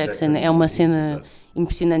Samuel L. Jackson é uma cena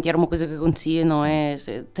impressionante. Era uma coisa que acontecia, não é?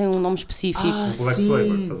 Tem um nome específico. Black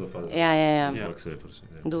Flavor, estás a falar. É. Black Flavor, sim.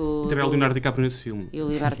 Do, Também é o Leonardo DiCaprio nesse filme. E o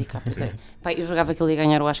Leonardo DiCaprio. Pá, eu jogava que ele ia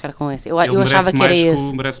ganhar o Oscar com esse. Eu Ele achava que era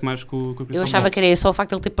esse. Merece mais que o Eu achava que era esse. Só o facto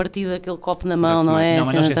de ele ter partido aquele copo na mão, Parece não mais. é? Não,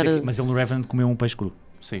 mas não Cena esquece estar- mas ele no Revenant comeu um peixe cru.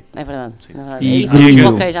 Sim. É verdade. Sim. É verdade. E E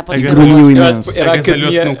grelhou. ok, já pode ser Grelhou o Oscar. imenso. Era a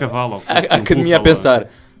Agasalhou-se academia, num cavalo. ou a num academia a búfalo. pensar: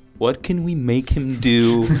 what can we make him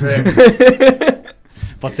do?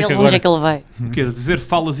 Pode ser Ele que longe agora. é que ele vai. Quer dizer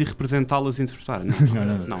falas e representá-las e interpretar?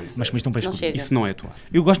 Não, Mas comeste um peixe Não cru. chega. isso não é atuar.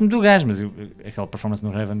 Eu gosto muito do gajo, mas aquela performance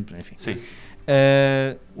no Revenant, enfim. Sim.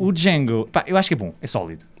 O Django, pá, eu acho que é bom, é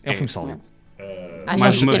sólido. É um filme sólido.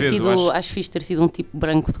 mais Acho uma fixe vez, ter eu sido, acho- acho fixe ter sido um tipo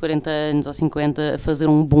branco de 40 anos ou 50 a fazer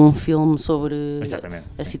um bom filme sobre Exatamente.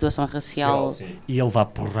 a situação racial. Sim. E ele levar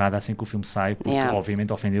porrada assim que o filme sai, porque Yeah.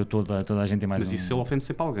 obviamente ofendeu toda a gente e mais Mas isso ele ofende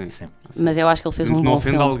sempre alguém. Sim, Mas eu acho que ele fez um não bom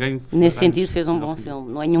ofende filme. alguém. Nesse Ai, sentido fez um bom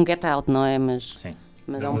filme. Não é nenhum Get Out, não é? Mas sim.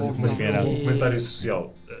 é um bom Mas filme. é um comentário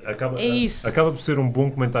social. É isso. Acaba por ser um bom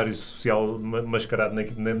comentário social mascarado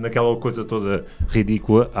naquela coisa toda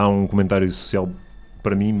ridícula. Há um comentário social,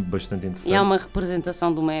 para mim, bastante interessante. E há uma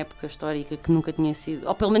representação de uma época histórica que nunca tinha sido,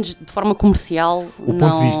 ou pelo menos de forma comercial. O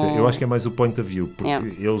ponto de vista, eu acho que é mais o point of view, porque Yeah.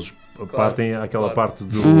 eles partem aquela parte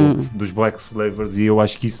Uhum. dos Black Slavers e eu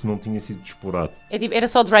acho que isso não tinha sido explorado. É tipo, era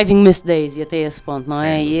só Driving Miss Daisy até esse ponto, não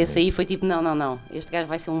é? Sim, E sim. esse aí foi tipo, não. Este gajo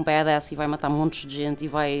vai ser um badass e vai matar montes de gente e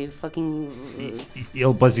vai fucking.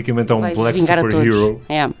 Ele basicamente é um vai Black vingar a Superhero. todos.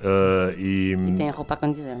 É. E E tem a roupa a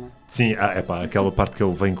condizer, não é? sim, aquela parte que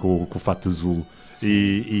ele vem com o fato azul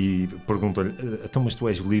e pergunta-lhe: então, mas tu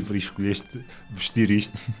és livre e escolheste vestir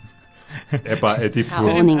isto? É tipo. Ah,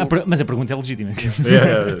 owning it. Mas a pergunta é legítima.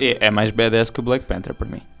 é, É mais badass que o Black Panther para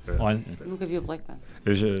mim. Olha, Nunca vi o Black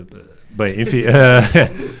Panther. Bem, enfim,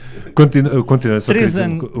 continua. Só queria Três dizer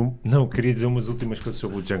anos. não, queria dizer umas últimas coisas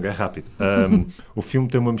sobre o Django, é rápido. O filme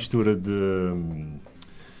tem uma mistura de.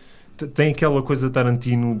 Tem aquela coisa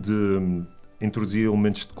Tarantino de introduzir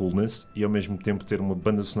elementos de coolness e ao mesmo tempo ter uma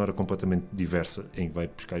banda sonora completamente diversa, em que vai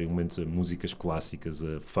buscar elementos a músicas clássicas,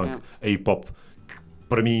 a funk, a hip hop, que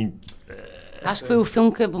para mim. Acho que foi o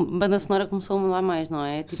filme que a banda sonora começou a mudar mais, não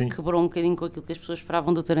é? Tipo, Sim. quebrou um bocadinho com aquilo que as pessoas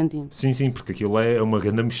esperavam do Tarantino. Sim, porque aquilo é uma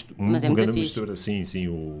grande mistura. Mas é uma muito grande fixe. mistura. Sim,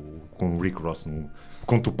 com o Rick Ross,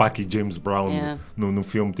 com Tupac e James Brown Yeah. no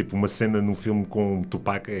filme. Tipo, uma cena no filme com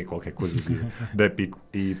Tupac é qualquer coisa de épico.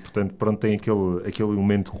 E, portanto, pronto, tem aquele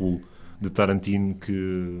elemento cool de Tarantino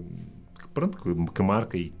que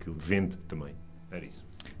marca e que vende também. Era isso.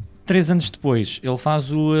 3 anos depois, ele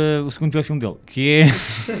faz o segundo pior filme dele, que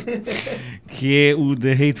é o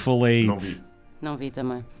The Hateful Eight. Não vi. Não vi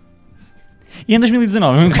também. E em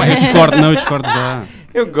 2019, Pá, eu discordo já.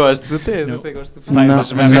 Eu gosto, até gosto do filme. Vai, Não,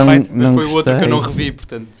 mas Mas foi o outro que eu não gostei. revi,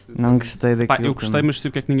 portanto. Não gostei daquilo. Pá, eu gostei, também. mas sei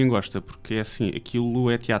o que é que ninguém gosta, porque é assim, aquilo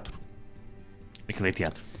é teatro. aquilo é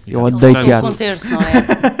teatro. Eu Exato. odeio Portanto, teatro. Conter-se, não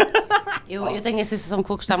é? Eu tenho a sensação que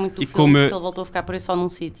vou gostar muito do E filme, como porque ele voltou a ficar por aí só num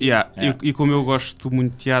sítio. E como eu gosto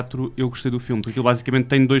muito de teatro, eu gostei do filme, porque aquilo basicamente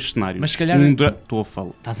tem 2 cenários. Mas se calhar- Estou a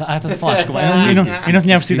falar. Estás a falar, desculpa. Eu não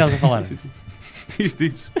tinha percebido que estavas a falar.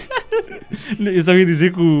 Diz. Eu só ia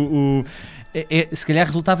dizer que se calhar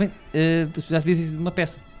resultava em possibilidade de ter sido uma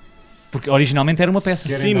peça. Porque originalmente era uma peça.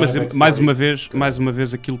 Querem Sim, dar mas a backstory? mais uma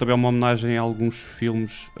vez aquilo também é uma homenagem a alguns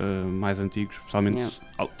filmes mais antigos, especialmente Yeah.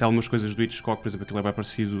 até algumas coisas do Hitchcock, por exemplo, aquilo é bem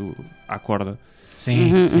parecido à corda.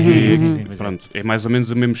 Sim, Uhum, sim, uhum, sim, uhum. sim, pois é. Pronto, é mais ou menos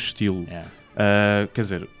o mesmo estilo. Yeah. Quer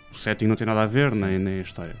dizer, o setting não tem nada a ver, nem a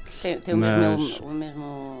história. Tem Mas- a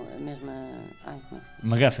mesma. Ai, como é que se diz?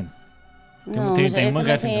 MacGuffin. Não, tem mas uma também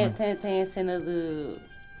MacGuffin tem a cena de.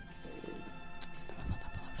 Estava a faltar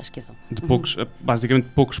a palavra, esqueçam. De poucos, basicamente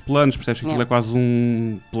poucos planos, percebes que aquilo Yeah. é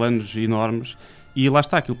quase planos enormes. E lá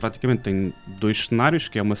está, aquilo praticamente tem 2 cenários,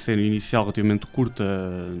 que é uma cena inicial relativamente curta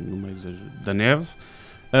no meio da neve,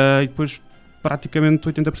 e depois praticamente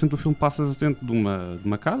 80% do filme passa-se dentro de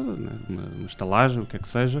uma casa, né, uma estalagem, o que é que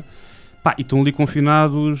seja. Pá, e estão ali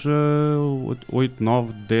confinados 8,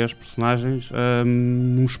 9, 10 personagens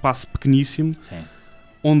num espaço pequeníssimo, Sim.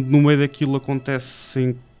 onde no meio daquilo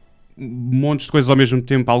acontecem montes de coisas ao mesmo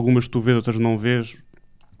tempo, algumas tu vês, outras não vês.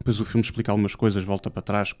 Depois o filme explica algumas coisas, volta para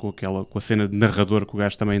trás com a cena de narrador que o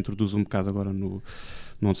gajo também introduz um bocado agora no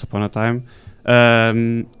Once Upon a Time.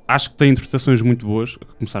 Acho que tem interpretações muito boas, a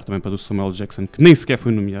começar também para do Samuel Jackson, que nem sequer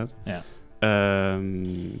foi nomeado. Yeah.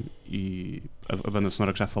 E a banda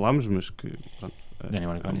sonora que já falámos, mas que pronto, Danny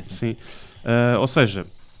Morricone, sim. Ou seja,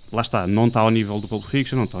 lá está, não está ao nível do Pulp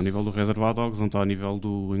Fiction, não está ao nível do Reservoir Dogs, não está ao nível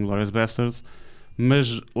do Inglourious Basterds,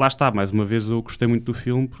 mas lá está, mais uma vez eu gostei muito do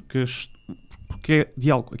filme porque é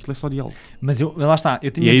diálogo, aquilo é só diálogo. Mas lá está, eu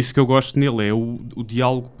tinha... E é isso que eu gosto nele, é o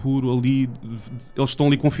diálogo puro ali, eles estão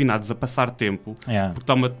ali confinados a passar tempo, Yeah. porque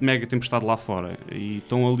está uma mega tempestade lá fora, e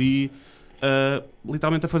estão ali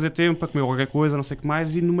literalmente a fazer tempo, a comer qualquer coisa, não sei o que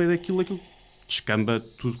mais, e no meio aquilo descamba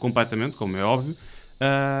tudo completamente, como é óbvio.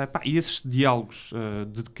 E esses diálogos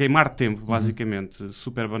de queimar tempo, basicamente,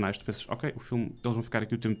 super banais, tu pensas, ok, o filme, eles vão ficar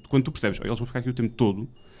aqui o tempo, quando tu percebes, eles vão ficar aqui o tempo todo,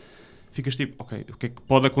 ficas tipo, ok, o que é que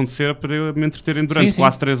pode acontecer para eu me entreterem durante Sim.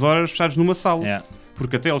 quase 3 horas fechados numa sala? Yeah.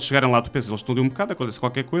 Porque até eles chegarem lá, tu pensas, eles estão ali um bocado, acontece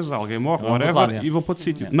qualquer coisa, alguém morre, Vão whatever, para outro lado, e vão para outro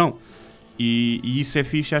sítio. Yeah. Não. E isso é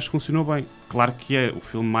fixe, acho que funcionou bem. Claro que é o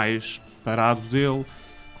filme mais parado dele,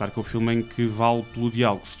 Claro que é o filme em que vale pelo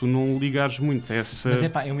diálogo. Se tu não ligares muito a essa... Mas é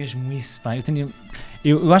pá, eu mesmo isso, pá,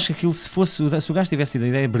 eu acho que aquilo, se o gajo tivesse tido a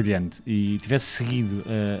ideia brilhante e tivesse seguido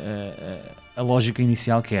a lógica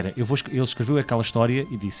inicial que era, ele escreveu aquela história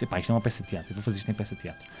e disse, epá, isto é uma peça de teatro, eu vou fazer isto em peça de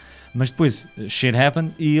teatro. Mas depois, shit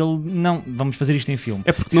happened e ele, não, vamos fazer isto em filme.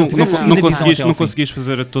 É porque Se ele tivesse seguido a visão até ao fim, conseguias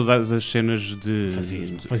fazer todas as cenas de...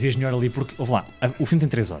 Fazias melhor ali, porque, ouve lá, o filme tem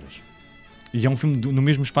 3 horas. E é um filme no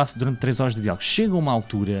mesmo espaço durante 3 horas de diálogo. Chega uma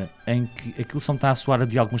altura em que aquilo só me está a soar a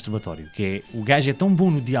diálogo masturbatório, que é, o gajo é tão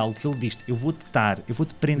bom no diálogo que ele diz, eu vou-te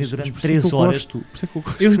prender durante 3 horas.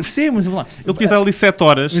 Eu percebo, mas vou lá. Ele podia estar ali 7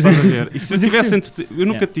 horas, estás a ver? E se eu tivesse... Eu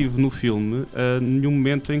nunca tive no filme nenhum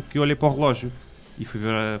momento em que olhei para o relógio. E fui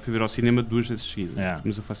ver ao cinema 2 vezes seguidas.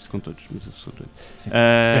 Mas eu faço isso com todos. Mas eu sou doido.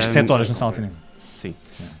 Tiveste 7 horas na sala de cinema. Sim.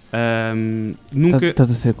 Nunca...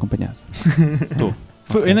 Estás a ser acompanhado. Estou.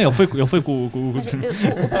 Ele foi com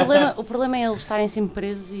O problema é eles estarem sempre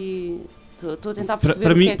presos e estou a tentar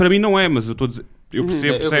perceber para mim não é, mas eu estou a dizer... Eu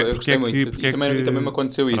percebo eu gostei muito. E também me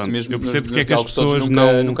aconteceu isso, pronto, mesmo eu percebo nos porque é que as diálogos todos, pessoas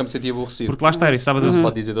não... nunca me senti aborrecido. Porque lá está, estavas a... Se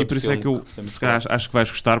pode dizer de E outro por isso é que eu filme, acho que vais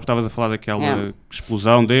gostar, porque estavas a falar daquela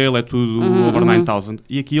explosão dele, é tudo over 9000,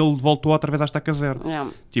 e aqui ele voltou outra vez à estaca zero.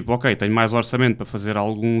 Tipo, ok, tenho mais orçamento para fazer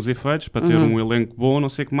alguns efeitos, para ter um elenco bom, não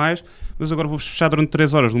sei o que mais, mas agora vou fechar durante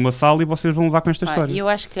 3 horas numa sala e vocês vão levar com esta história. E eu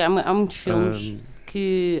acho que há muitos filmes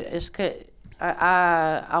que...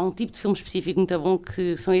 Há um tipo de filme específico muito bom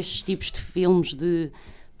que são estes tipos de filmes de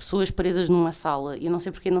pessoas presas numa sala. E eu não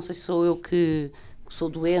sei porque, não sei se sou eu que sou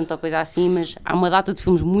doente ou coisa assim, mas há uma data de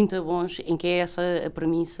filmes muito bons em que é essa a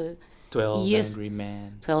premissa. 12 Angry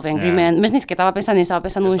Men. 12 Angry Men. Mas nem sequer estava a pensar nisso, estava a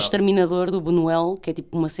pensar no Exterminador do Buñuel, que é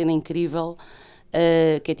tipo uma cena incrível,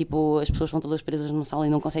 que é tipo, as pessoas estão todas presas numa sala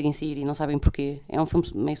e não conseguem sair e não sabem porquê. É um filme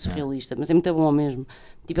meio surrealista, mas é muito bom mesmo.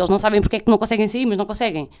 Tipo, eles não sabem porque é que não conseguem sair, mas não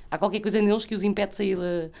conseguem. Há qualquer coisa neles que os impede de sair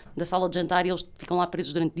da sala de jantar e eles ficam lá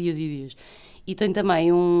presos durante dias e dias. E tem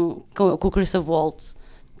também com o Christoph Waltz,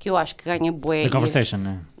 que eu acho que ganha bué. The Conversation,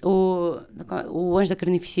 né? O Anjo da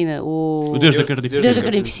Carnificina. O Deus da Carnificina. Deus da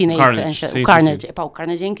Carnificina, Carnage, o Carnage. Epá, o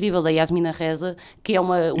Carnage é incrível, da Yasmina Reza, que é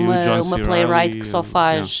uma playwright que só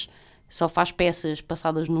faz peças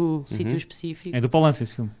passadas num sítio específico. É do Paul Lance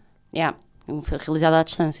esse filme. Foi realizado à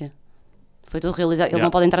distância. Foi todo realizado. Ele não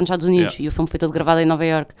pode entrar nos Estados Unidos e o filme foi todo gravado em Nova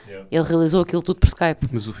Iorque. Ele realizou aquilo tudo por Skype.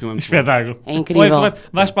 Mas o filme é muito espetáculo. É incrível.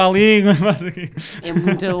 Vais para a língua, vais aqui. É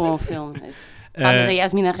muito bom o filme. Mas a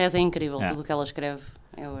Yasmina Reza é incrível. Tudo o que ela escreve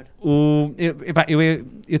é ouro.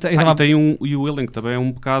 E o elenco também é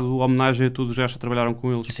um bocado homenagem a todos os gajos que trabalharam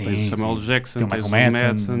com eles. Sim, tens o Samuel Jackson, tem o tens o Michael Madsen,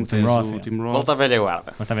 Madsen, tens o Tim Roth. Volta à velha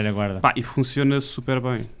guarda. E funciona super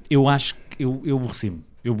bem. Eu acho que eu aborreci-me.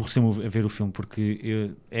 Eu aborreci-me a ver o filme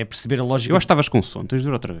porque é perceber a lógica. Eu acho que estavas com sono, tens de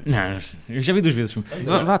ver outra vez. Não, eu já vi 2 vezes.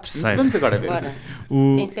 Vá à terceira. Vamos agora ver.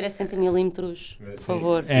 Tem que ser a 60mm, por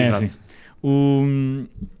favor. Sim.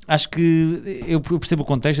 Acho que eu percebo o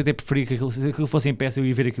contexto, até preferia que aquilo fosse em peça, eu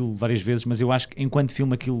ia ver aquilo várias vezes, mas eu acho que enquanto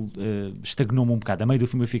filme aquilo estagnou-me um bocado. A meio do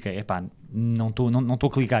filme eu fiquei, não estou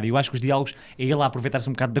a clicar. Eu acho que os diálogos é ele a aproveitar-se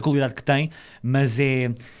um bocado da qualidade que tem, mas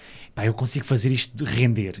eu consigo fazer isto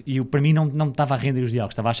render. E para mim não me estava a render os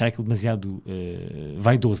diálogos, estava a achar aquilo demasiado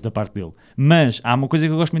vaidoso da parte dele. Mas há uma coisa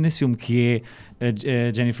que eu gosto muito nesse filme, que é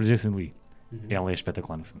a Jennifer Jason Leigh. Ela é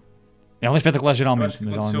espetacular no filme. Ela é espetacular geralmente.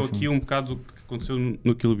 Mas aconteceu aqui um bocado o que aconteceu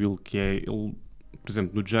no Kill Bill, que é ele, por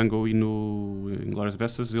exemplo, no Django e no Inglourious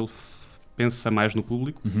Basterds, ele pensa mais no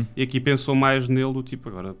público, e aqui pensou mais nele, do tipo,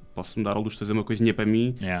 agora posso-me dar a luz de fazer uma coisinha para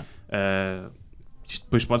mim. Isto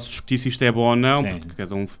depois pode-se discutir se isto é bom ou não, porque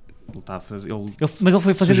cada um... Ele está a fazer, mas ele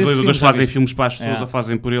foi fazer os realizadores fazem filme, filmes para as pessoas, ou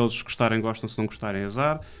fazem por eles, gostarem, gostam, se não gostarem,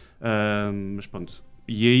 azar. Mas pronto.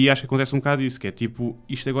 E aí acho que acontece um bocado isso, que é tipo,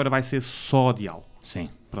 isto agora vai ser só diálogo. Sim.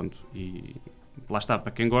 Pronto. E lá está,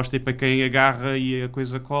 para quem gosta e para quem agarra e a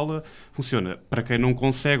coisa cola, funciona. Para quem não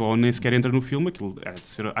consegue ou nem sequer entra no filme, aquilo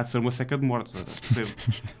há de ser uma seca de morte.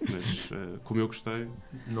 Mas como eu gostei...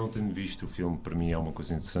 Não tendo visto o filme, para mim é uma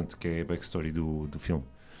coisa interessante, que é a backstory do filme.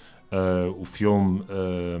 O filme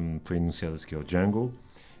foi anunciado a seguir ao Django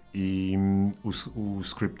e o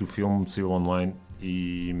script do filme saiu online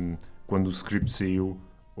e quando o script saiu,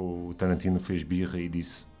 o Tarantino fez birra e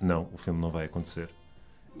disse não, o filme não vai acontecer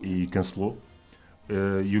e cancelou.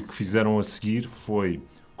 E o que fizeram a seguir foi,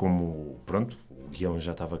 como pronto, o guião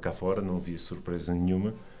já estava cá fora, não havia surpresa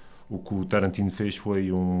nenhuma, o que o Tarantino fez foi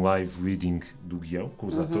um live reading do guião com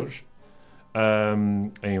os atores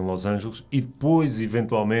em Los Angeles, e depois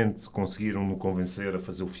eventualmente conseguiram-no convencer a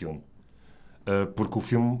fazer o filme, porque o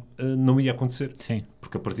filme não ia acontecer. Sim.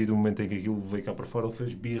 Porque a partir do momento em que aquilo veio cá para fora, ele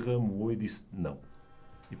fez birra, moou e disse não.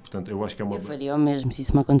 E, portanto, eu acho que é uma... Eu faria o mesmo se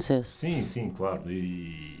isso me acontecesse. Sim, claro.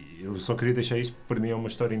 E eu só queria deixar isto, porque para mim é uma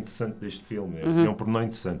história interessante deste filme. É um pormenor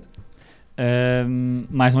interessante.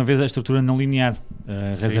 Mais uma vez a estrutura não linear.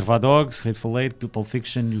 Reservoir Dogs, Hateful Eight, Pulp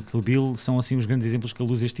Fiction e o Kill Bill são assim os grandes exemplos que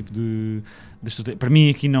ele usa este tipo de estrutura. Para mim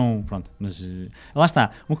aqui não, pronto, mas lá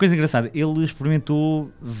está. Uma coisa engraçada, ele experimentou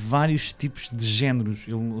vários tipos de géneros,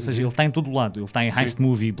 ou seja, ele está em todo o lado. Ele está em heist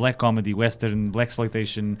movie, black comedy, western, black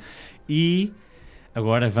exploitation e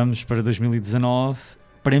agora vamos para 2019.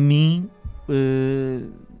 Para mim,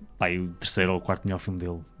 o terceiro ou o quarto melhor filme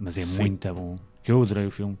dele, mas é muito bom. Que eu adorei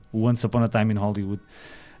o filme, o Once Upon a Time in Hollywood.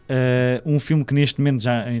 Um filme que neste momento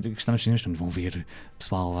já que está nos cinemas, vão ver,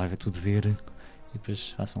 pessoal, vai ver tudo ver e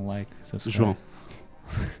depois façam like. João.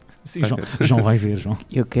 Sim, João vai ver, João.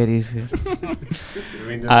 Eu quero ir ver.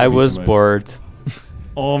 I was bored.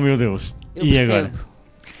 Oh meu Deus. Eu E percebo. agora?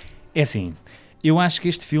 É assim, eu acho que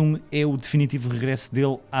este filme é o definitivo regresso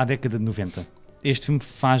dele à década de 90. Este filme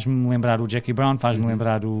faz-me lembrar o Jackie Brown, faz-me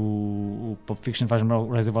lembrar o Pulp Fiction, faz-me lembrar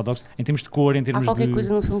o Reservoir Dogs, em termos de cor, em termos Há qualquer de...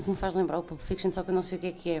 coisa no filme que me faz lembrar o Pulp Fiction, só que eu não sei o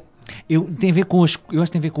que é. Tem a ver com as cores,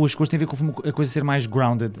 tem a ver com o filme, a coisa ser mais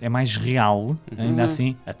grounded, é mais real, ainda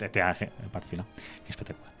assim, até a parte final, que é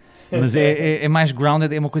espetacular. Mas é mais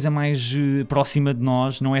grounded, é uma coisa mais próxima de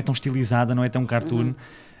nós, não é tão estilizada, não é tão cartoon.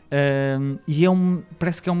 E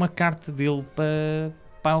parece que é uma carta dele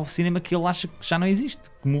para o cinema que ele acha que já não existe,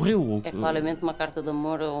 que morreu. Ou É claramente uma carta de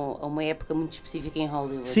amor a uma época muito específica em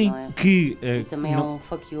Hollywood, sim, não é? que... E também é um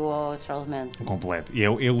fuck you ao Charles Manson. Completo. E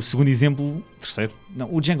é o segundo exemplo, terceiro,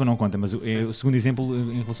 não, o Django não conta, mas é o segundo exemplo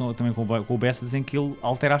em relação também com o Bastards, em que ele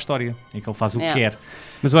altera a história, em que ele faz o que quer.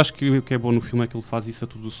 Mas eu acho que o que é bom no filme é que ele faz isso a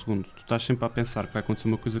todo o segundo. Tu estás sempre a pensar que vai acontecer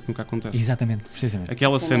uma coisa que nunca acontece. Exatamente, precisamente.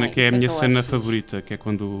 Aquela cena que é a isso é minha que eu cena acho favorita, que é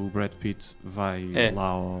quando o Brad Pitt vai lá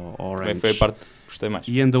ao Também ranch. foi a parte que gostei mais.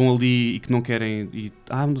 E andam ali e que não querem...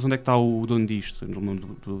 mas onde é que está o dono disto? Do nome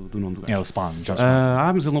do gajo. É o Spawn, George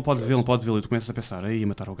Spawn. Mas ele não pode vê-lo. E tu começas a pensar, aí,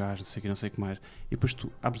 matar o gajo, não sei o que mais. E depois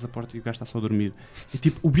tu abres a porta e o gajo está só a dormir. E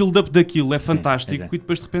tipo, o build-up daquilo é fantástico. E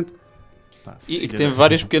depois de repente... E que tem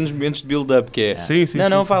vários pequenos momentos de build-up, que é... Sim,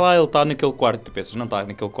 vai lá, ele está naquele quarto. Tu pensas, não está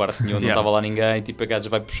naquele quarto nenhum, não estava lá ninguém. Tipo, a gaja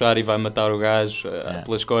vai puxar e vai matar o gajo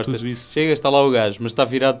pelas costas. Chega, está lá o gajo, mas está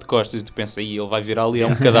virado de costas. E tu pensas, ele vai virar ali, é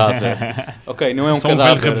um cadáver. Ok, não é um só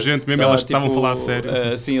cadáver. Um velho rabugento mesmo, elas estavam a falar a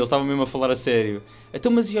sério. Sim, eles estavam mesmo a falar a sério. Então,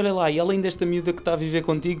 mas e olha lá, e além desta miúda que está a viver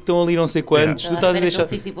contigo, estão ali não sei quantos. Tu estás a deixar...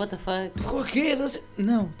 Fico tipo, what the fuck? O quê?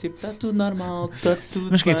 Não, tipo, está tudo normal, está tudo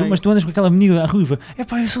mas bem. Mas tu andas com aquela menina ruiva.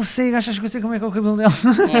 Eu sou cego, achas que eu sei como é que é o cabelo dela?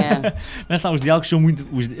 Mas está, os diálogos são muito...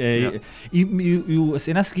 E a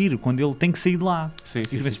cena a seguir, quando ele tem que sair de lá. Sim,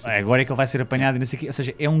 e tu pensas, agora é que ele vai ser apanhado e não sei o quê. Ou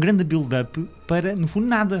seja, é um grande build-up para, no fundo,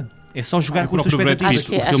 nada. É só jogar com as tuas expectativas.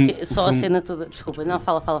 Acho que só a cena toda... Desculpa, não,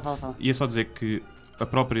 fala. Ia só dizer que a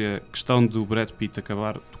própria questão do Brad Pitt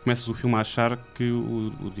acabar, tu começas o filme a achar que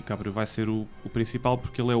o DiCaprio vai ser o principal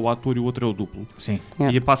porque ele é o ator e o outro é o duplo. Sim.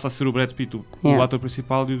 E passa a ser o Brad Pitt o ator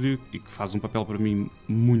principal e que faz um papel para mim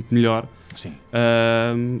muito melhor. Sim.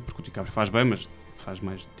 Porque o DiCaprio faz bem, mas faz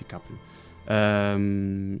mais DiCaprio.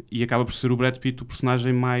 E acaba por ser o Brad Pitt o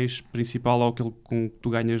personagem mais principal, ou aquele com que tu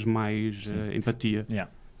ganhas mais empatia.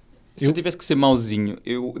 Se eu tivesse que ser mauzinho,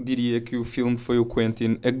 eu diria que o filme foi o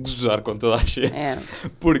Quentin a gozar com toda a gente.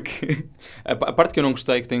 Porque a parte que eu não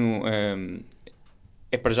gostei, que tem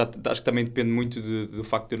para já, acho que também depende muito do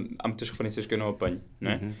facto de há muitas referências que eu não apanho,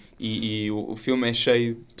 não é? E o filme é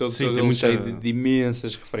cheio, todo ele cheio de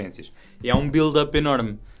imensas referências. E há um build-up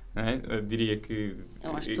enorme. É? Eu diria que...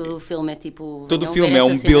 Eu acho que todo o filme é tipo... Todo o filme é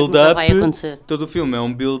um build-up. Todo o filme é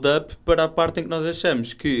um build-up para a parte em que nós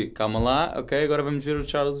achamos que, calma lá, ok, agora vamos ver o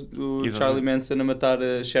Charlie Manson a matar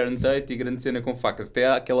a Sharon Tate e grande cena com facas. Até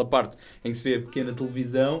há aquela parte em que se vê a pequena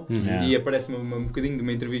televisão e aparece um bocadinho de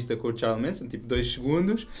uma entrevista com o Charlie Manson, tipo 2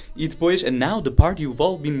 segundos, e depois, and now the part you've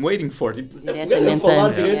all been waiting for. Tipo, a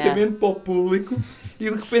falar diretamente para o público e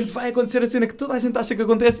de repente vai acontecer a cena que toda a gente acha que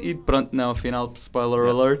acontece e pronto, não, afinal, spoiler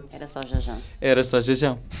alert. Era só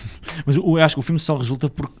jajão. Mas eu acho que o filme só resulta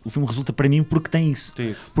para mim porque tem isso.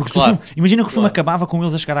 Porque claro. Imagina que o filme acabava com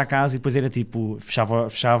eles a chegar à casa e depois era tipo,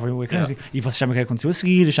 fechava o ecrã e vocês sabem o que aconteceu a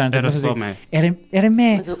seguir. Era só meh. Era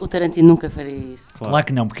meh. Mas o Tarantino nunca faria isso. Claro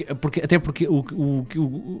que não, até porque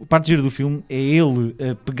a parte gira do filme é ele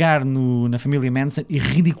pegar na família Manson e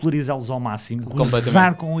ridicularizá-los ao máximo,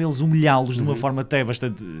 gozar com eles, humilhá-los de uma forma até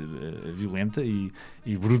bastante violenta e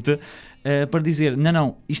bruta, para dizer,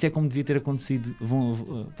 não, isto é como devia ter acontecido,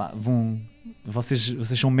 vocês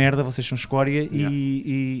são merda, vocês são escória,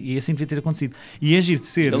 e assim devia ter acontecido. E é giro de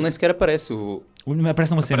ser... Ele nem sequer aparece.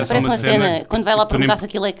 Aparece uma cena. Parece uma cena, quando vai lá tu nem- perguntar se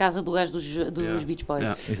aquilo é a casa do gajo dos Beach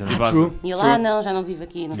Boys. Exatamente. True. E ele, não, já não vive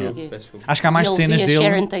aqui, não sei o quê. Acho que há mais e ele cenas via dele...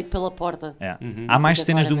 Sharon Tate pela porta. Há mais Fica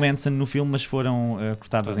cenas do claramente. Manson no filme, mas foram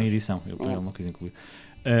cortadas em edição. Ele não quis incluir.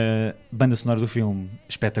 Banda sonora do filme,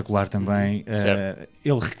 espetacular também. Certo.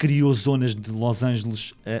 Ele recriou zonas de Los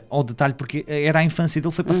Angeles ao detalhe, porque era a infância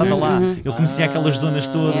dele, foi passada lá. Ele conhecia aquelas zonas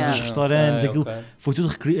todas, os restaurantes, aquilo. Foi tudo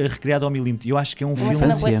recriado ao milímetro. E eu acho que é um Uma filme... cena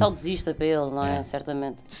Infância. bem saudosista para ele, não é?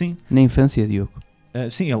 Certamente. Sim, Na infância, Diogo.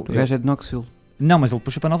 sim, O gajo é de Knoxville. não, mas ele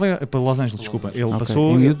depois foi para Los Angeles, desculpa. Ele Ok.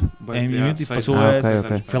 passou Em miúdo? em miúdo e passou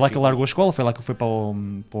ok. foi lá que ele largou a escola, foi lá que ele foi para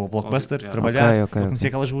o Blockbuster trabalhar. Ok. Ele conhecia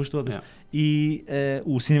aquelas ruas todas. Yeah. E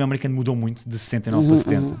o cinema americano mudou muito de 69 para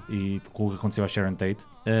 70 e com o que aconteceu a Sharon Tate.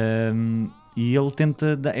 E ele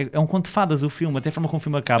tenta. É um conto de fadas o filme, até a forma como o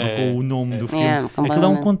filme acaba com o nome do filme. Aquilo é um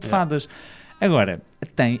completamente. conto de fadas. Agora,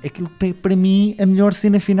 tem aquilo que é para mim a melhor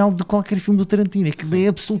cena final de qualquer filme do Tarantino. Aquilo é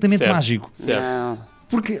absolutamente Certo. mágico. Certo. Não.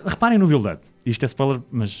 Porque reparem no build-up. Isto é spoiler,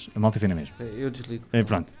 mas a malta vê na mesma. Eu desligo.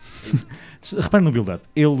 Pronto. Reparem no build-up.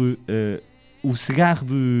 Ele. O cigarro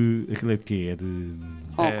de. Aquilo é de quê? É de.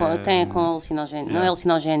 Tem com alucinogénicos. Não é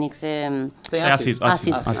alucinogénicos, é Tem ácido.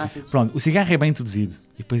 ácido. Pronto, o cigarro é bem introduzido.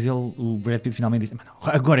 E depois o Brad Pitt finalmente diz: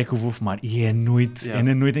 agora é que eu vou fumar. E é à noite. É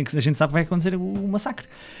na noite em que a gente sabe que vai acontecer o massacre.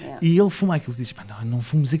 E ele fuma aquilo. Diz: não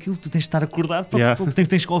fumes aquilo, tu tens de estar acordado. Porque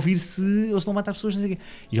tens que ouvir se eles estão a matar pessoas. Não sei o quê.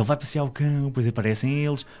 E ele vai passear o cão. Depois aparecem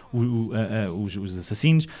eles, os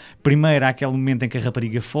assassinos. Primeiro há aquele momento em que a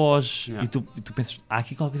rapariga foge. E tu pensas: há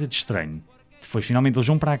aqui qualquer coisa de estranho. Depois finalmente eles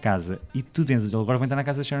vão para a casa. E tu dizes: agora vão entrar na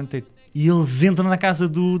casa da Sharon Tate. E eles entram na casa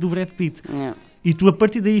do Brad Pitt. E tu a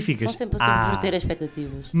partir daí ficas... Estão sempre a subverter as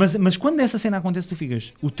expectativas. Mas quando essa cena acontece, tu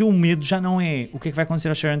ficas... O teu medo já não é o que é que vai acontecer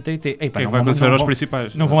ao Sharon Tate. O que é que vai acontecer aos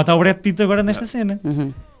principais? Não vão matar o Brad Pitt agora nesta cena.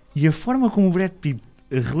 E a forma como o Brad Pitt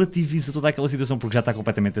relativiza toda aquela situação porque já está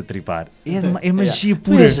completamente a tripar é magia Tu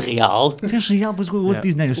pura. és real. Tu és real, pois o outro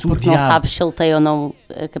diz: não, eu sou o Porque não diabo. sabes se ele tem ou não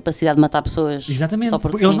a capacidade de matar pessoas. Exatamente, Só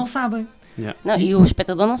porque eles sim. não sabem. Não, e o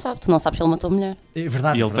espectador não sabe. Tu não sabes se ele matou a mulher. É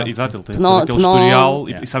verdade. E é ele verdade. exato, ele tem Tu não- todo aquele tu não- historial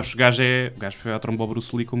Yeah. e sabes que o gajo foi a trombar o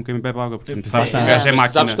Bruce Lee como quem bebe água. Portanto, Sim, sabes que o sim. gajo é Mas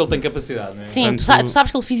máquina. sabes que ele tem capacidade, não é? Sim, Portanto, tu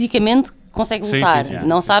sabes que ele fisicamente consegue Sim, lutar. sim, sim.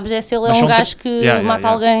 Não sabes é se ele é Mas um são gajo que mata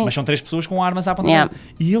alguém. Mas são 3 pessoas com armas à ponta. Yeah.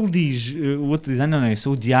 E ele diz, o outro diz: não, eu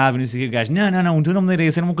sou o diabo, não sei o que. O gajo: não, o teu nome não era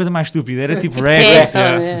esse, era uma coisa mais estúpida, era tipo Rex.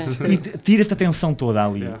 E tira-te a atenção toda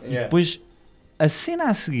ali. Yeah. E depois a cena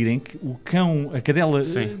a seguir em que o cão, a cadela,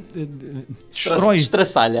 Sim. destrói.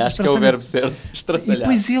 Estraçalha, acho que é o verbo certo. E Estraçalhar.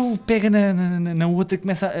 depois ele pega na outra e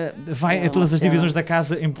começa vai a todas as cena. divisões da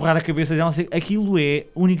casa empurrar a cabeça dela. Assim, aquilo é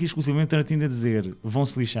única e exclusivamente Tarantino a dizer: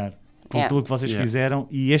 vão-se lixar pelo que vocês fizeram.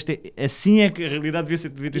 E assim é que a realidade devia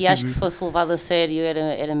ter E acho que sido. se fosse levado a sério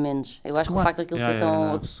era menos. Eu acho que o Claro. facto daquilo Yeah, ser tão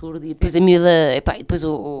yeah. absurdo e depois a miúda, epá, e depois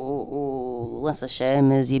o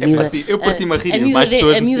lança-chamas e a Epá, miúda. sim, eu parti-me a rir, miúda mais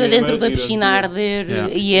pessoas a no miúda cinema dentro da riram-se. piscina a arder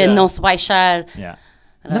Yeah. e a não se baixar. Yeah.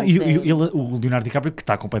 Não, Não, e isso é- o Leonardo DiCaprio, que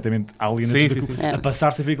está completamente ali na Sim, tudo sim, aquilo, sim. a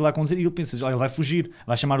passar-se a ver aquilo lá acontecer, e ele pensa: ele vai fugir,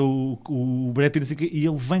 vai chamar o Brad Pitt, não sei o quê, e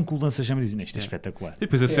ele vem com o lança-chamas e diz: isto é espetacular. E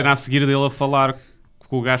depois a cena a seguir dele a falar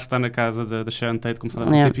com o gajo que está na casa da Sharon Tate, começar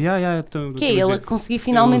a dizer: então, Que é ele a conseguir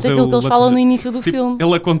finalmente usei aquilo que o eles falam no lança- início do tipo, filme.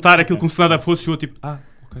 ele a contar aquilo como se nada fosse, e o outro tipo: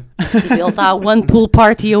 ok. Tipo, ele está one pool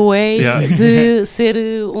party away Yeah. de ser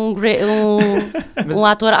um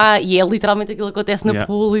ator. E é literalmente aquilo que acontece na Yeah.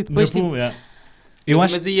 pool e depois tipo,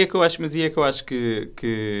 Mas aí é que eu acho que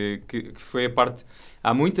foi a parte.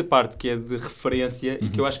 Há muita parte que é de referência e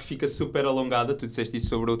que eu acho que fica super alongada. Tu disseste isso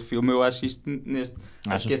sobre outro filme, eu acho isto neste.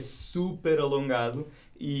 Acho que é super alongado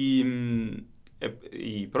e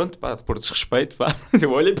pronto, pá, por desrespeito, pá,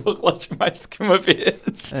 eu olhei para o relógio mais do que uma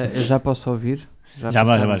vez. Eu já posso ouvir? Já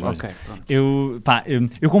vais. Ok, pronto.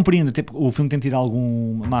 Eu compreendo, até porque o filme tem tido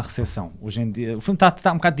alguma má recepção. Hoje em dia, o filme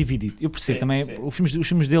está um bocado dividido. Eu percebo também, os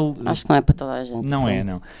filmes dele acho que não é para toda a gente. não é,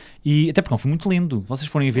 não. E até porque é um filme muito lindo. Vocês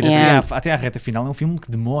forem ver Yeah. até à reta final, é um filme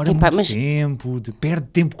que demora Epá, muito mas- tempo, perde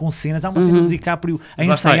tempo com cenas. Há uma cena do DiCaprio a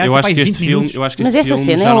Lá está, ensaiar eu que acho vai que 20 este filme, minutos. eu acho que Mas este essa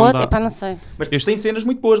filme cena já é não outra, dá- epá, não sei. Mas tem cenas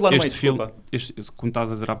muito boas lá no meio, Este filme, desculpa. como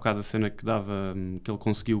estás a dizer há bocado, a cena que dava, que ele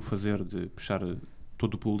conseguiu fazer de puxar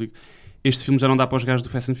todo o público, este filme já não dá para os gajos do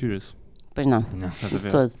Fast and Furious. Pois não, Estás a de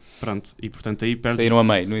ver? todo. Pronto, e portanto aí perdes. Saíram a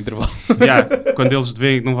meio no intervalo. Já, quando eles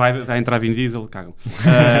veem que não vai entrar Vin Diesel, cagam.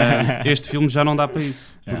 Este filme já não dá para isso,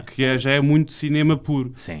 porque já é muito cinema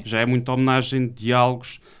puro, Sim. já é muita homenagem,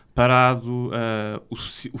 diálogos, parado.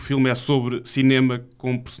 O filme é sobre cinema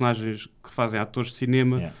com personagens que fazem atores de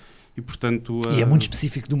cinema. Yeah. e portanto... E é muito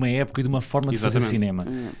específico de uma época e de uma forma de fazer cinema.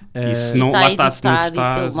 E se não, lá está, se não editado e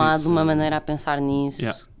estás, filmado de isso- uma maneira a pensar nisso.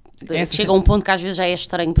 Essa Chega a um ponto que às vezes já é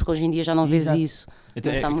estranho, porque hoje em dia já não vês Exato. isso. Mas está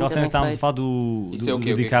Aquela muito cena bem que estávamos a feito. falar do Isso é o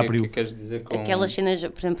quê? DiCaprio. O que queres dizer com... Aquelas cenas,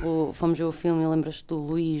 por exemplo, fomos ver o filme e lembras-te do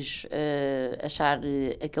Luís achar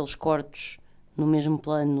aqueles cortes no mesmo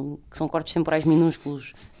plano, que são cortes temporais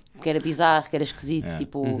minúsculos, que era bizarro, que era esquisito,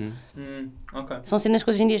 tipo... ok. São cenas que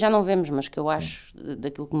hoje em dia já não vemos, mas que eu acho,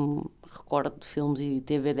 daquilo que me recordo de filmes e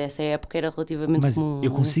TV dessa época, era relativamente Mas comum.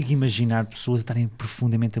 eu consigo imaginar pessoas a estarem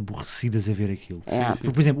profundamente aborrecidas a ver aquilo. É.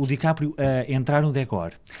 Porque, por exemplo, o DiCaprio a entrar no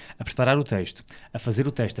decor, a preparar o texto, a fazer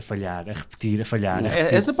o texto, a falhar, a repetir, a falhar, a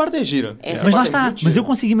repetir. Essa parte é gira. Essa Mas lá parte está, muito mas gira. eu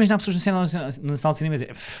consigo imaginar pessoas na sala de cinema e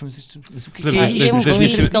dizer, mas o que Por é exemplo, E é muito das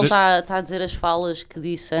minhas- giro que ele das- está a dizer as falas que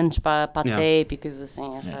disse antes para a Yeah. tape e coisas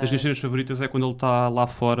assim. Esta- Das minhas cenas favoritas é quando ele está lá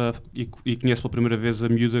fora e conhece pela primeira vez a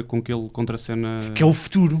miúda com que ele contracena... Que é o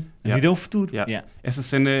futuro. A Yeah. vida é o futuro. Yeah. Yeah. Essa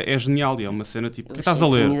cena é genial e é uma cena tipo, o que Eu estás a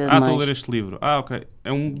achei ler? essa miúda Estou a demais. ler este livro. Ok.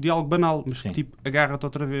 É um diálogo banal, mas Sim. tipo, agarra-te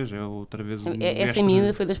outra vez. É outra vez um Essa mestre.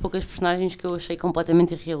 miúda foi das poucas personagens que eu achei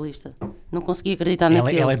completamente irrealista. Não consegui acreditar Ela,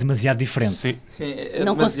 naquilo. é demasiado diferente. Sim. Sim, é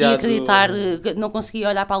Não consegui demasiado- acreditar, não consegui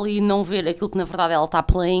olhar para ali e não ver aquilo que na verdade ela está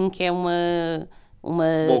playing, que é uma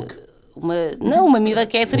Woke. uma miúda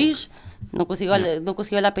que é atriz. Não consigo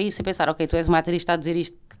olhar para isso e pensar, ok, tu és uma atriz que está a dizer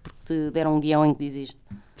isto porque te deram um guião em que diz isto.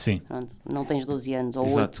 Sim. Pronto, não tens 12 anos ou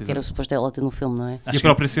Exato, 8, que era suposto ela ter no filme, não é? E Acho a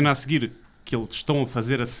própria cena a seguir, que eles estão a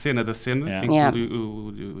fazer a cena da cena, Yeah. em que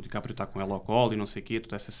Yeah. o DiCaprio está com ela ao colo e não sei o quê,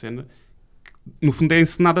 toda essa cena, no fundo é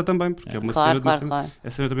encenada também, porque é uma Claro, cena, claro, cena claro. a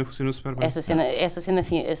cena também funciona super bem. Essa cena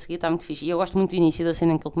a seguir está muito fixe. E eu gosto muito do início da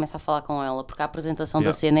cena em que ele começa a falar com ela, porque a apresentação da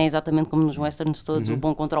Yeah. cena é exatamente como nos westerns todos, o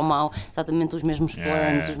bom contra o mau, exatamente os mesmos Yeah.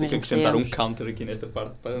 planos, os Tenho que mesmos acrescentar um tempos. counter aqui nesta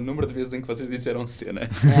parte para o número de vezes em que vocês disseram cena.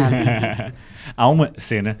 Yeah. Há uma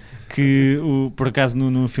cena que, por acaso,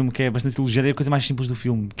 no filme que é bastante elogiada, é a coisa mais simples do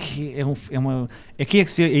filme, que é que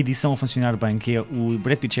se vê a edição a funcionar bem, que é o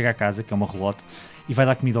Brad Pitt chega à casa, que é uma relote, e vai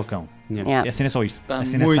dar comida ao cão. Yeah. Yeah. A cena é só isto. Tá A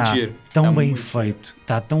cena muito está giro. tão Tá bem muito feito,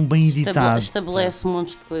 está tão bem editado. Estabelece um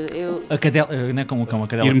monte de coisa. A cadela, não é como o cão, a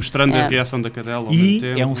cadela. Ir mostrando a Yeah. reação da cadela ao E mesmo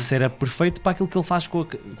tempo. é um setup perfeito para aquilo que ele faz com a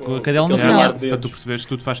cadela no aquele final. estalar de Para dedos. tu perceberes que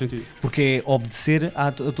tudo faz sentido. Porque é obedecer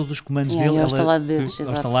a todos os comandos Yeah, e dele. ao estalar de dedos, Ao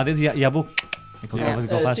exato. estalar de dedos e à boca. É aquilo que ele faz,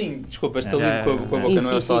 que ele faz. Sim, desculpa, este ali Yeah, com a boca Isso,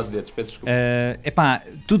 não é só isso. de dedos, peço desculpa. Epá,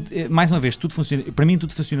 mais uma vez, tudo funciona. Para mim,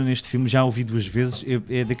 tudo funciona neste filme. Já ouvi 2 vezes.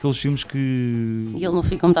 É daqueles filmes que. E ele no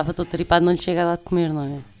fim, como estava todo tripado, não lhe chega a dar de comer, não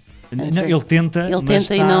é? Não, ele tenta. Ele mas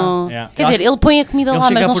tenta e está- não. Yeah. Quer Eu dizer, ele põe a comida acho- lá,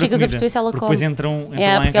 ele mas chega não pôr chegas a comida, perceber se ela porque come. depois entram lá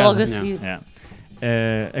É, em porque é logo a casa. seguir. Yeah.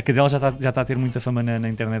 A cadela já está a ter muita fama na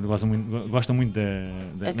internet. Gosta muito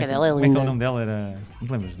da. A cadela é Como é que linda. o nome dela era. Não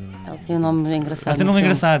te lembras? Ela tem um nome engraçado. Ela tem um no nome filme.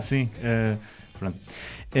 engraçado, sim. Pronto.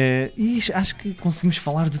 E acho que conseguimos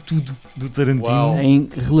falar de tudo do Tarantino. Uau. Em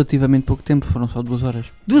relativamente pouco tempo, foram só 2 horas.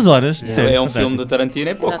 2 horas. Isso É um fantástico. filme do Tarantino,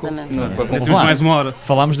 é pouco. Exatamente. Não, para Vamos Temos lá. mais uma hora.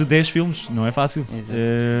 Falámos de 10 filmes, não é fácil. Exato.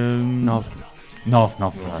 9. 9.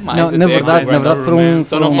 mais Não, até na verdade, agora. na verdade foram...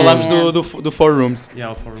 Só não foram- falámos Yeah. do Four Rooms.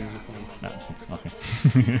 Yeah, o fórum. Sim,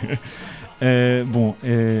 ok. Bom,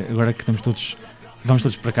 agora que estamos todos. Vamos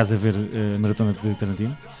todos para casa ver a maratona de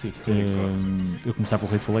Tarantino. Sim. Eu começar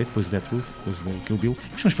pelo Hateful Eight, depois o Death Proof, depois o Kill Bill.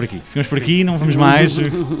 Ficamos por aqui, não vamos mais,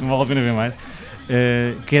 não vale a pena ver mais.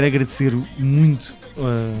 Quero agradecer muito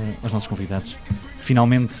aos nossos convidados.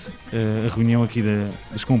 Finalmente a reunião aqui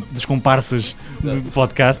dos comparsas do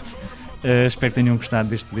podcast. Espero que tenham gostado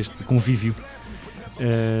deste convívio.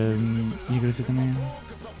 E agradecer também.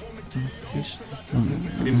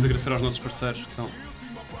 Queríamos agradecer aos nossos parceiros que são.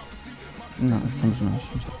 Não, somos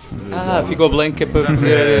nós. Ficou blanco que é para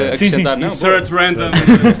poder Sim, acrescentar. Não, Insert random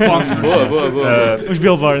sponsor. boa. Os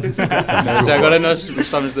billboards. Já agora nós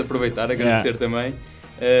gostávamos de aproveitar, agradecer também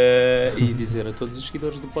e dizer a todos os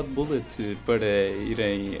seguidores do Podbullet para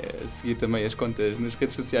irem seguir também as contas nas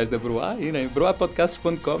redes sociais da Broá, irem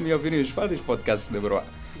broapodcasts.com e ouvirem os vários podcasts da Broá.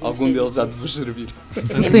 Algum deles já de vos servir.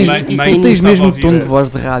 Tens mesmo o tom de voz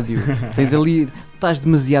de rádio. Tens ali... Estás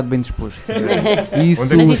demasiado bem disposto. E isso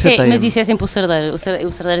chateia-me. Mas isso é sempre o Sardeiro. O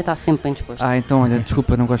Sardeiro está sempre bem disposto. Então olha,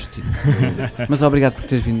 desculpa, não gosto de ti. Mas obrigado por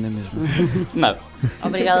teres vindo na mesma. Nada.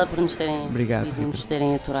 Obrigada por nos terem Obrigado, seguido e nos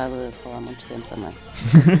terem aturado a falar há muito tempo também.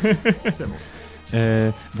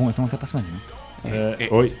 Bom, então até para a semana.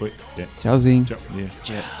 Oi. Tchauzinho.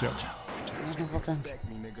 Nós não voltamos.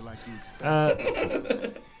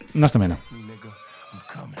 Nós também não. Nigga, I'm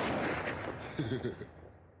coming.